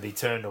 Yeah. And be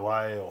turned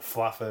away or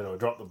fluff it or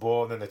drop the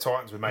ball, and then the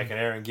Titans would make an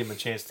error and give them a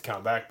chance to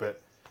come back.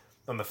 But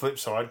on the flip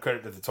side,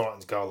 credit to the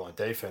Titans' goal line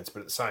defence, but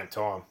at the same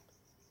time,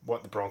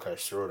 what the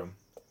Broncos threw at them,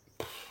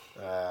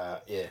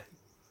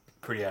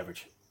 pretty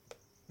average.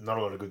 Not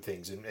a lot of good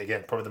things. And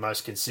again, probably the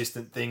most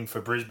consistent thing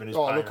for Brisbane is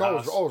playing I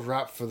was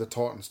wrapped for the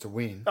Titans to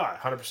win. Oh,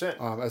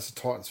 100%. As a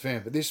Titans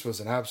fan, but this was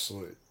an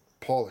absolute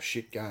pile of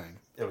shit game.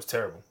 It was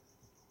terrible.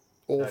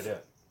 Awful. No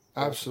doubt.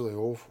 Absolutely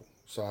awful.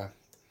 So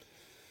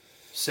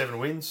 7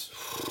 wins.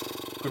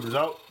 Good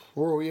result.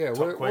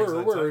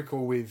 We're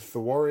equal with the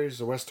Warriors,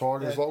 the West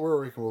Tigers. Yeah. Like,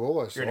 we're equal with all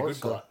those sides. You're in a good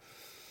glut.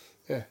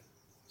 Yeah.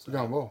 It's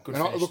going well. And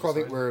I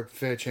think we're a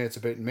fair chance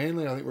of beating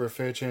Manly. I think we're a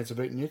fair chance of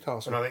beating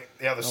Newcastle. And I think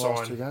the other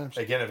sign,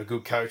 again, of a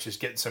good coach is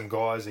getting some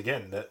guys,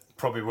 again, that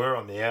probably were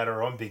on the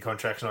outer on big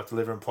contracts, not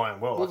delivering,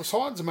 playing well. Well, the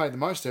Titans have made the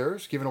most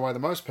errors, given away the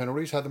most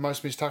penalties, had the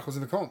most missed tackles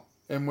in the comp.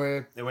 And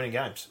they're winning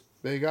games.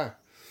 There you go.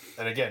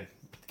 And again,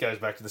 it goes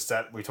back to the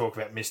stat we talk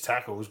about missed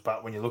tackles,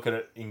 but when you look at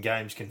it in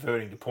games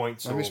converting to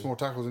points... They missed more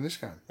tackles in this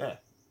game. Yeah.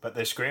 But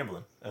they're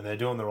scrambling, and they're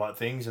doing the right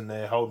things, and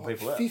they're holding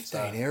people out.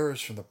 15 errors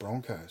from the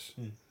Broncos.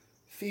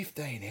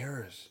 15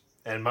 errors.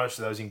 And most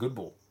of those in good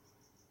ball,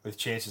 with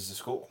chances to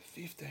score.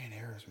 15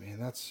 errors, man.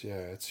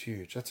 It's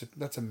huge.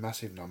 That's a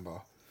massive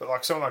number. But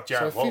like someone like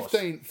Jared Wallace...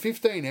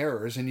 15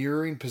 errors, and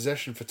you're in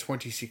possession for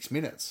 26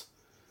 minutes.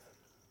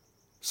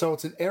 So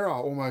it's an error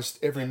almost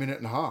every minute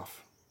and a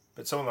half.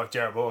 But someone like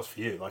Jared Wallace,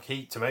 for you, like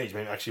he's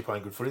been actually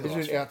playing good footy.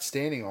 He's been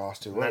outstanding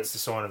last 2 weeks. And that's the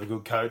sign of a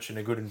good coach and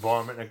a good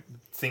environment and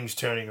things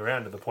turning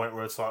around to the point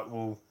where it's like,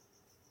 well,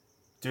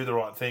 do the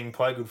right thing,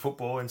 play good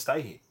football, and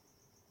stay here.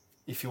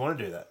 If you want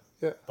to do that.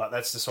 Yeah. But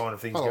that's the sign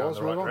of things going in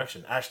the right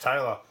direction. Ash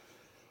Taylor,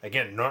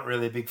 again, not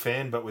really a big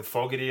fan, but with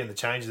Fogarty and the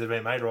changes that have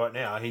been made right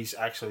now, he's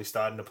actually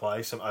starting to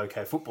play some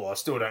okay football. I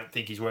still don't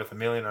think he's worth $1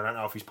 million. I don't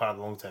know if he's part of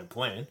the long-term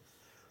plan.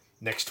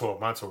 Next 12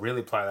 months will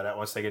really play that out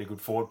once they get a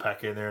good forward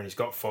pack in there, and he's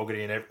got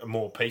Fogarty and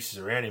more pieces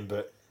around him,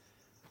 but,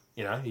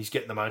 you know, he's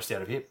getting the most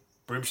out of him.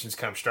 Brimson's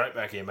come straight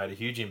back here and made a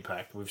huge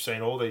impact. We've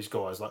seen all these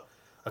guys, like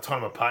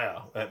Atonima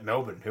Paya at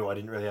Melbourne, who I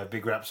didn't really have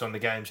big raps on the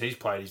games he's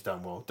played, he's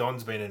done well.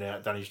 Don's been in and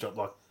out, done his job.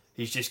 Like,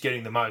 he's just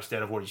getting the most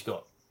out of what he's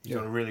got. He's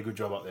done a really good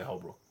job up there,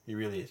 Holbrook. He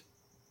really is.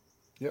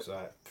 Yep.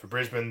 So, for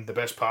Brisbane, the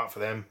best part for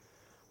them,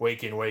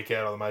 week in, week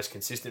out, or the most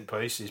consistent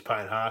piece is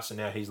Payne Haas, and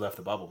now he's left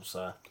the bubble,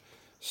 so...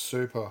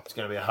 Super. It's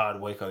going to be a hard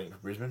week, I think, for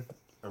Brisbane.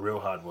 A real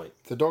hard week.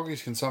 If the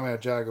Doggies can somehow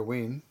jag a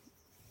win,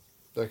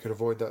 they could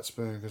avoid that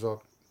spoon, because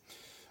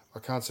I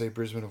can't see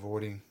Brisbane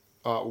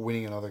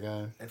winning another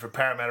game. And for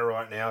Parramatta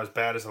right now, as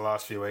bad as the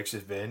last few weeks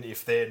have been,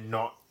 if they're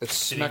not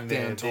sitting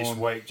there this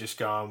week just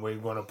going, we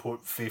want to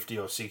put 50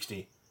 or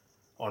 60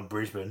 on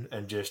Brisbane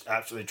and just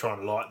absolutely trying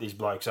to light these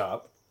blokes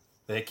up,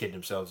 they're kidding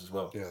themselves as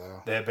well. Yeah, they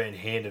are. They're being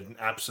handed an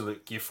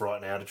absolute gift right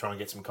now to try and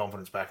get some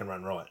confidence back and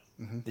run right.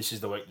 Mm-hmm. This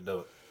is the week to do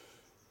it.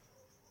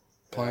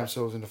 Play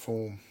themselves into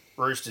form.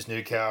 Roosters,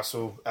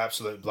 Newcastle,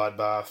 absolute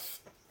bloodbath.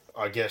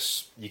 I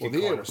guess you could.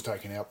 Well, the air was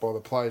taken out by the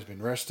players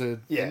been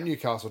rested. Yeah. And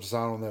Newcastle just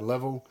aren't on their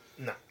level.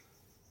 No.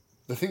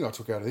 The thing I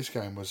took out of this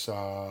game was,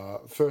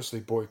 firstly,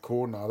 Boyd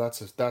Cordner.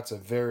 That's a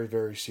very,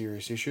 very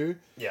serious issue.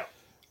 Yeah.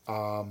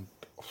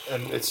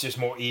 And it's just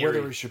more eerie.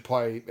 Whether he should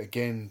play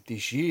again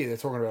this year, they're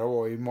talking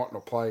about, he might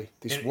not play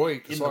this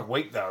week. In the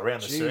week, though,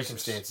 around the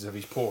circumstances of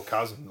his poor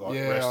cousin,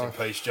 rest in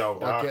peace, Joel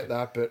Darkin. I get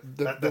that, but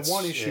the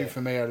one issue for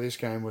me out of this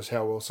game was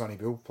how well Sonny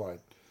Bill played.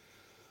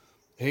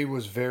 He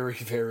was very,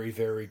 very,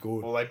 very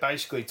good. Well, they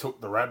basically took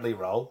the Radley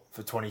role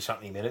for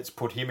 20-something minutes,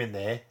 put him in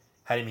there,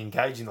 had him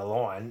engage in the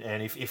line,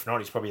 and if not,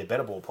 he's probably a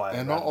better ball player.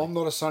 And I'm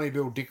not a Sonny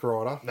Bill dick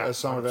rider, as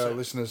some 100%. Of our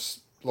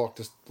listeners like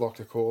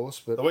to call us.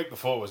 But the week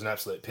before was an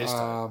absolute piss take.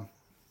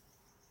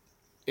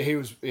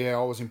 I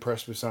was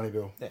impressed with Sonny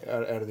Bill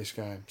out of this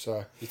game.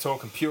 So you're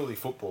talking purely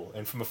football,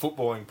 and from a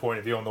footballing point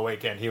of view on the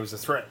weekend, he was a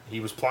threat. He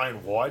was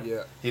playing wide.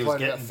 Yeah, he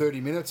played about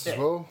 30 minutes as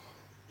well.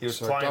 He was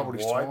playing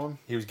wide.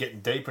 He was getting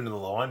deep into the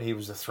line. He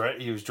was a threat.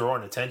 He was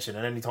drawing attention,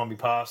 and any time he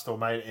passed or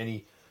made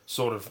any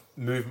sort of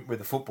movement with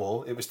the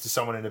football, it was to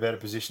someone in a better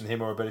position than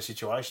him or a better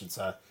situation.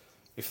 So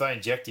if they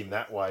inject him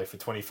that way for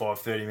 25,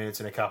 30 minutes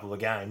in a couple of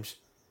games,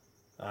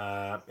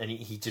 and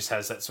he just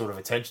has that sort of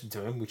attention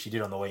to him, which he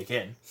did on the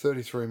weekend.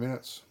 33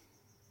 minutes.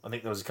 I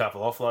think there was a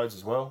couple of offloads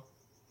as well.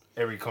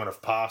 Every kind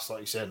of pass,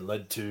 like you said,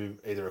 led to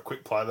either a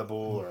quick play the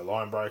ball or a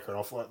line break or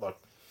an offload. Like,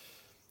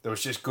 there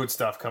was just good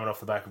stuff coming off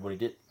the back of what he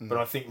did. But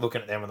I think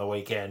looking at them on the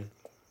weekend,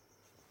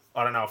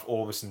 I don't know if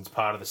Orbison's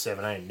part of the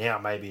 17. Now,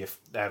 maybe if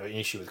they have an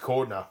issue with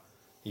Cordner,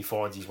 he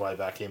finds his way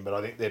back in. But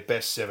I think their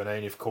best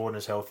 17, if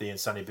Cordner's healthy and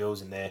Sonny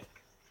Bill's in there,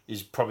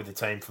 is probably the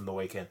team from the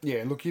weekend. Yeah,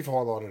 and look, you've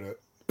highlighted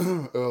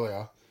it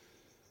earlier.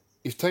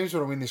 If teams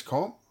want to win this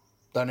comp,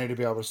 they need to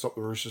be able to stop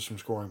the Roosters from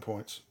scoring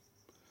points.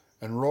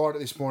 And right at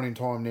this point in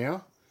time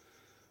now,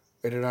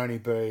 it'd only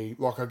be,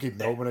 like, I give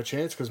Melbourne a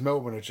chance, because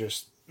Melbourne are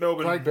just...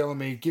 Craig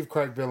Bellamy, give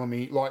Craig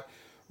Bellamy... Like,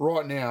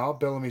 right now,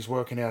 Bellamy's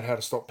working out how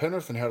to stop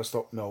Penrith and how to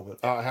stop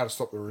how to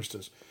stop the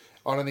Roosters.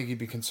 I don't think he'd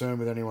be concerned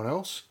with anyone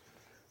else,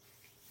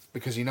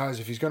 because he knows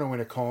if he's going to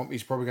win a comp,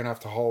 he's probably going to have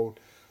to hold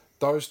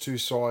those two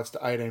sides to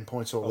 18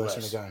 points or less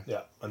in a game.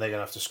 Yeah, and they're going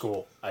to have to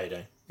score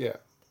 18. Yeah.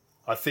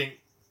 I think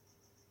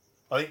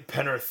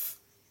Penrith,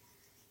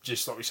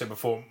 just like we said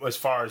before, as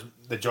far as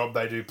the job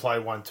they do, play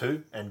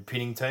 1-2 and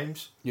pinning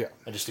teams, yeah,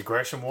 and just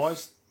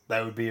aggression-wise,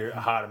 they would be a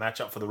harder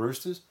matchup for the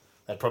Roosters.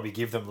 They'd probably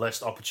give them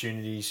less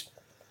opportunities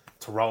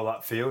to roll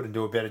up field and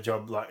do a better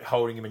job like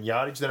holding them in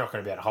yardage. They're not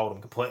going to be able to hold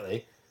them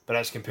completely, but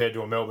as compared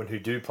to a Melbourne who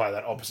do play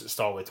that opposite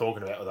style we're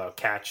talking about, where they'll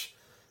catch,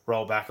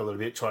 roll back a little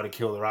bit, try to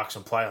kill the rucks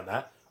and play on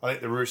that, I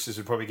think the Roosters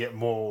would probably get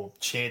more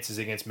chances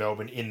against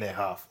Melbourne in their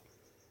half,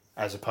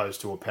 as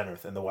opposed to a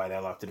Penrith and the way they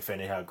like to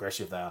defend and how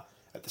aggressive they are.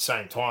 At the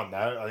same time,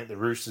 though, I think the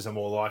Roosters are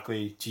more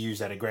likely to use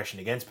that aggression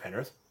against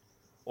Penrith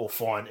or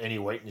find any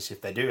weakness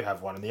if they do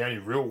have one. And the only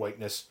real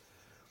weakness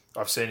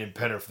I've seen in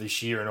Penrith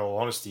this year, in all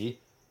honesty,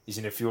 is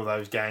in a few of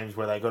those games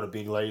where they got a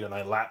big lead and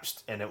they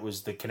lapsed, and it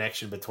was the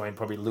connection between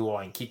probably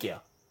Luai and Kikau.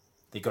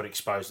 They got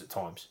exposed at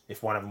times.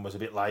 If one of them was a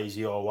bit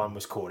lazy or one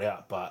was caught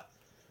out. But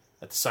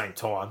at the same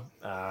time...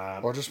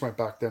 I just went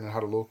back then and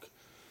had a look.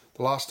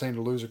 The last team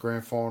to lose a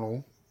grand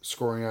final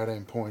scoring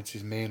 18 points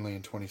is Manly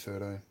in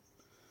 2013.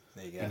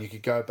 There you go. And you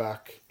could go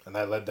back... And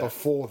they led that.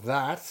 Before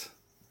that,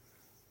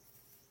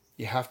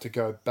 you have to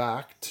go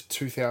back to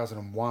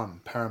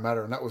 2001,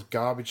 Parramatta, and that was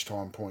garbage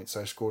time points.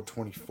 They scored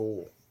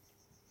 24.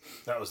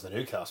 That was the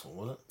Newcastle,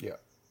 wasn't it? Yeah.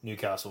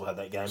 Newcastle had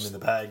that game in the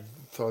bag.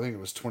 So I think it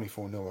was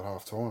 24-0 at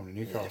half-time in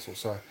Newcastle. Yeah.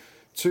 So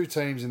two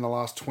teams in the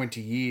last 20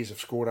 years have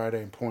scored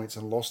 18 points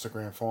and lost a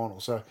grand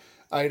final. So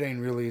 18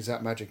 really is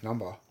that magic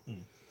number.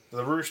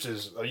 The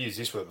Roosters, I've used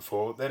this word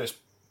before, they're just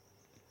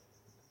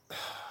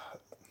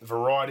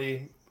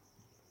variety,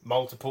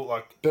 multiple,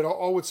 like... But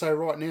I would say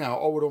right now,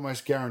 I would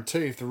almost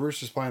guarantee if the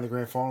Roosters play in the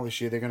grand final this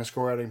year, they're going to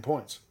score 18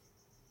 points.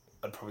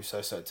 I'd probably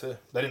say so too.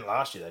 They didn't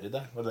last year, though, did they?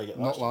 What did they get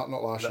last year?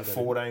 Not last year.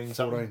 14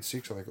 something? 14-6,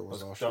 I think it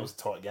was last year. That was a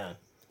tight game.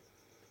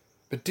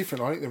 But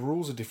different. I think the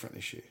rules are different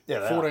this year.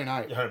 Yeah,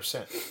 14-8.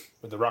 100%.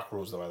 With the ruck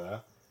rules the way they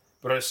are.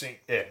 But I just think,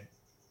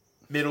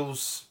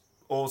 middles,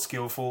 all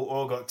skillful,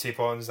 all got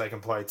tip-ons. They can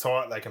play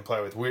tight. They can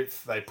play with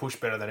width. They push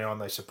better than anyone.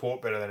 They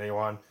support better than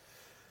anyone.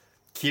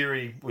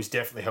 Kiri was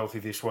definitely healthy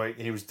this week.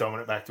 He was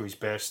dominant back to his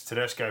best.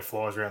 Tedesco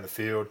flies around the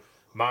field.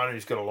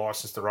 Manu's got a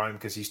licence to roam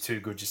because he's too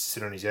good just to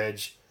sit on his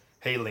edge.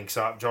 He links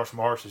up. Josh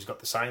Morris has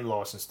got the same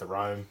licence to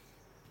roam.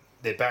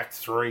 Their back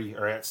three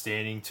are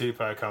outstanding.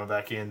 Tupou coming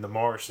back in. The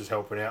Morris is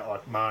helping out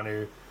like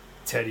Manu,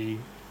 Teddy.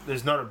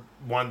 There's not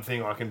one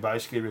thing I can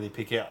basically really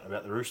pick out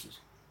about the Roosters.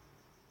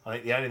 I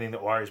think the only thing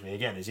that worries me,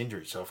 again, is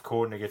injury. So if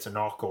Cordner gets a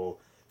knock or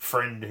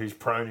Friend who's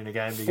prone in a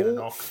game to get a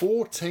knock.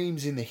 4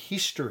 teams in the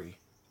history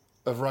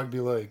of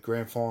rugby league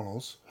grand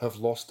finals have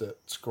lost it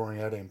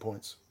scoring 18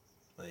 points.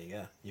 There you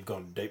go. You've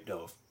gone deep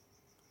dive.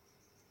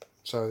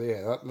 So,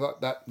 yeah,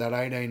 that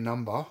 18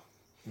 number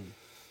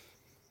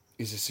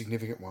is a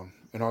significant one.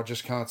 And I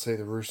just can't see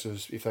the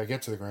Roosters, if they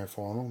get to the grand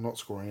final, not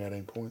scoring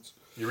 18 points.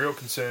 Your real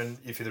concern,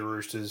 if you're the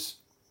Roosters,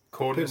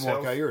 Cordner's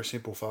health... You're a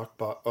simple fuck,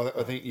 but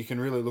I think you can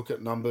really look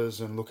at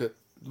numbers and look at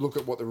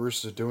what the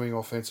Roosters are doing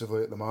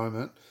offensively at the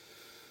moment.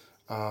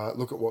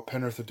 Look at what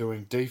Penrith are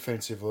doing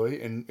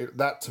defensively. And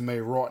that, to me,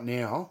 right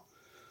now,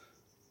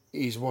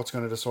 is what's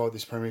going to decide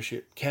this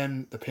premiership.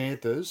 Can the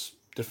Panthers'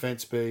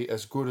 defence be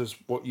as good as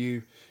what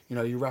you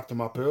wrapped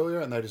them up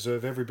earlier, and they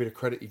deserve every bit of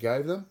credit you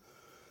gave them.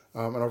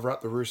 And I've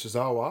wrapped the Roosters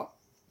up,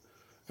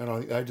 and I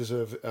think they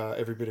deserve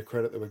every bit of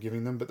credit that we're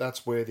giving them. But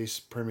that's where this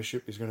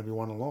premiership is going to be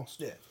won and lost.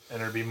 Yeah,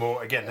 and it'll be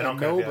more, again, they're not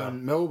going to be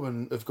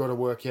Melbourne have got to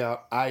work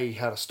out, A,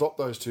 how to stop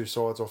those two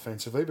sides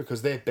offensively,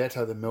 because they're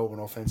better than Melbourne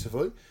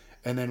offensively.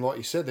 And then, like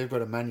you said, they've got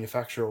to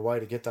manufacture a way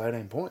to get to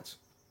 18 points.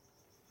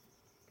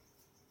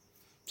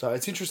 So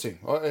it's interesting.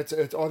 I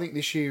think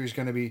this year is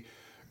going to be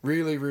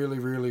really, really,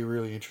 really,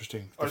 really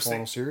interesting, the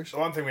final series. The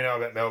one thing we know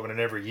about Melbourne, and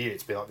every year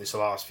it's been like this the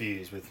last few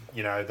years with,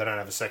 they don't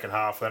have a second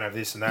half, they don't have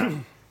this and that.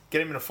 Get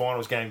him in a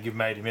finals game, give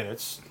him 80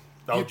 minutes.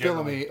 Give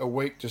Bellamy a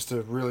week just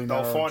to really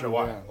know. They'll find a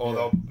way. Down. Or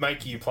they'll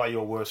make you play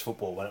your worst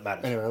football when it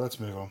matters. Anyway, let's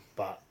move on.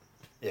 But,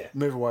 yeah.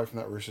 Move away from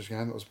that Roosters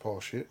game. That was a pile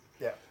of shit.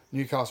 Yeah.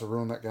 Newcastle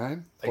ruined that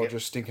game by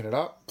just stinking it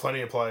up.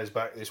 Plenty of players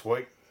back this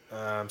week.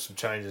 Some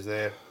changes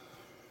there.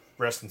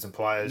 Resting some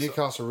players.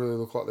 Newcastle really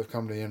look like they've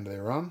come to the end of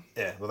their run.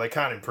 Yeah, well, they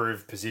can't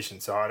improve position,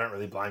 so I don't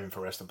really blame him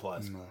for resting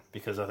players. No.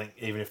 Because I think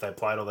even if they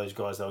played all those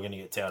guys, they were going to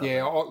get touted.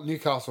 Yeah,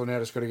 Newcastle now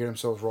just got to get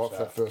themselves right for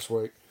that first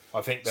week. I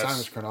think that's... Same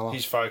as Cronulla.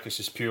 His focus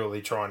is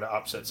purely trying to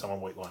upset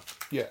someone week one.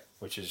 Yeah.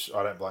 Which is...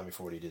 I don't blame him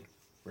for what he did,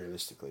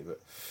 realistically, but...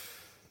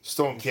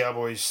 Storm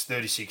Cowboys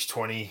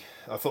 36-20.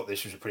 I thought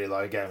this was a pretty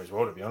low game as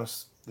well, to be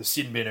honest. The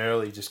sin bin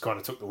early just kind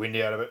of took the wind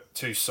out of it.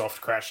 2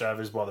 soft crash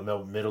overs by the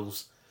Melbourne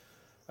Middles.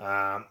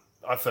 I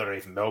thought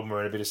even Melbourne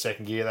were in a bit of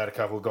second gear. They had a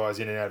couple of guys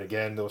in and out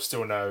again. There was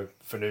still no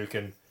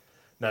Finucane,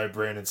 no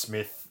Brandon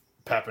Smith.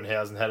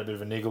 Pappenhausen had a bit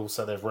of a niggle,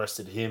 so they've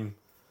rested him.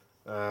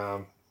 They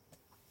were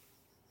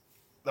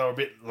a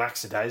bit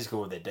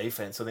lackadaisical with their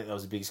defence. I think that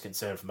was the biggest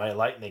concern for me.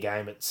 Late in the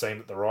game, it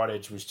seemed that the right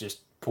edge was just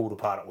pulled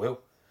apart at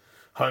will.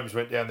 Holmes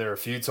went down there a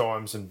few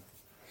times and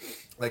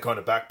they kind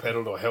of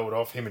backpedaled or held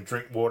off. Him and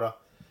Drinkwater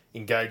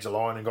engaged the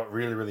line and got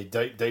really, really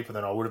deeper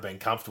than I would have been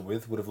comfortable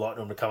with. Would have liked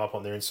them to come up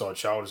on their inside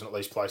shoulders and at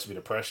least place a bit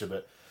of pressure.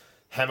 But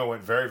Hammer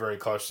went very, very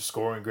close to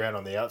scoring ground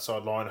on the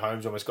outside line.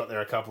 Holmes almost got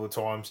there a couple of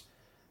times.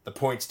 The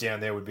points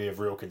down there would be of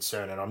real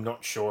concern, and I'm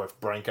not sure if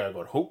Branko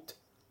got hooked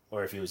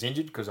or if he was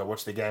injured because I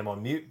watched the game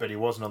on mute, but he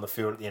wasn't on the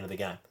field at the end of the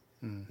game.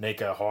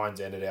 Nico Hines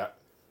ended out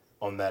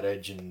on that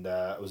edge, and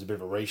it was a bit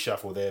of a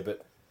reshuffle there,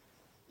 but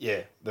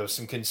yeah, there was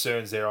some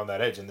concerns there on that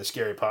edge, and the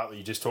scary part that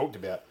you just talked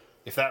about,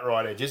 if that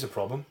right edge is a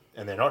problem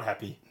and they're not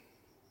happy,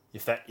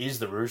 if that is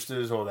the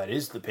Roosters or that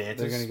is the Panthers,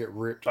 they're going to get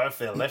ripped. Both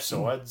their left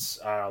sides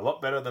are a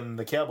lot better than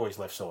the Cowboys'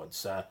 left sides.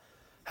 So,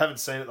 haven't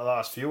seen it the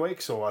last few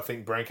weeks, or I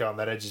think Branko on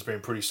that edge has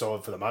been pretty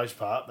solid for the most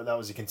part, but that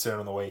was a concern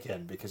on the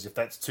weekend because if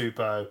that's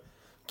Tupou,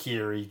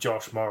 Keary,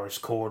 Josh Morris,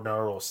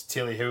 Cordner, or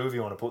Tilly, whoever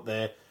you want to put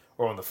there,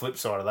 or on the flip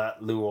side of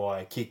that,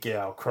 Luai,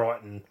 Kikau,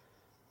 Crichton,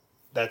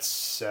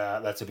 that's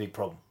a big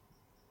problem.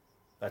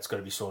 That's got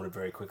to be sorted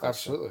very quickly.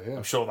 Absolutely, yeah.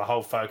 I'm sure the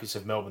whole focus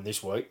of Melbourne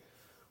this week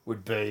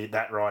would be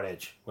that right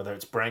edge, whether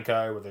it's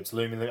Branko, whether it's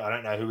Lumi. I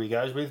don't know who he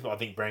goes with, but I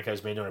think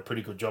Branko's been doing a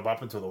pretty good job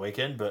up until the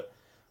weekend, but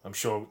I'm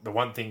sure the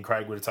one thing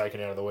Craig would have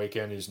taken out of the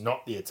weekend is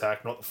not the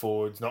attack, not the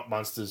forwards, not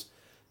Munster's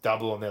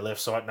double on their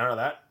left side, none of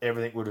that.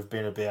 Everything would have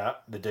been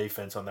about the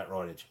defence on that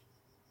right edge.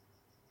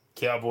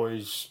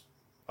 Cowboys,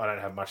 I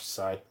don't have much to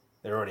say.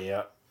 They're already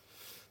out.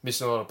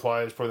 Missing a lot of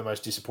players. Probably the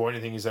most disappointing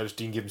thing is they just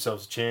didn't give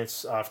themselves a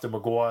chance after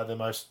Maguire,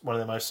 one of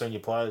their most senior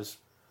players,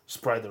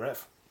 sprayed the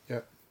ref.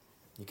 Yep.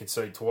 You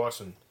concede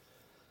twice and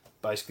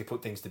basically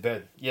put things to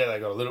bed. Yeah, they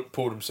got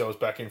pulled themselves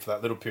back in for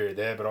that little period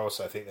there, but I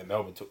also think that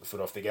Melbourne took the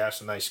foot off the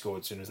gas and they scored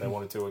as soon as they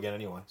wanted to again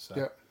anyway. So,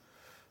 yep.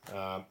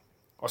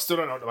 I still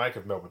don't know what to make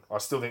of Melbourne. I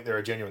still think they're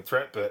a genuine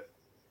threat, but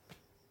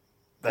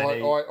I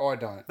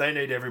don't. They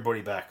need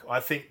everybody back.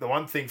 I think the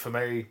one thing for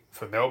me,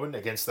 for Melbourne,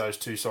 against those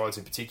two sides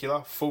in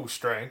particular, full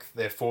strength,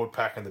 their forward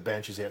pack and the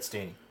bench is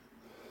outstanding.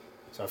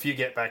 So if you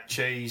get back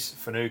Cheese,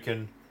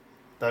 Finucane,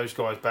 those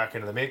guys back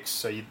into the mix,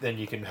 so then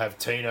you can have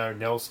Tino,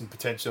 Nelson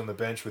potentially on the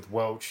bench with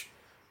Welch,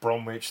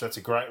 Bromwich. That's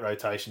a great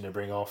rotation to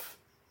bring off.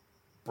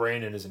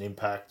 Brandon is an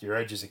impact. Your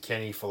edges are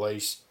Kenny,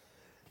 Felice,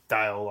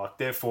 Dale. Like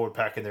their forward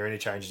pack and their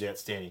interchange is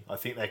outstanding. I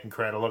think they can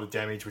create a lot of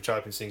damage, which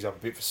opens things up a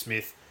bit for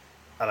Smith.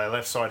 Are they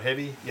left side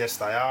heavy? Yes,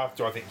 they are.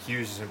 Do I think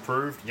Hughes has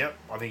improved? Yep.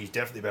 I think he's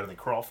definitely better than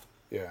Croft.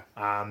 Yeah.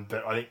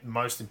 But I think the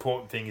most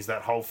important thing is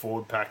that whole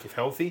forward pack, if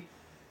healthy,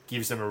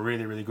 gives them a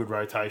really, really good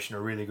rotation,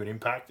 a really good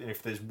impact. And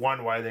if there's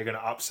one way they're going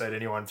to upset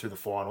anyone through the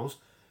finals,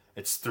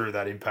 it's through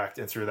that impact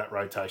and through that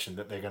rotation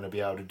that they're going to be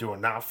able to do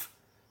enough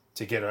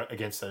to get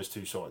against those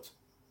two sides.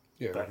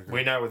 Yeah, but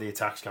we know where the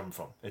attack's coming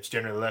from. It's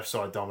generally left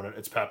side dominant.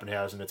 It's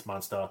Pappenhausen, it's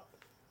Munster.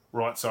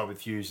 Right side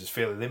with Hughes is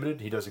fairly limited.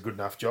 He does a good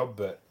enough job,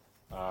 but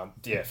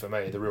for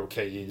me, the real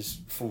key is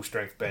full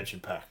strength bench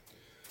and pack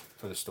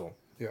for the Storm.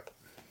 Yeah.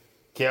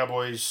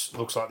 Cowboys,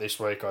 looks like this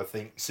week, I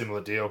think,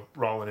 similar deal.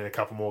 Rolling in a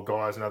couple more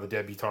guys, another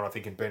debutant, I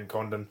think, in Ben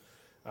Condon.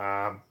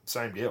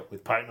 Same deal,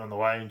 with Payton on the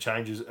way and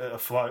changes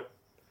afloat.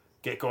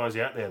 Get guys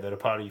out there that are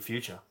part of your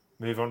future.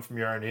 Move on from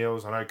your own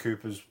heels. I know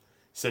Cooper's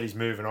said he's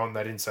moving on.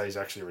 They didn't say he's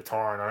actually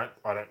retiring.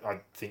 I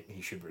think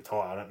he should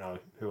retire. I don't know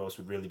who else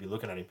would really be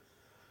looking at him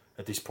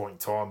at this point in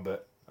time,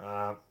 but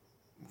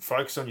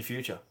focus on your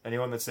future.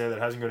 Anyone that's there that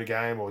hasn't got a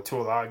game, or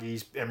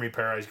Tuolagi's, Emery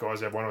Perez guys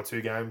have 1 or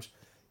 2 games,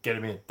 get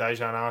them in.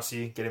 Dejan Arce,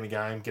 get him a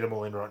game. Get them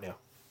all in right now.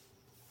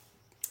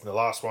 The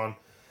last one,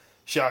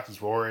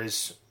 Sharkies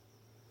Warriors.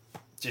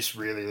 Just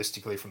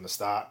realistically from the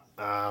start,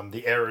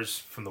 the errors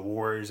from the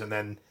Warriors, and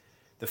then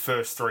the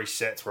first 3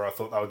 sets where I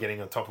thought they were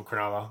getting on top of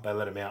Cronulla, they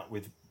let them out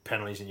with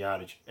penalties and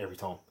yardage every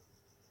time.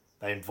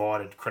 They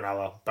invited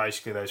Cronulla,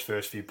 basically those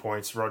first few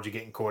points, Roger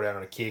getting caught out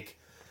on a kick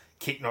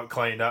not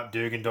cleaned up,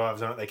 Dugan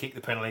dives on it, they kick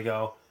the penalty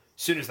goal.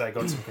 As soon as they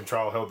got some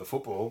control, held the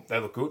football, they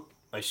looked good.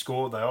 They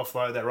scored, they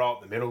offloaded, they rolled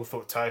up the middle.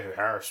 Thought Tohu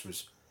Harris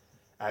was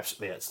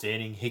absolutely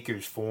outstanding.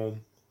 Hiku's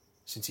form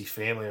since his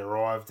family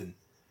arrived and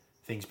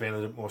things been a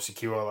little bit more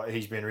secure, like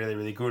he's been really,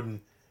 really good,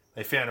 and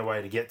they found a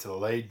way to get to the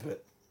lead,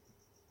 but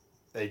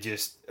they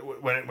just,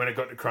 when it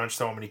got to crunch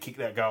time and he kicked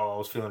that goal, I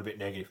was feeling a bit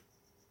negative.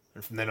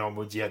 And from then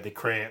onwards, you had the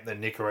cramp,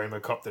 then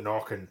Nikorima copped the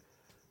knock, and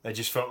they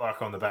just felt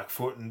like on the back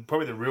foot. And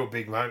probably the real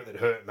big moment that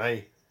hurt me,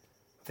 I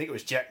think it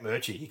was Jack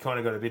Murchie. He kind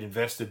of got a bit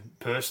invested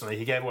personally.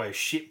 He gave away a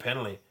shit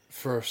penalty.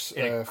 For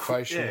a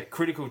facial.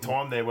 Critical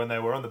time there when they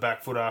were on the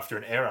back foot after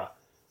an error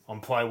on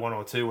play 1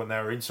 or 2 when they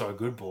were inside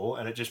good ball,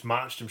 and it just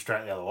marched them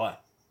straight the other way.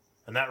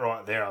 And that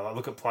right there, I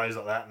look at plays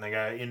like that and they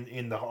go,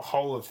 in the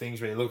whole of things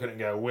where you look at it and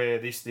go, where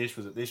this,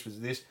 was it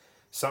this,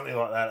 something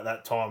like that at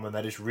that time when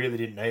they just really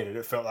didn't need it.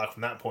 It felt like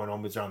from that point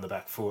onwards they're on the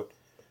back foot.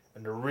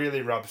 And to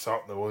really rub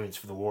salt in the wounds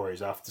for the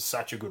Warriors after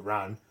such a good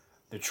run,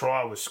 the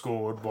try was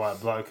scored by a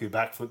bloke who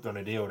backflipped on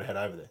a deal to head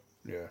over there.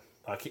 Yeah.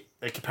 Like,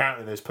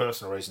 apparently there's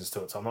personal reasons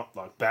to it, so I'm not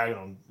like bagging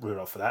on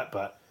Rudolph for that,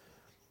 but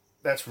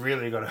that's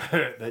really got to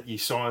hurt that you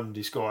signed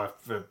this guy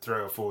for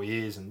 3 or 4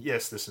 years, and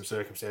yes, there's some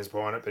circumstance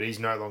behind it, but he's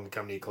no longer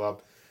coming to your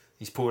club.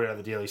 He's pulled out of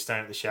the deal, he's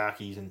staying at the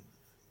Sharkies, and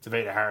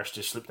Tavita Harris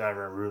just slipped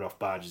over and Rudolph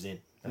barges in.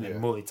 And then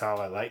Muli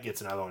Talo late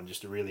gets another one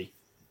just to really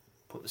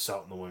put the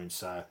salt in the wound.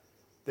 So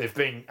they've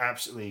been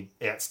absolutely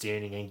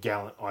outstanding and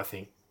gallant, I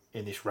think,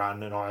 in this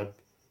run, and I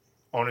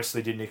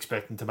honestly didn't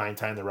expect them to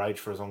maintain the rage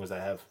for as long as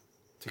they have.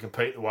 To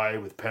compete the way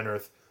with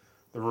Penrith,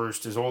 the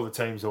Roosters, all the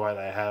teams the way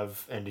they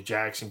have, and the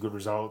Jags some good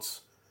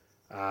results.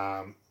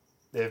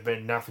 They've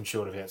been nothing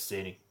short of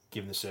outstanding,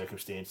 given the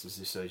circumstances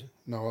this season.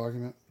 No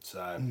argument.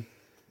 So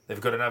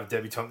they've got another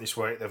debutant this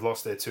week. They've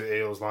lost their 2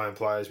 Eels lone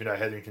players. We know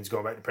Hetherington's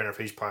gone back to Penrith.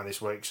 He's playing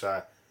this week.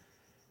 So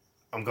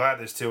I'm glad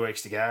there's 2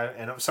 weeks to go.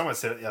 And someone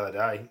said it the other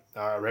day.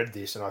 I read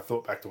this and I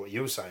thought back to what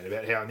you were saying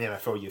about how in the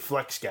NFL you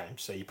flex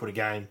games. So you put a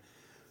game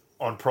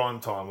on prime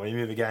time or you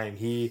move a game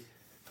here.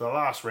 For the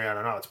last round,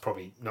 I know it's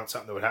probably not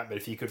something that would happen, but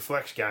if you could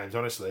flex games,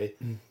 honestly,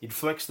 you'd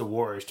flex the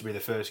Warriors to be the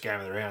first game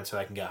of the round so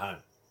they can go home.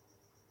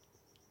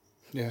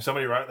 Yeah.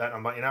 Somebody wrote that and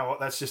I'm like, you know what,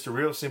 that's just a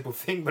real simple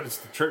thing, but it's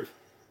the truth.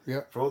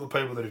 Yeah. For all the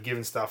people that have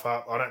given stuff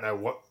up, I don't know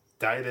what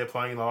day they're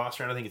playing in the last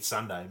round. I think it's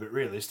Sunday, but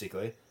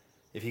realistically,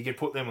 if you could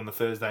put them on the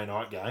Thursday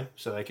night game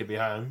so they could be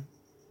home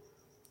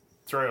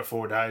 3 or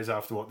 4 days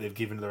after what they've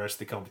given to the rest of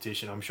the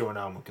competition, I'm sure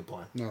no one would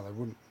complain. No, they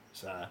wouldn't.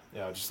 So,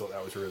 yeah, I just thought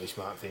that was a really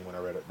smart thing when I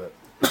read it. But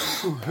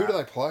who do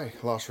they play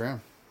last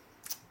round?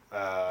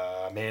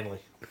 Manly.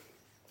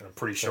 And I'm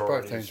pretty sure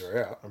both teams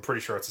are out. I'm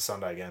pretty sure it's a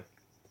Sunday game.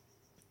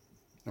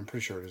 I'm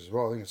pretty sure it is as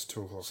well. I think it's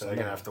 2 o'clock. So they're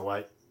going to have to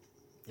wait,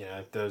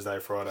 Thursday,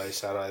 Friday,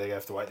 Saturday. They're going to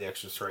have to wait the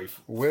extra 3.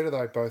 Where do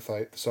they both...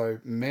 So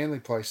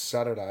Manly play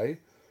Saturday,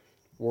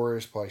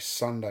 Warriors play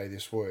Sunday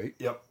this week.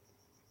 Yep.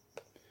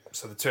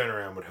 So the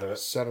turnaround would hurt.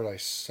 Saturday,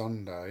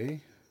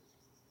 Sunday...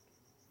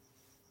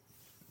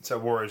 So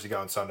Warriors are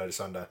going Sunday to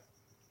Sunday.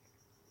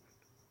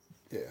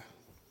 Yeah.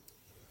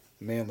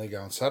 Manly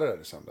going Saturday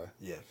to Sunday.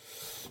 Yeah.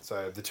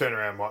 So the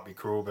turnaround might be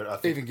cruel, but I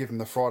think... Even give them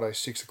the Friday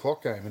 6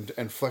 o'clock game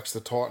and flex the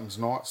Titans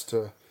Knights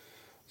to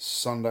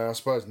Sunday. I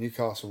suppose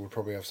Newcastle would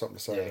probably have something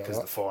to say about that. Yeah, because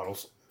the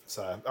finals.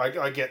 So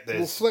I get this.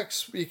 Well,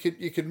 flex, you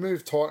could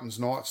move Titans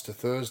Knights to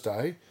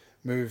Thursday,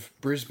 move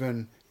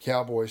Brisbane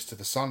Cowboys to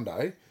the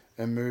Sunday,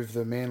 and move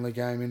the Manly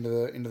game into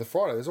the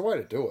Friday. There's a way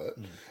to do it.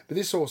 But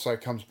this also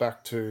comes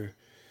back to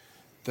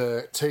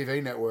the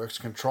TV networks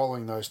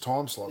controlling those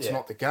time slots,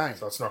 not the game.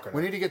 So it's not going.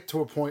 We need to get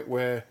to a point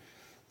where,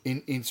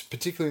 in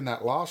particularly in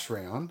that last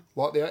round,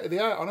 like I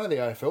know the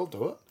AFL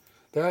do it.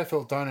 The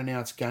AFL don't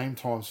announce game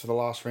times for the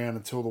last round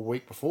until the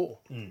week before,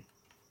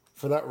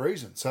 for that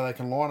reason, so they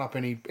can line up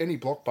any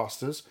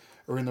blockbusters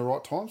are in the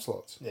right time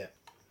slots. Yeah,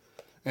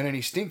 and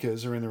any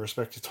stinkers are in the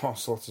respective time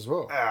slots as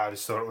well. I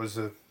just thought it was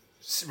a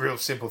real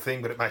simple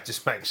thing, but it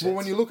just makes sense. Well,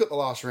 when you look at the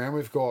last round,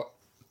 we've got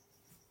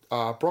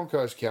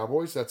Broncos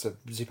Cowboys, that's a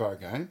Zippo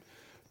game.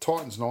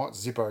 Titans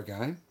Knights, Zippo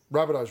game.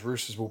 Rabbitohs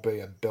Roosters will be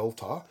a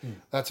belter.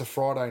 That's a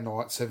Friday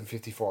night,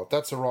 7:55.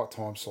 That's the right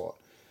time slot.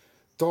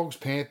 Dogs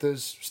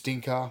Panthers,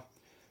 stinker.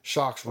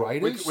 Sharks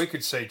Raiders. We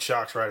could see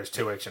Sharks Raiders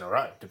 2 weeks in a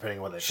row, depending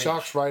on what they finish.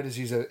 Sharks Raiders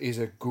is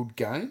a good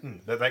game.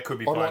 They could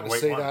be playing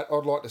week one.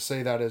 I'd like to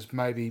see that as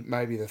maybe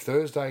the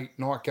Thursday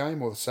night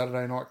game or the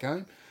Saturday night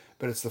game,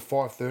 but it's the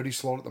 5:30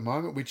 slot at the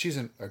moment, which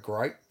isn't a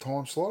great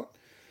time slot.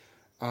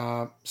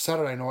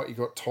 Saturday night you've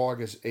got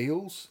Tigers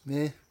Eels.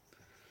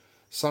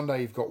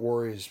 Sunday you've got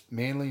Warriors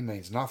Manly,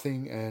 means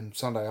nothing, and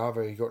Sunday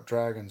Arvo you've got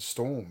Dragons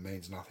Storm,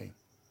 means nothing.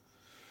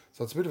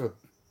 So it's a bit of a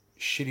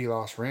shitty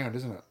last round,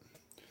 isn't it?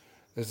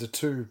 There's the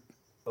two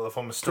if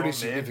I'm a Storm pretty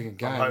significant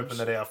games. I'm hoping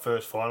that our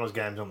first finals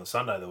game's on the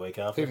Sunday the week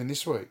after. Even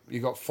this week.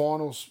 You got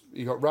finals,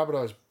 you got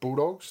Rabbitohs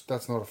Bulldogs,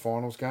 that's not a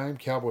finals game.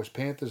 Cowboys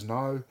Panthers,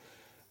 no.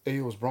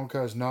 Eels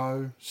Broncos,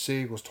 no.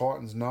 Sea Eagles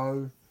Titans,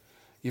 no.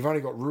 You've only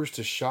got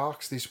Roosters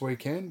Sharks this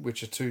weekend,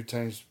 which are two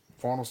teams,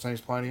 finals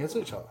teams playing against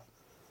each other.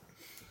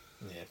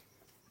 Yeah.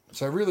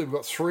 So really, we've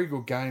got 3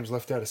 good games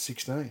left out of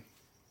 16.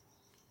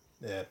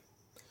 Yeah.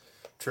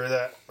 True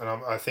that. And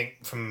I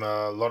think from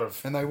a lot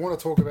of... And they want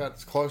to talk about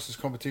the closest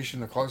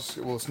competition, well,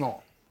 it's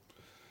not.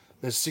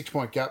 There's a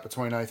 6-point gap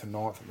between 8th and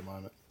 9th at the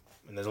moment.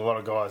 And there's a lot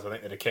of guys, I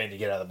think, that are keen to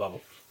get out of the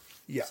bubble.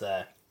 Yeah.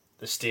 So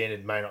the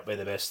standard may not be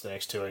the best the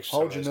next 2 weeks.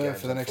 Hold your nerve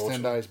for the next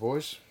 10 days,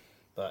 boys.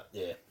 But,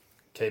 yeah,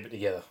 keep it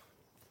together.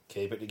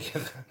 Keep it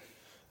together.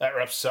 That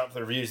wraps us up for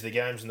the reviews of the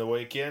games in the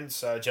weekend.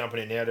 So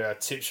jumping in now to our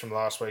tips from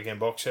last weekend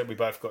box set. We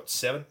both got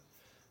 7.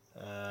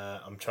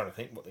 I'm trying to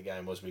think what the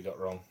game was we got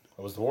wrong.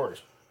 It was the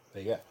Warriors.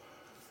 There you go.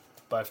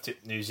 Both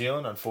tipped New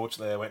Zealand.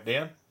 Unfortunately, they went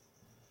down.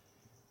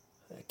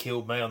 It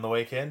killed me on the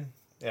weekend.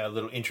 Our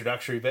little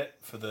introductory bet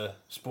for the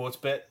sports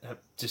bet.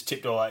 Just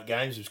tipped all 8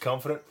 games. Was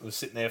confident. Was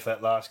sitting there for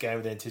that last game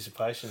with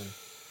anticipation.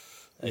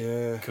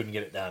 Couldn't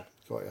get it done.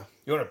 Got you.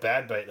 You want a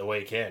bad beat the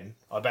weekend?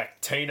 I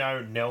backed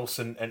Tino,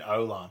 Nelson and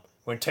Olam.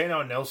 When Tino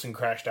and Nelson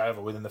crashed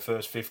over within the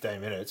first 15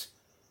 minutes,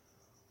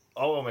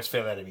 I almost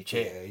fell out of my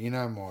chair. Yeah, you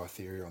know my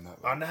theory on that.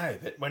 I know,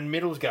 but when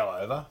middles go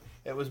over,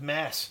 it was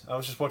mass. I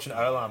was just watching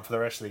Olam for the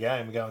rest of the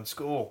game and going,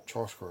 score.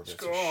 Try score bets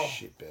are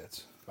shit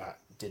bets. But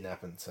it didn't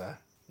happen, so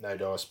no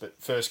dice. But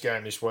first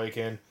game this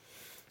weekend,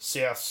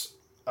 South's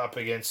up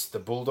against the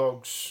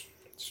Bulldogs.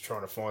 Just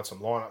trying to find some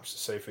lineups to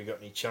see if we got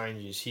any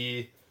changes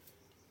here.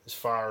 As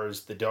far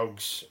as the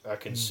Dogs are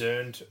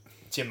concerned,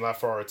 Tim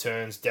Laffey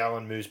returns.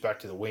 Dallin moves back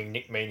to the wing.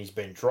 Nick Meaney's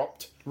been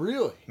dropped.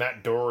 Really?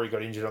 Matt Dory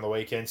got injured on the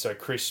weekend, so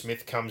Chris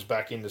Smith comes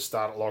back in to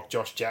start at lock.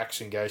 Josh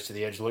Jackson goes to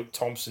the edge. Luke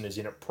Thompson is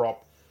in at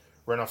prop.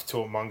 Renouf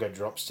Tuamunga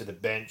drops to the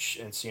bench,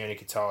 and Sione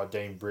Katoa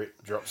Dean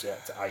Britt drops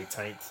out to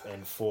 18th.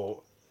 And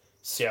for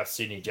South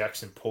Sydney,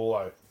 Jackson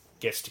Paulo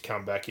gets to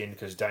come back in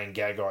because Dane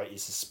Gagai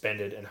is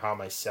suspended, and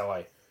Hame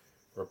Sele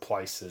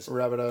replaces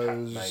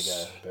Rabbitohs. Pat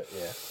Mago. But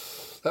yeah,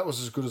 that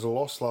was as good as a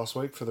loss last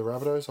week for the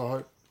Rabbitohs, I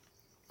hope.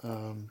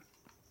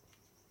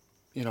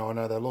 I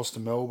know they lost to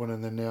Melbourne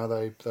and then now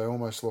they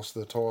almost lost to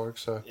the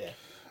Tigers. So yeah,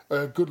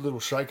 a good little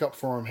shake-up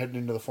for them heading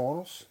into the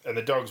finals. And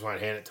the Dogs won't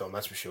hand it to them,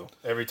 that's for sure.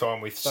 Every time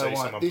we see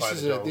someone play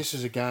the Dogs. This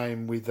is a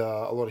game with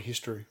a lot of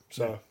history.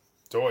 So yeah.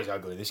 It's always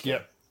ugly, this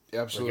game.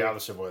 Yeah, absolutely.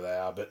 Regardless of where they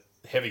are. But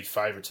heavy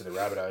favourites of the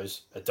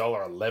Rabbitohs,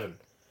 $1.11.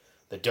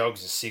 The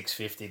Dogs are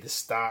 $6.50. The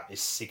start is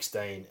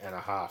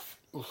 16.5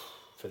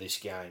 for this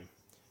game.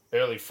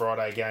 Early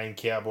Friday game,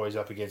 Cowboys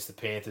up against the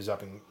Panthers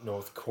up in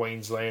North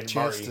Queensland.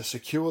 Chance to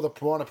secure the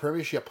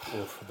premiership.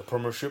 The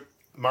premiership.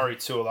 Murray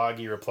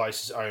Tuilagi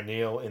replaces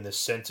O'Neill in the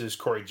centres.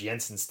 Corey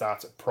Jensen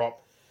starts at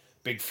prop.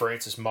 Big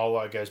Francis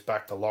Molo goes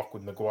back to lock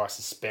with Maguire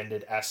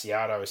suspended.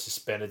 Asiato is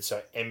suspended,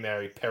 so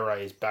Emery Pere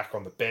is back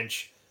on the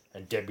bench.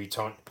 And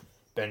debutant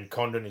Ben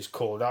Condon is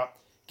called up.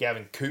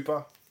 Gavin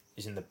Cooper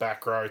is in the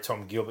back row.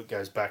 Tom Gilbert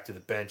goes back to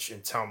the bench.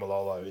 And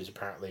Taumalolo is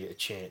apparently a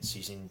chance.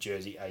 He's in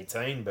jersey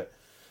 18, but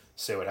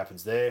see what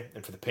happens there.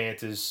 And for the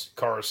Panthers,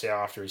 Coruscant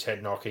after his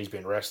head knock, he's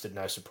been rested.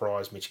 No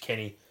surprise. Mitch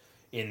Kenny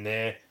in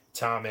there.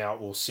 Tarmow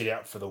will sit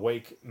out for the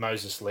week.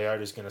 Moses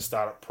Leota is going to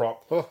start at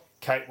prop.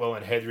 Catewell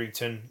and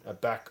Hetherington are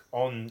back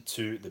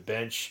onto the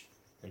bench.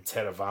 And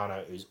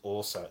Tedavano is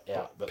also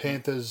out. But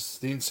Panthers,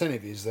 the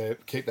incentive is they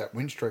keep that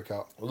win streak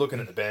up. We're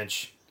looking at the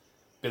bench.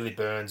 Billy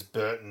Burns,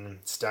 Burton,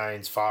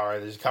 Staines, Faro.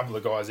 There's a couple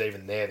of guys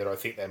even there that I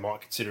think they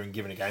might consider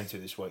giving a game to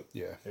this week.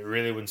 Yeah. It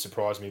really wouldn't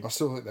surprise me. I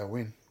still think they'll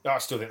win. I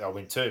still think they'll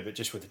win too, but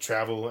just with the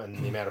travel and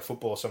the amount of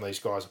football some of these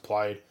guys have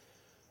played,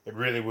 it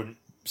really wouldn't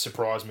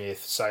surprise me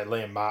if, say,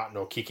 Liam Martin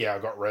or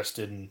Kikau got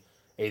rested and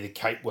either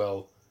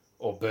Capewell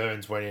or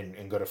Burns went in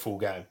and got a full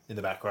game in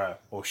the back row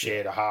or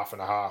shared a half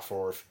and a half,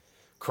 or if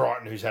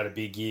Crichton, who's had a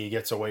big year,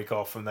 gets a week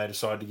off and they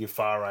decide to give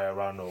Faray a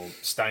run, or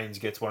Staines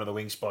gets one of the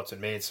wing spots and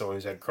Mansour,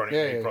 who's had chronic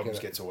knee problems,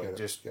 gets a week.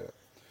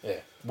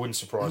 Wouldn't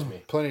surprise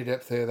me. Plenty of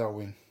depth there, they'll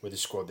win. With the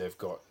squad they've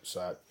got.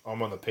 So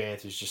I'm on the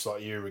Panthers just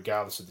like you,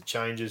 regardless of the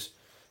changes.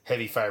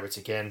 Heavy favourites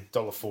again,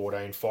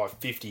 $1.14,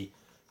 $5.50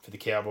 for the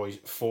Cowboys,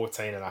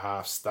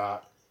 14.5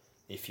 start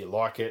if you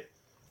like it.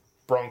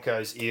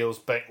 Broncos, Eels,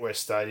 Bankwest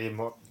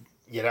Stadium.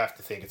 You'd have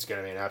to think it's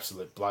going to be an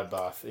absolute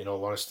bloodbath, in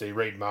all honesty.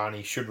 Reid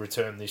Marnie should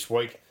return this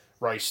week.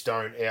 Ray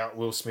Stone out.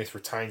 Will Smith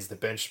retains the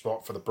bench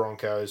spot for the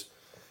Broncos.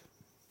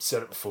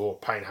 Said it before,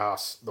 Payne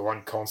Haas, the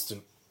one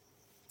constant.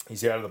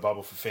 He's out of the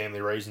bubble for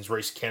family reasons.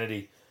 Reece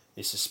Kennedy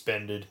is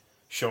suspended.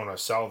 Sean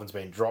O'Sullivan's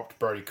been dropped.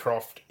 Brodie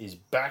Croft is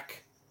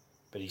back,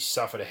 but he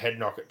suffered a head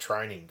knock at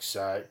training.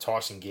 So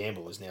Tyson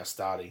Gamble is now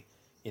starting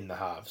in the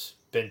halves.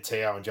 Ben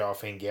Teo and Joel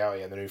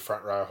Fengawi on the new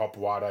front row.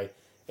 Hopewade,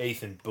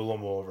 Ethan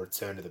Bullimore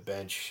return to the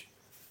bench.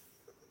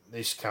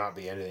 This can't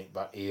be anything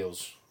but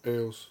Eels.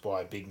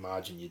 By a big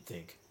margin, you'd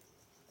think.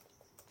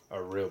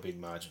 A real big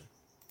margin.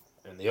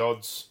 And the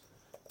odds,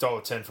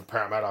 $1.10 for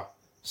Parramatta,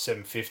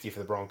 $7.50 for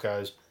the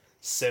Broncos,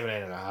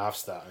 17.5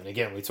 start. And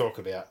again, we talk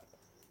about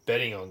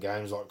betting on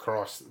games like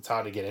Christ. It's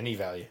hard to get any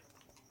value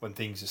when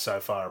things are so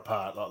far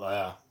apart like they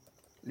are.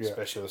 Yeah.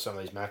 Especially with some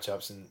of these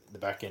matchups in the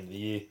back end of the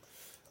year.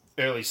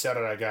 Early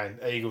Saturday game,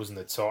 Eagles and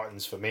the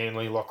Titans for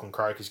Manly. Lachlan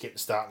Croker's getting the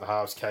start in the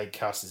halves. Cade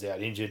Cuss is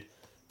out injured.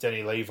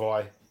 Danny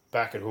Levi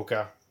back at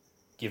hooker.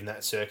 Given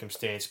that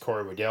circumstance,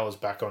 Corey Waddell is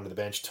back onto the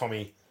bench.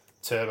 Tommy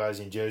Turbo's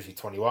in jersey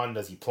 21.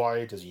 Does he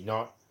play? Does he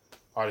not?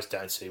 I just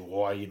don't see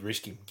why you'd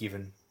risk him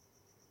given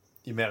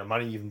the amount of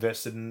money you've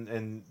invested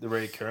in the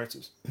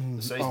reoccurrences.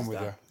 The season's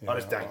done. Yeah, I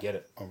just don't get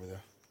it. I'm with you.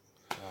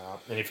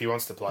 And if he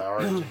wants to play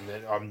Origin,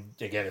 then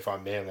if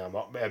I'm Manly,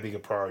 how big a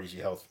priority is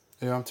your health?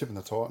 Yeah, I'm tipping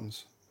the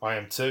Titans. I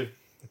am too.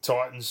 The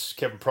Titans,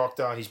 Kevin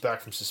Proctor, he's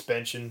back from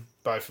suspension.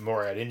 Bo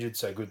Famore out injured,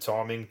 so good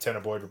timing. Tanner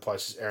Boyd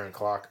replaces Aaron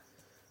Clark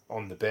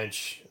on the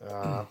bench.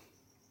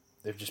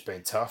 They've just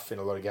been tough in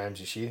a lot of games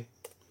this year.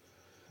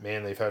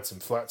 Man, they've had some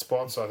flat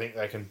spots. I think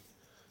they can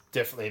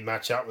definitely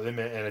match up with him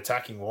and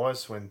attacking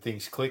wise when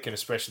things click, and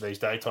especially these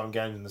daytime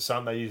games in the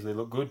sun, they usually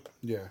look good.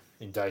 Yeah.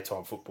 In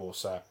daytime football.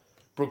 So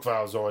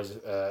Brookvale's always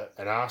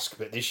an ask,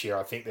 but this year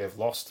I think they've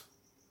lost.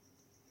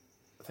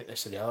 I think they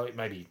said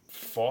maybe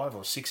 5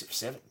 or 6 of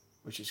 7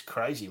 which is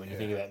crazy when you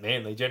think about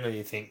Manly. Generally,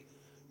 you think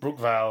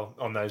Brookvale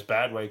on those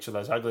bad weeks or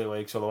those ugly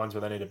weeks or the ones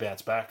where they need to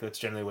bounce back, that's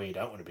generally where you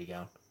don't want to be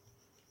going.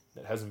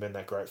 It hasn't been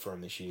that great for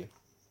them this year.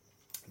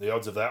 The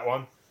odds of that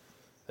one,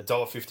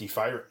 $1.50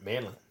 favourite,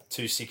 Manly.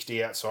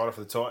 $2.60 outsider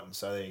for the Titans.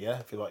 So there you go.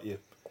 If you like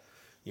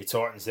your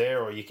Titans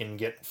there, or you can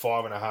get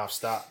 5.5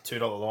 start,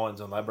 $2 lines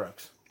on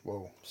Ladbrokes.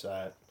 Whoa.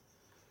 So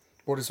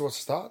what's the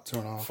start?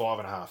 2.5?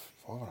 5.5.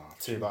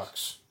 5.5.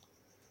 $2.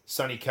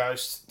 Sunny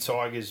Coast,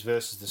 Tigers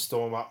versus the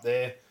Storm up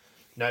there.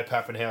 No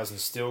Pappenhausen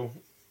still.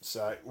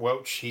 So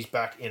Welch, he's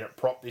back in at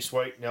prop this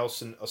week.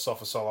 Nelson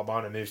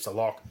Asafa-Solomona moves to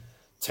lock.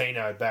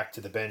 Tino back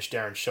to the bench.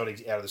 Darren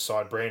Schotting's out of the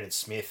side. Brandon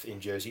Smith in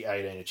jersey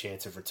 18, a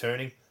chance of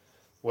returning.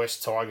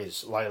 West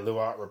Tigers,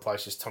 Leilua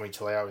replaces Tommy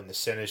Talau in the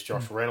centres.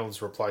 Josh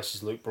Reynolds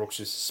replaces Luke Brooks,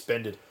 who's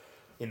suspended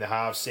in the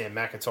halves. Sam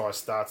McIntyre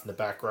starts in the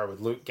back row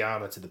with Luke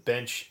Garner to the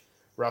bench.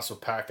 Russell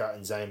Packer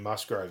and Zane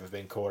Musgrove have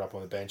been caught up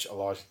on the bench.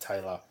 Elijah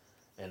Taylor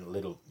and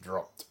Little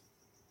dropped.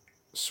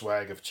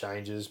 Swag of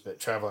changes, but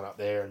travelling up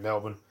there in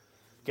Melbourne,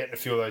 getting a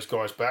few of those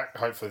guys back.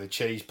 Hopefully the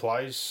Cheese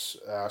plays.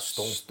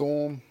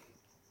 Storm.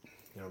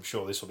 I'm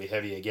sure this will be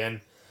heavy again.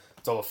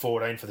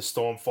 $1.14 for the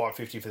Storm,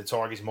 $5.50 for the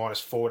Tigers,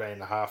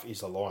 -14.5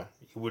 is the line.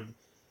 You would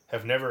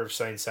have never have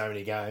seen so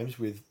many games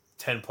with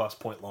 10+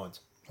 point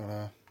lines. I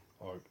know.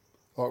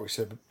 Like we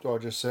said, I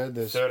just said,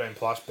 there's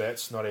 13+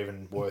 bets, not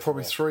even worth.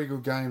 Probably 3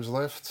 good games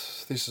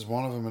left. This is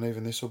one of them, and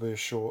even this will be a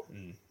short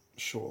line.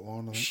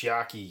 I think.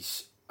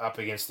 Sharkies up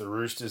against the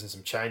Roosters, and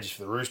some changes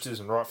for the Roosters,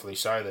 and rightfully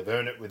so. They've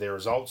earned it with their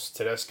results.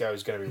 Tedesco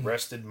is going to be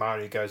rested.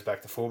 Manu goes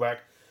back to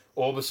fullback.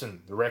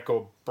 Orbison, the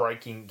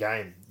record-breaking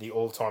game, the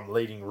all-time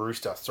leading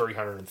Rooster,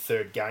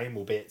 303rd game,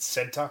 will be at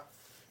centre.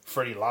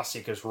 Freddie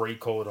Lussick is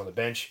recalled on the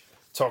bench.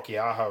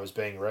 Tokiaho is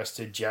being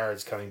rested.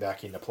 Jared's coming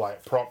back into play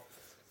at prop.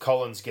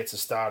 Collins gets a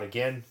start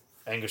again.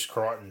 Angus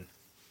Crichton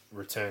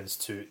returns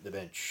to the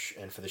bench.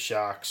 And for the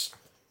Sharks,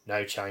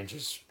 no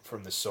changes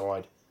from the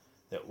side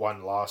that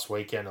won last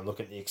weekend. And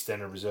looking at the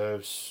extended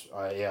reserves,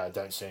 I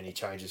don't see any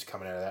changes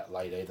coming out of that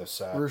late either.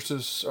 So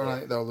Roosters, I don't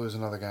think they'll lose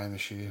another game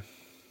this year.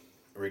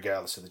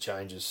 Regardless of the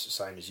changes,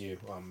 same as you.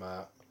 I'm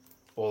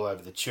all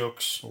over the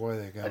Chooks. Away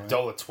they go.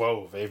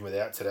 $1.12, even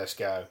without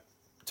Tedesco,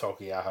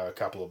 Tokiaho, a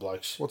couple of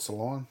blokes. What's the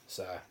line?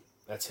 So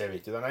that's heavy.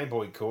 Do they name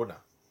Boyd Cordner?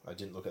 I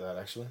didn't look at that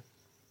actually.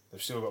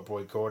 They've still got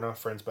Boyd Cordner.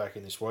 Friends back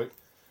in this week.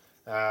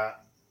 Wow,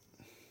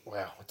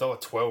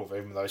 $1.12,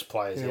 even with those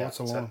players out. What's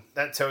the line? So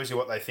that tells you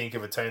what they think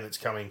of a team that's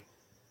coming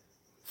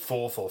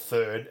 4th or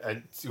 3rd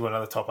and to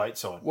another top 8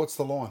 side. What's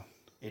the line?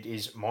 It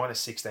is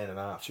 -16.5.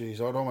 Jeez,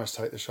 I'd almost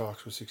take the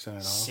Sharks with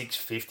 16.5.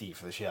 $6.50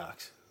 for the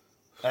Sharks.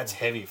 That's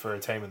heavy for a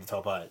team in the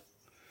top 8.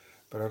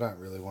 But I don't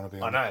really want to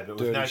be on I know, but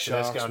with no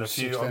Tedesco and a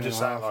few, I'm just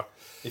saying, like,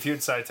 if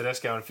you'd say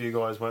Tedesco and a few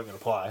guys weren't going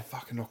to play,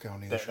 fucking not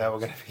going near they were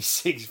going to be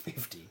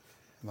 $6.50.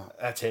 No.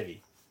 That's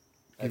heavy.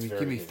 That's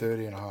give me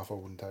 30.5, I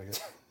wouldn't take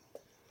it.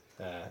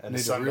 And need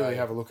Sunday, to really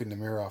have a look in the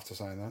mirror after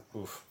saying that.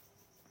 Oof.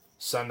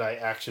 Sunday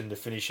action to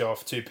finish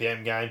off, 2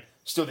 p.m. game.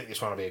 Still think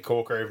this one will be a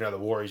corker, even though the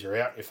Warriors are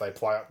out, if they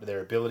play up to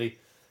their ability.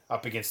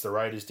 Up against the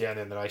Raiders down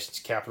there in the nation's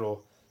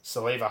capital.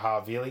 Saliva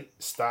Havili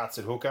starts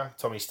at hooker.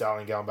 Tommy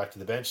Starling going back to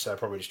the bench, so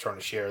probably just trying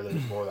to share a little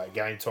bit more of that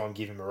game time,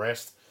 give him a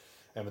rest.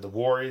 And with the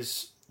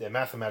Warriors, they're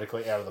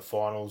mathematically out of the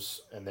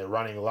finals, and they're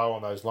running low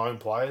on those lone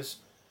players.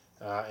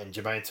 And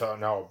Jermaine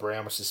Noah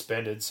Brown was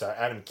suspended, so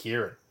Adam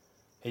Kieran,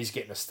 he's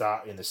getting a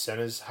start in the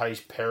centres.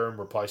 Hayes Perham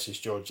replaces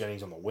George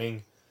Jennings on the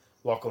wing.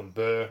 Lachlan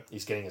Burr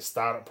is getting a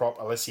start at prop.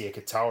 Alessia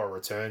Katoa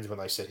returns when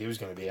they said he was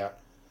going to be out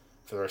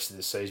for the rest of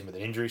the season with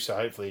an injury, so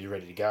hopefully he's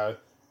ready to go.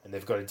 And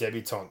they've got a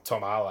debutant,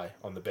 Tom Ale,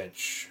 on the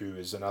bench, who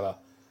is another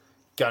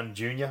gun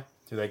junior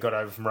who they got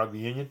over from rugby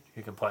union,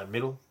 who can play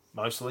middle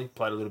mostly,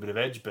 played a little bit of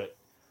edge, but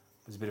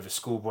was a bit of a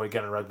schoolboy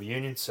gun in rugby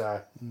union.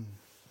 So,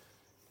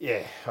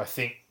 yeah, I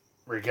think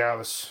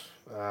regardless,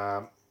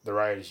 the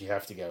Raiders you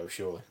have to go,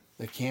 surely.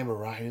 The Canberra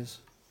Raiders.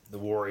 The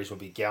Warriors will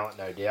be gallant,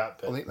 no doubt.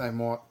 But I think they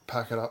might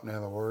pack it up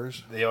now, the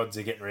Warriors. The odds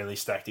are getting really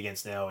stacked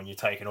against now, and you're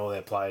taking all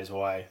their players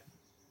away.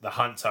 The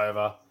hunt's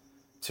over.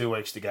 2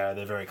 weeks to go.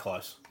 They're very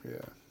close.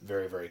 Yeah.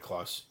 Very, very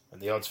close. And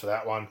the odds for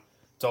that one,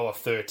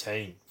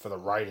 $1.13 for the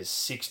Raiders,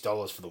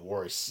 $6 for the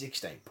Warriors,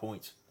 16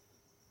 points.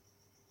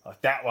 Like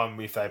that one,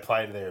 if they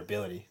play to their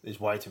ability, there's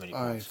way too many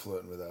points. I ain't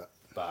flirting with that.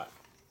 But,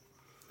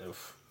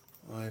 oof.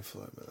 I ain't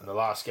flirting with that. And the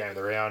last game of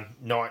the round,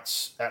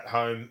 Knights at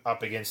home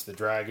up against the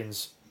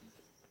Dragons.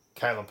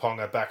 Kalen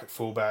Ponga back at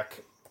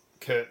fullback.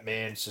 Kurt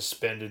Mann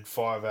suspended.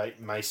 5'8".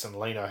 Mason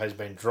Lino has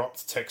been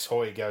dropped. Tex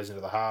Hoy goes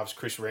into the halves.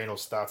 Chris Randall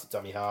starts at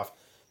dummy half.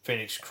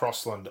 Phoenix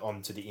Crossland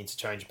onto the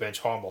interchange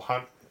bench. Heimel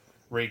Hunt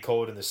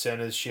recalled in the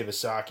centres.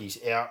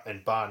 Shivasaki's out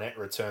and Barnett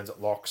returns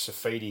at lock.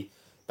 Safidi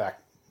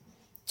back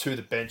to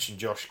the bench and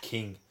Josh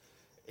King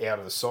out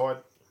of the side.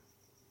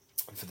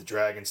 And for the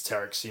Dragons,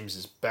 Tarek Sims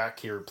is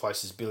back. He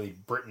replaces Billy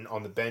Britton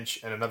on the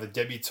bench, and another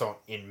debutant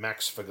in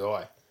Max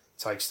Fagai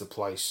takes the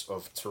place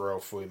of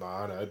Terrell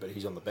Fuimano, but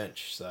he's on the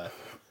bench. So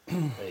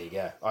there you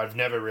go. I've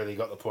never really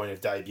got the point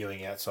of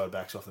debuting outside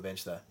backs off the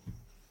bench though.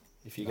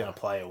 If you're going to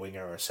play a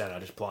winger or a centre,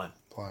 just play him.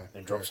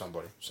 And drop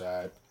somebody.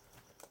 So,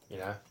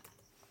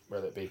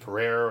 whether it be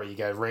Pereira or you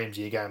gave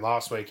Ramsey a game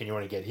last week and you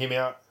want to get him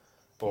out,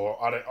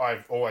 or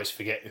I always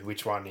forget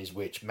which one is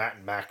which. Matt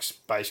and Max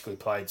basically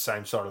played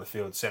same side of the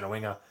field, centre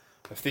winger.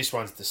 If this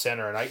one's the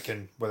centre and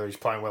Aitken, whether he's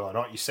playing well or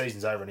not, your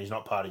season's over and he's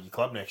not part of your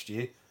club next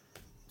year,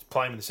 just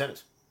play him in the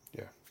centres.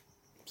 Yeah.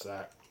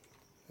 So,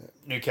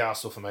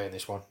 Newcastle for me in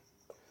this one.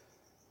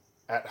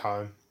 At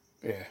home.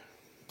 Yeah.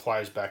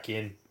 Players back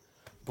in.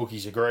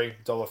 Bookies agree.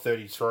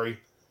 $1.33.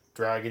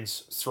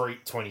 Dragons,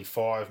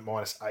 $3.25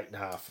 minus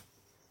 8.5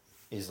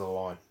 is the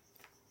line.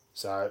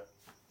 So,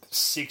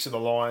 6 of the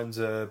lines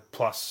are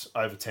plus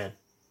over 10.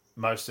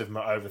 Most of them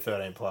are over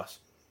 13 plus.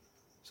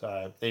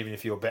 So, even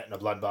if you're betting a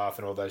bloodbath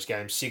and all those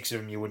games, 6 of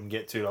them you wouldn't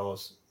get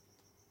 $2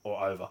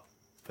 or over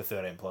for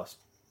 13 plus.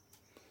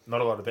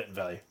 Not a lot of betting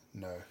value.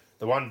 No.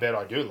 The one bet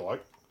I do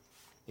like,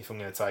 if I'm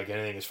going to take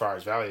anything as far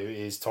as value,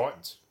 is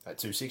Titans at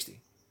 $2.60.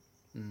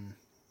 No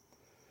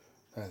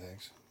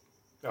thanks.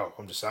 Oh,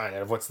 I'm just saying,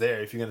 out of what's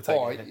there, if you're going to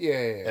take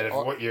anything, out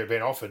of what you've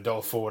been offered,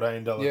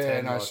 $1.14, $1.10.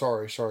 Yeah, no,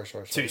 sorry.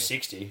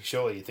 $2.60,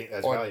 surely you think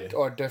that's value.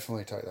 I'd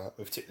definitely take that.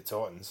 We've tipped the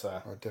Titans, so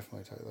I'd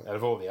definitely take that. Out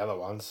of all the other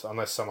ones,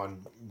 unless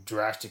someone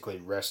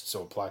drastically rests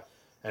or play.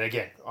 And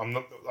again, I'm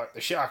not like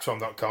the Sharks I'm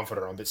not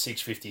confident on, but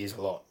 $6.50 is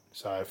a lot.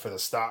 So for the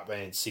start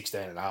being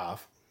 16.5,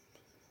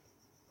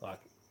 like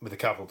with a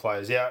couple of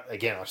players out,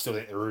 again, I still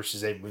think the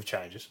Roosters, even with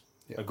changes,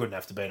 are good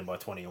enough to beat them by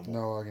 20 or more.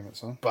 No argument,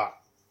 son. But,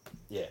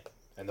 yeah.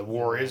 And the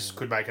Warriors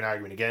could make an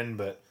argument again,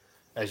 but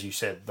as you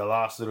said, the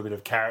last little bit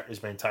of carrot has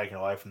been taken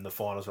away from the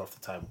finals off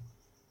the table.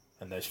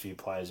 And those few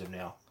players have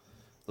now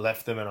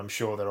left them, and I'm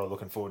sure they're all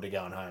looking forward to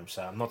going home.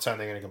 So I'm not saying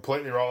they're going to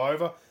completely roll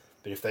over,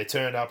 but if they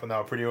turned up and they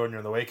were pretty ordinary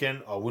on the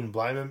weekend, I wouldn't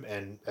blame them.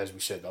 And as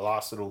we said, the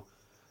last little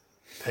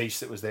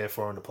piece that was there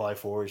for them to play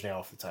for is now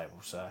off the table.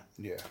 So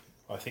yeah,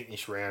 I think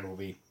this round will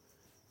be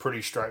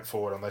pretty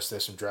straightforward unless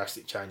there's some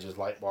drastic changes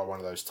late by one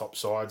of those top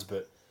sides.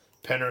 But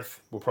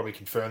Penrith will probably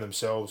confirm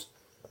themselves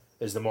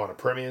as the minor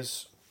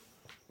premiers.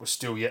 We're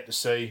still yet to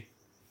see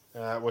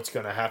what's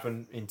going to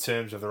happen in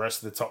terms of the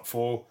rest of the top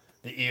 4.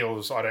 The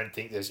Eels, I don't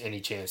think there's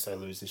any chance they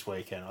lose this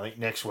weekend. I think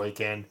next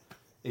weekend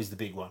is the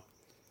big one.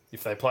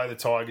 If they play the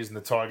Tigers and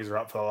the Tigers are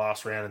up for the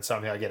last round and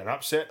somehow get an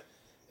upset,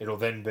 it'll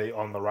then be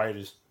on the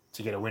Raiders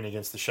to get a win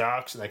against the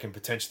Sharks, and they can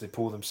potentially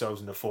pull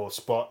themselves into 4th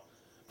spot.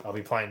 They'll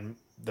be playing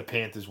the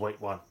Panthers week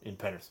 1 in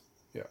Penrith.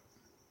 Yeah.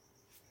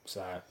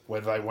 So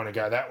whether they want to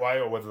go that way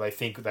or whether they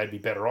think they'd be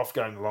better off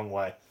going the long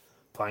way,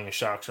 playing a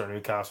Sharks or a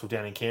Newcastle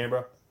down in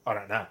Canberra, I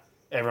don't know.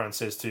 Everyone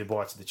says 2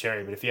 bites of the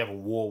cherry, but if you have a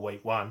war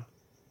week 1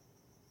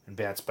 and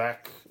bounce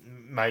back,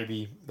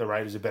 maybe the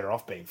Raiders are better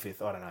off being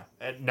 5th. I don't know.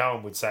 And no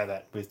one would say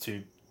that with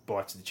 2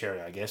 bites of the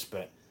cherry, I guess,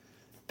 but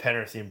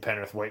Penrith in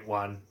Penrith week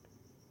 1,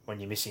 when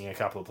you're missing a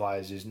couple of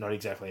players, is not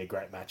exactly a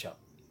great matchup.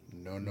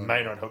 No.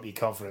 May not help your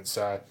confidence,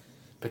 so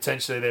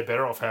potentially they're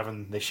better off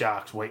having the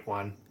Sharks week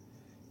 1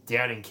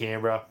 down in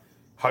Canberra,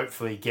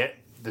 hopefully get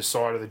the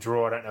side of the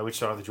draw, I don't know which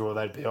side of the draw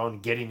they'd be on,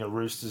 getting a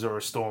Roosters or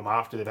a Storm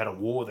after they've had a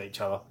war with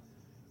each other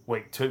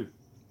week 2.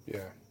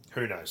 Yeah.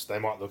 Who knows? They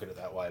might look at it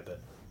that way,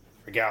 but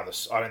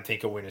regardless, I don't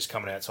think a winner's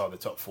coming outside the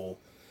top 4.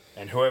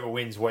 And whoever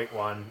wins week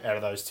 1 out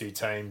of those 2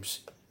 teams,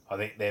 I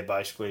think they're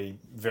basically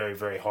very,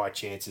 very high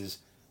chances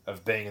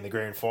of being in the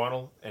grand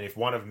final. And if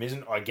one of them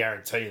isn't, I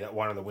guarantee you that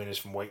one of the winners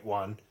from week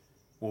 1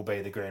 will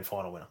be the grand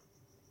final winner.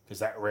 Because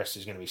that rest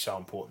is going to be so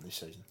important this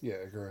season. Yeah,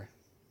 I agree.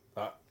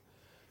 But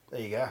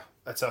there you go.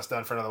 That's us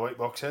done for another week,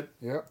 Boxhead.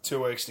 Yep.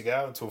 2 weeks to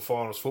go until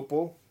finals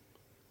football.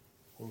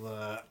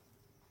 We'll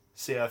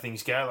see how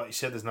things go. Like you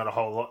said, there's not a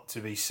whole lot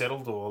to be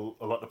settled or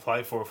a lot to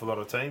play for a lot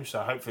of teams. So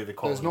hopefully the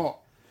quality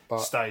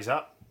stays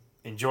up.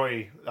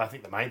 Enjoy, I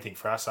think the main thing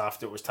for us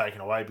after it was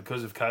taken away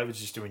because of COVID is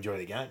just to enjoy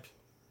the games.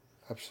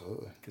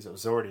 Absolutely. Because it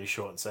was already a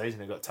shortened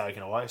season. It got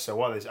taken away. So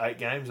while there's 8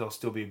 games, I'll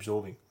still be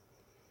absorbing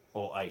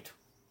all 8.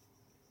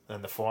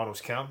 Then the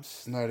finals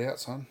comes. No doubt,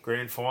 son.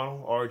 Grand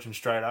final, Origin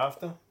straight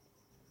after.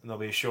 And there'll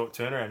be a short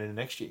turnaround into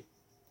next year.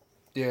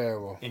 Yeah,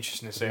 well.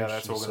 Interesting to see how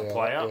that's all going to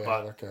play out. Yeah, but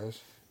how that goes.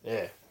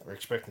 Yeah, we're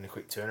expecting a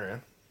quick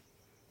turnaround.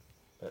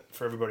 But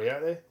for everybody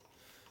out there,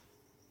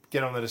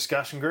 get on the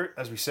discussion group.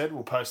 As we said,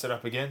 we'll post it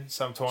up again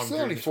sometime. There's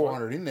only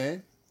 400 in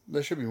there.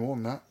 There should be more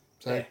than that.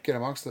 So get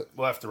amongst it.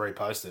 We'll have to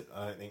repost it.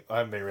 I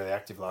haven't been really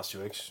active last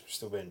 2 weeks.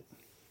 Still been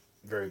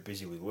very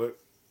busy with work.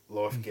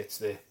 Life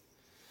gets in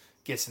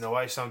the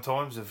way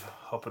sometimes of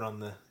hopping on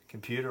the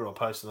computer or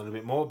posting a little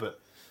bit more. But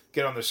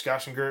get on the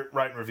discussion group,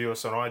 rate and review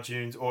us on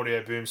iTunes,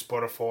 Audio Boom,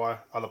 Spotify,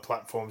 other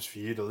platforms for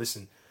you to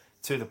listen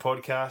to the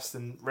podcast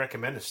and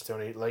recommend us to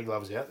any league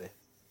lovers out there.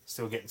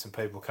 Still getting some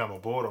people come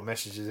aboard or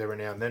messages every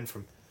now and then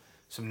from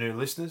some new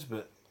listeners,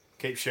 but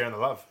keep sharing the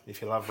love.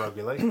 If you love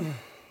rugby league,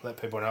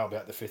 let people know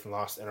about the 5th and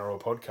last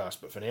NRL podcast.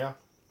 But for now,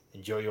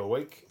 enjoy your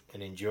week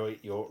and enjoy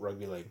your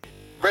rugby league.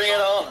 Bring it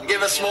on.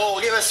 Give us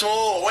more. Give us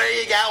more. Where are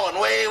you going?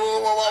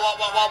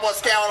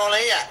 What's going on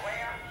here?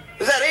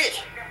 Is that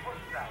it?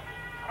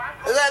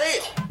 Is that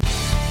it?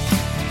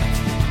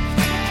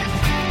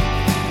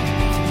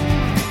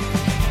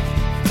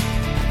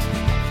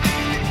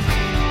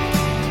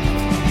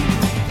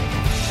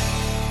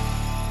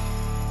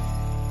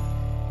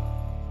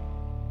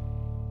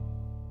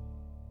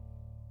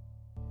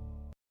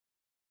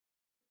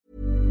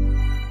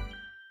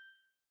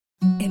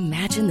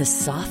 Imagine the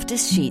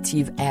softest sheets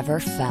you've ever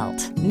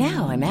felt.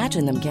 Now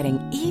imagine them getting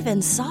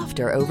even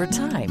softer over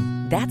time.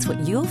 That's what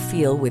you'll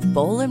feel with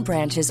Boll &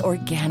 Branch's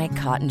organic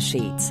cotton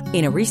sheets.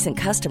 In a recent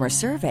customer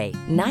survey,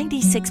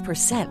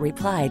 96%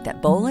 replied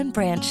that Boll &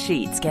 Branch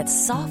sheets get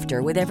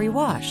softer with every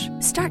wash.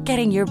 Start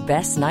getting your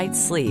best night's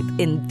sleep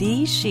in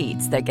these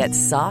sheets that get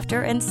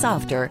softer and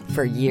softer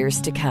for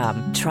years to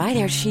come. Try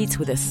their sheets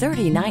with a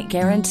 30-night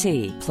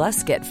guarantee.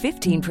 Plus, get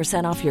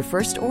 15% off your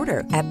first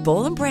order at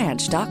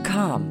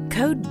bollandbranch.com.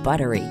 Code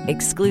BUTTERY.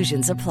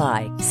 Exclusions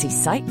apply. See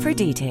site for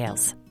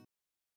details.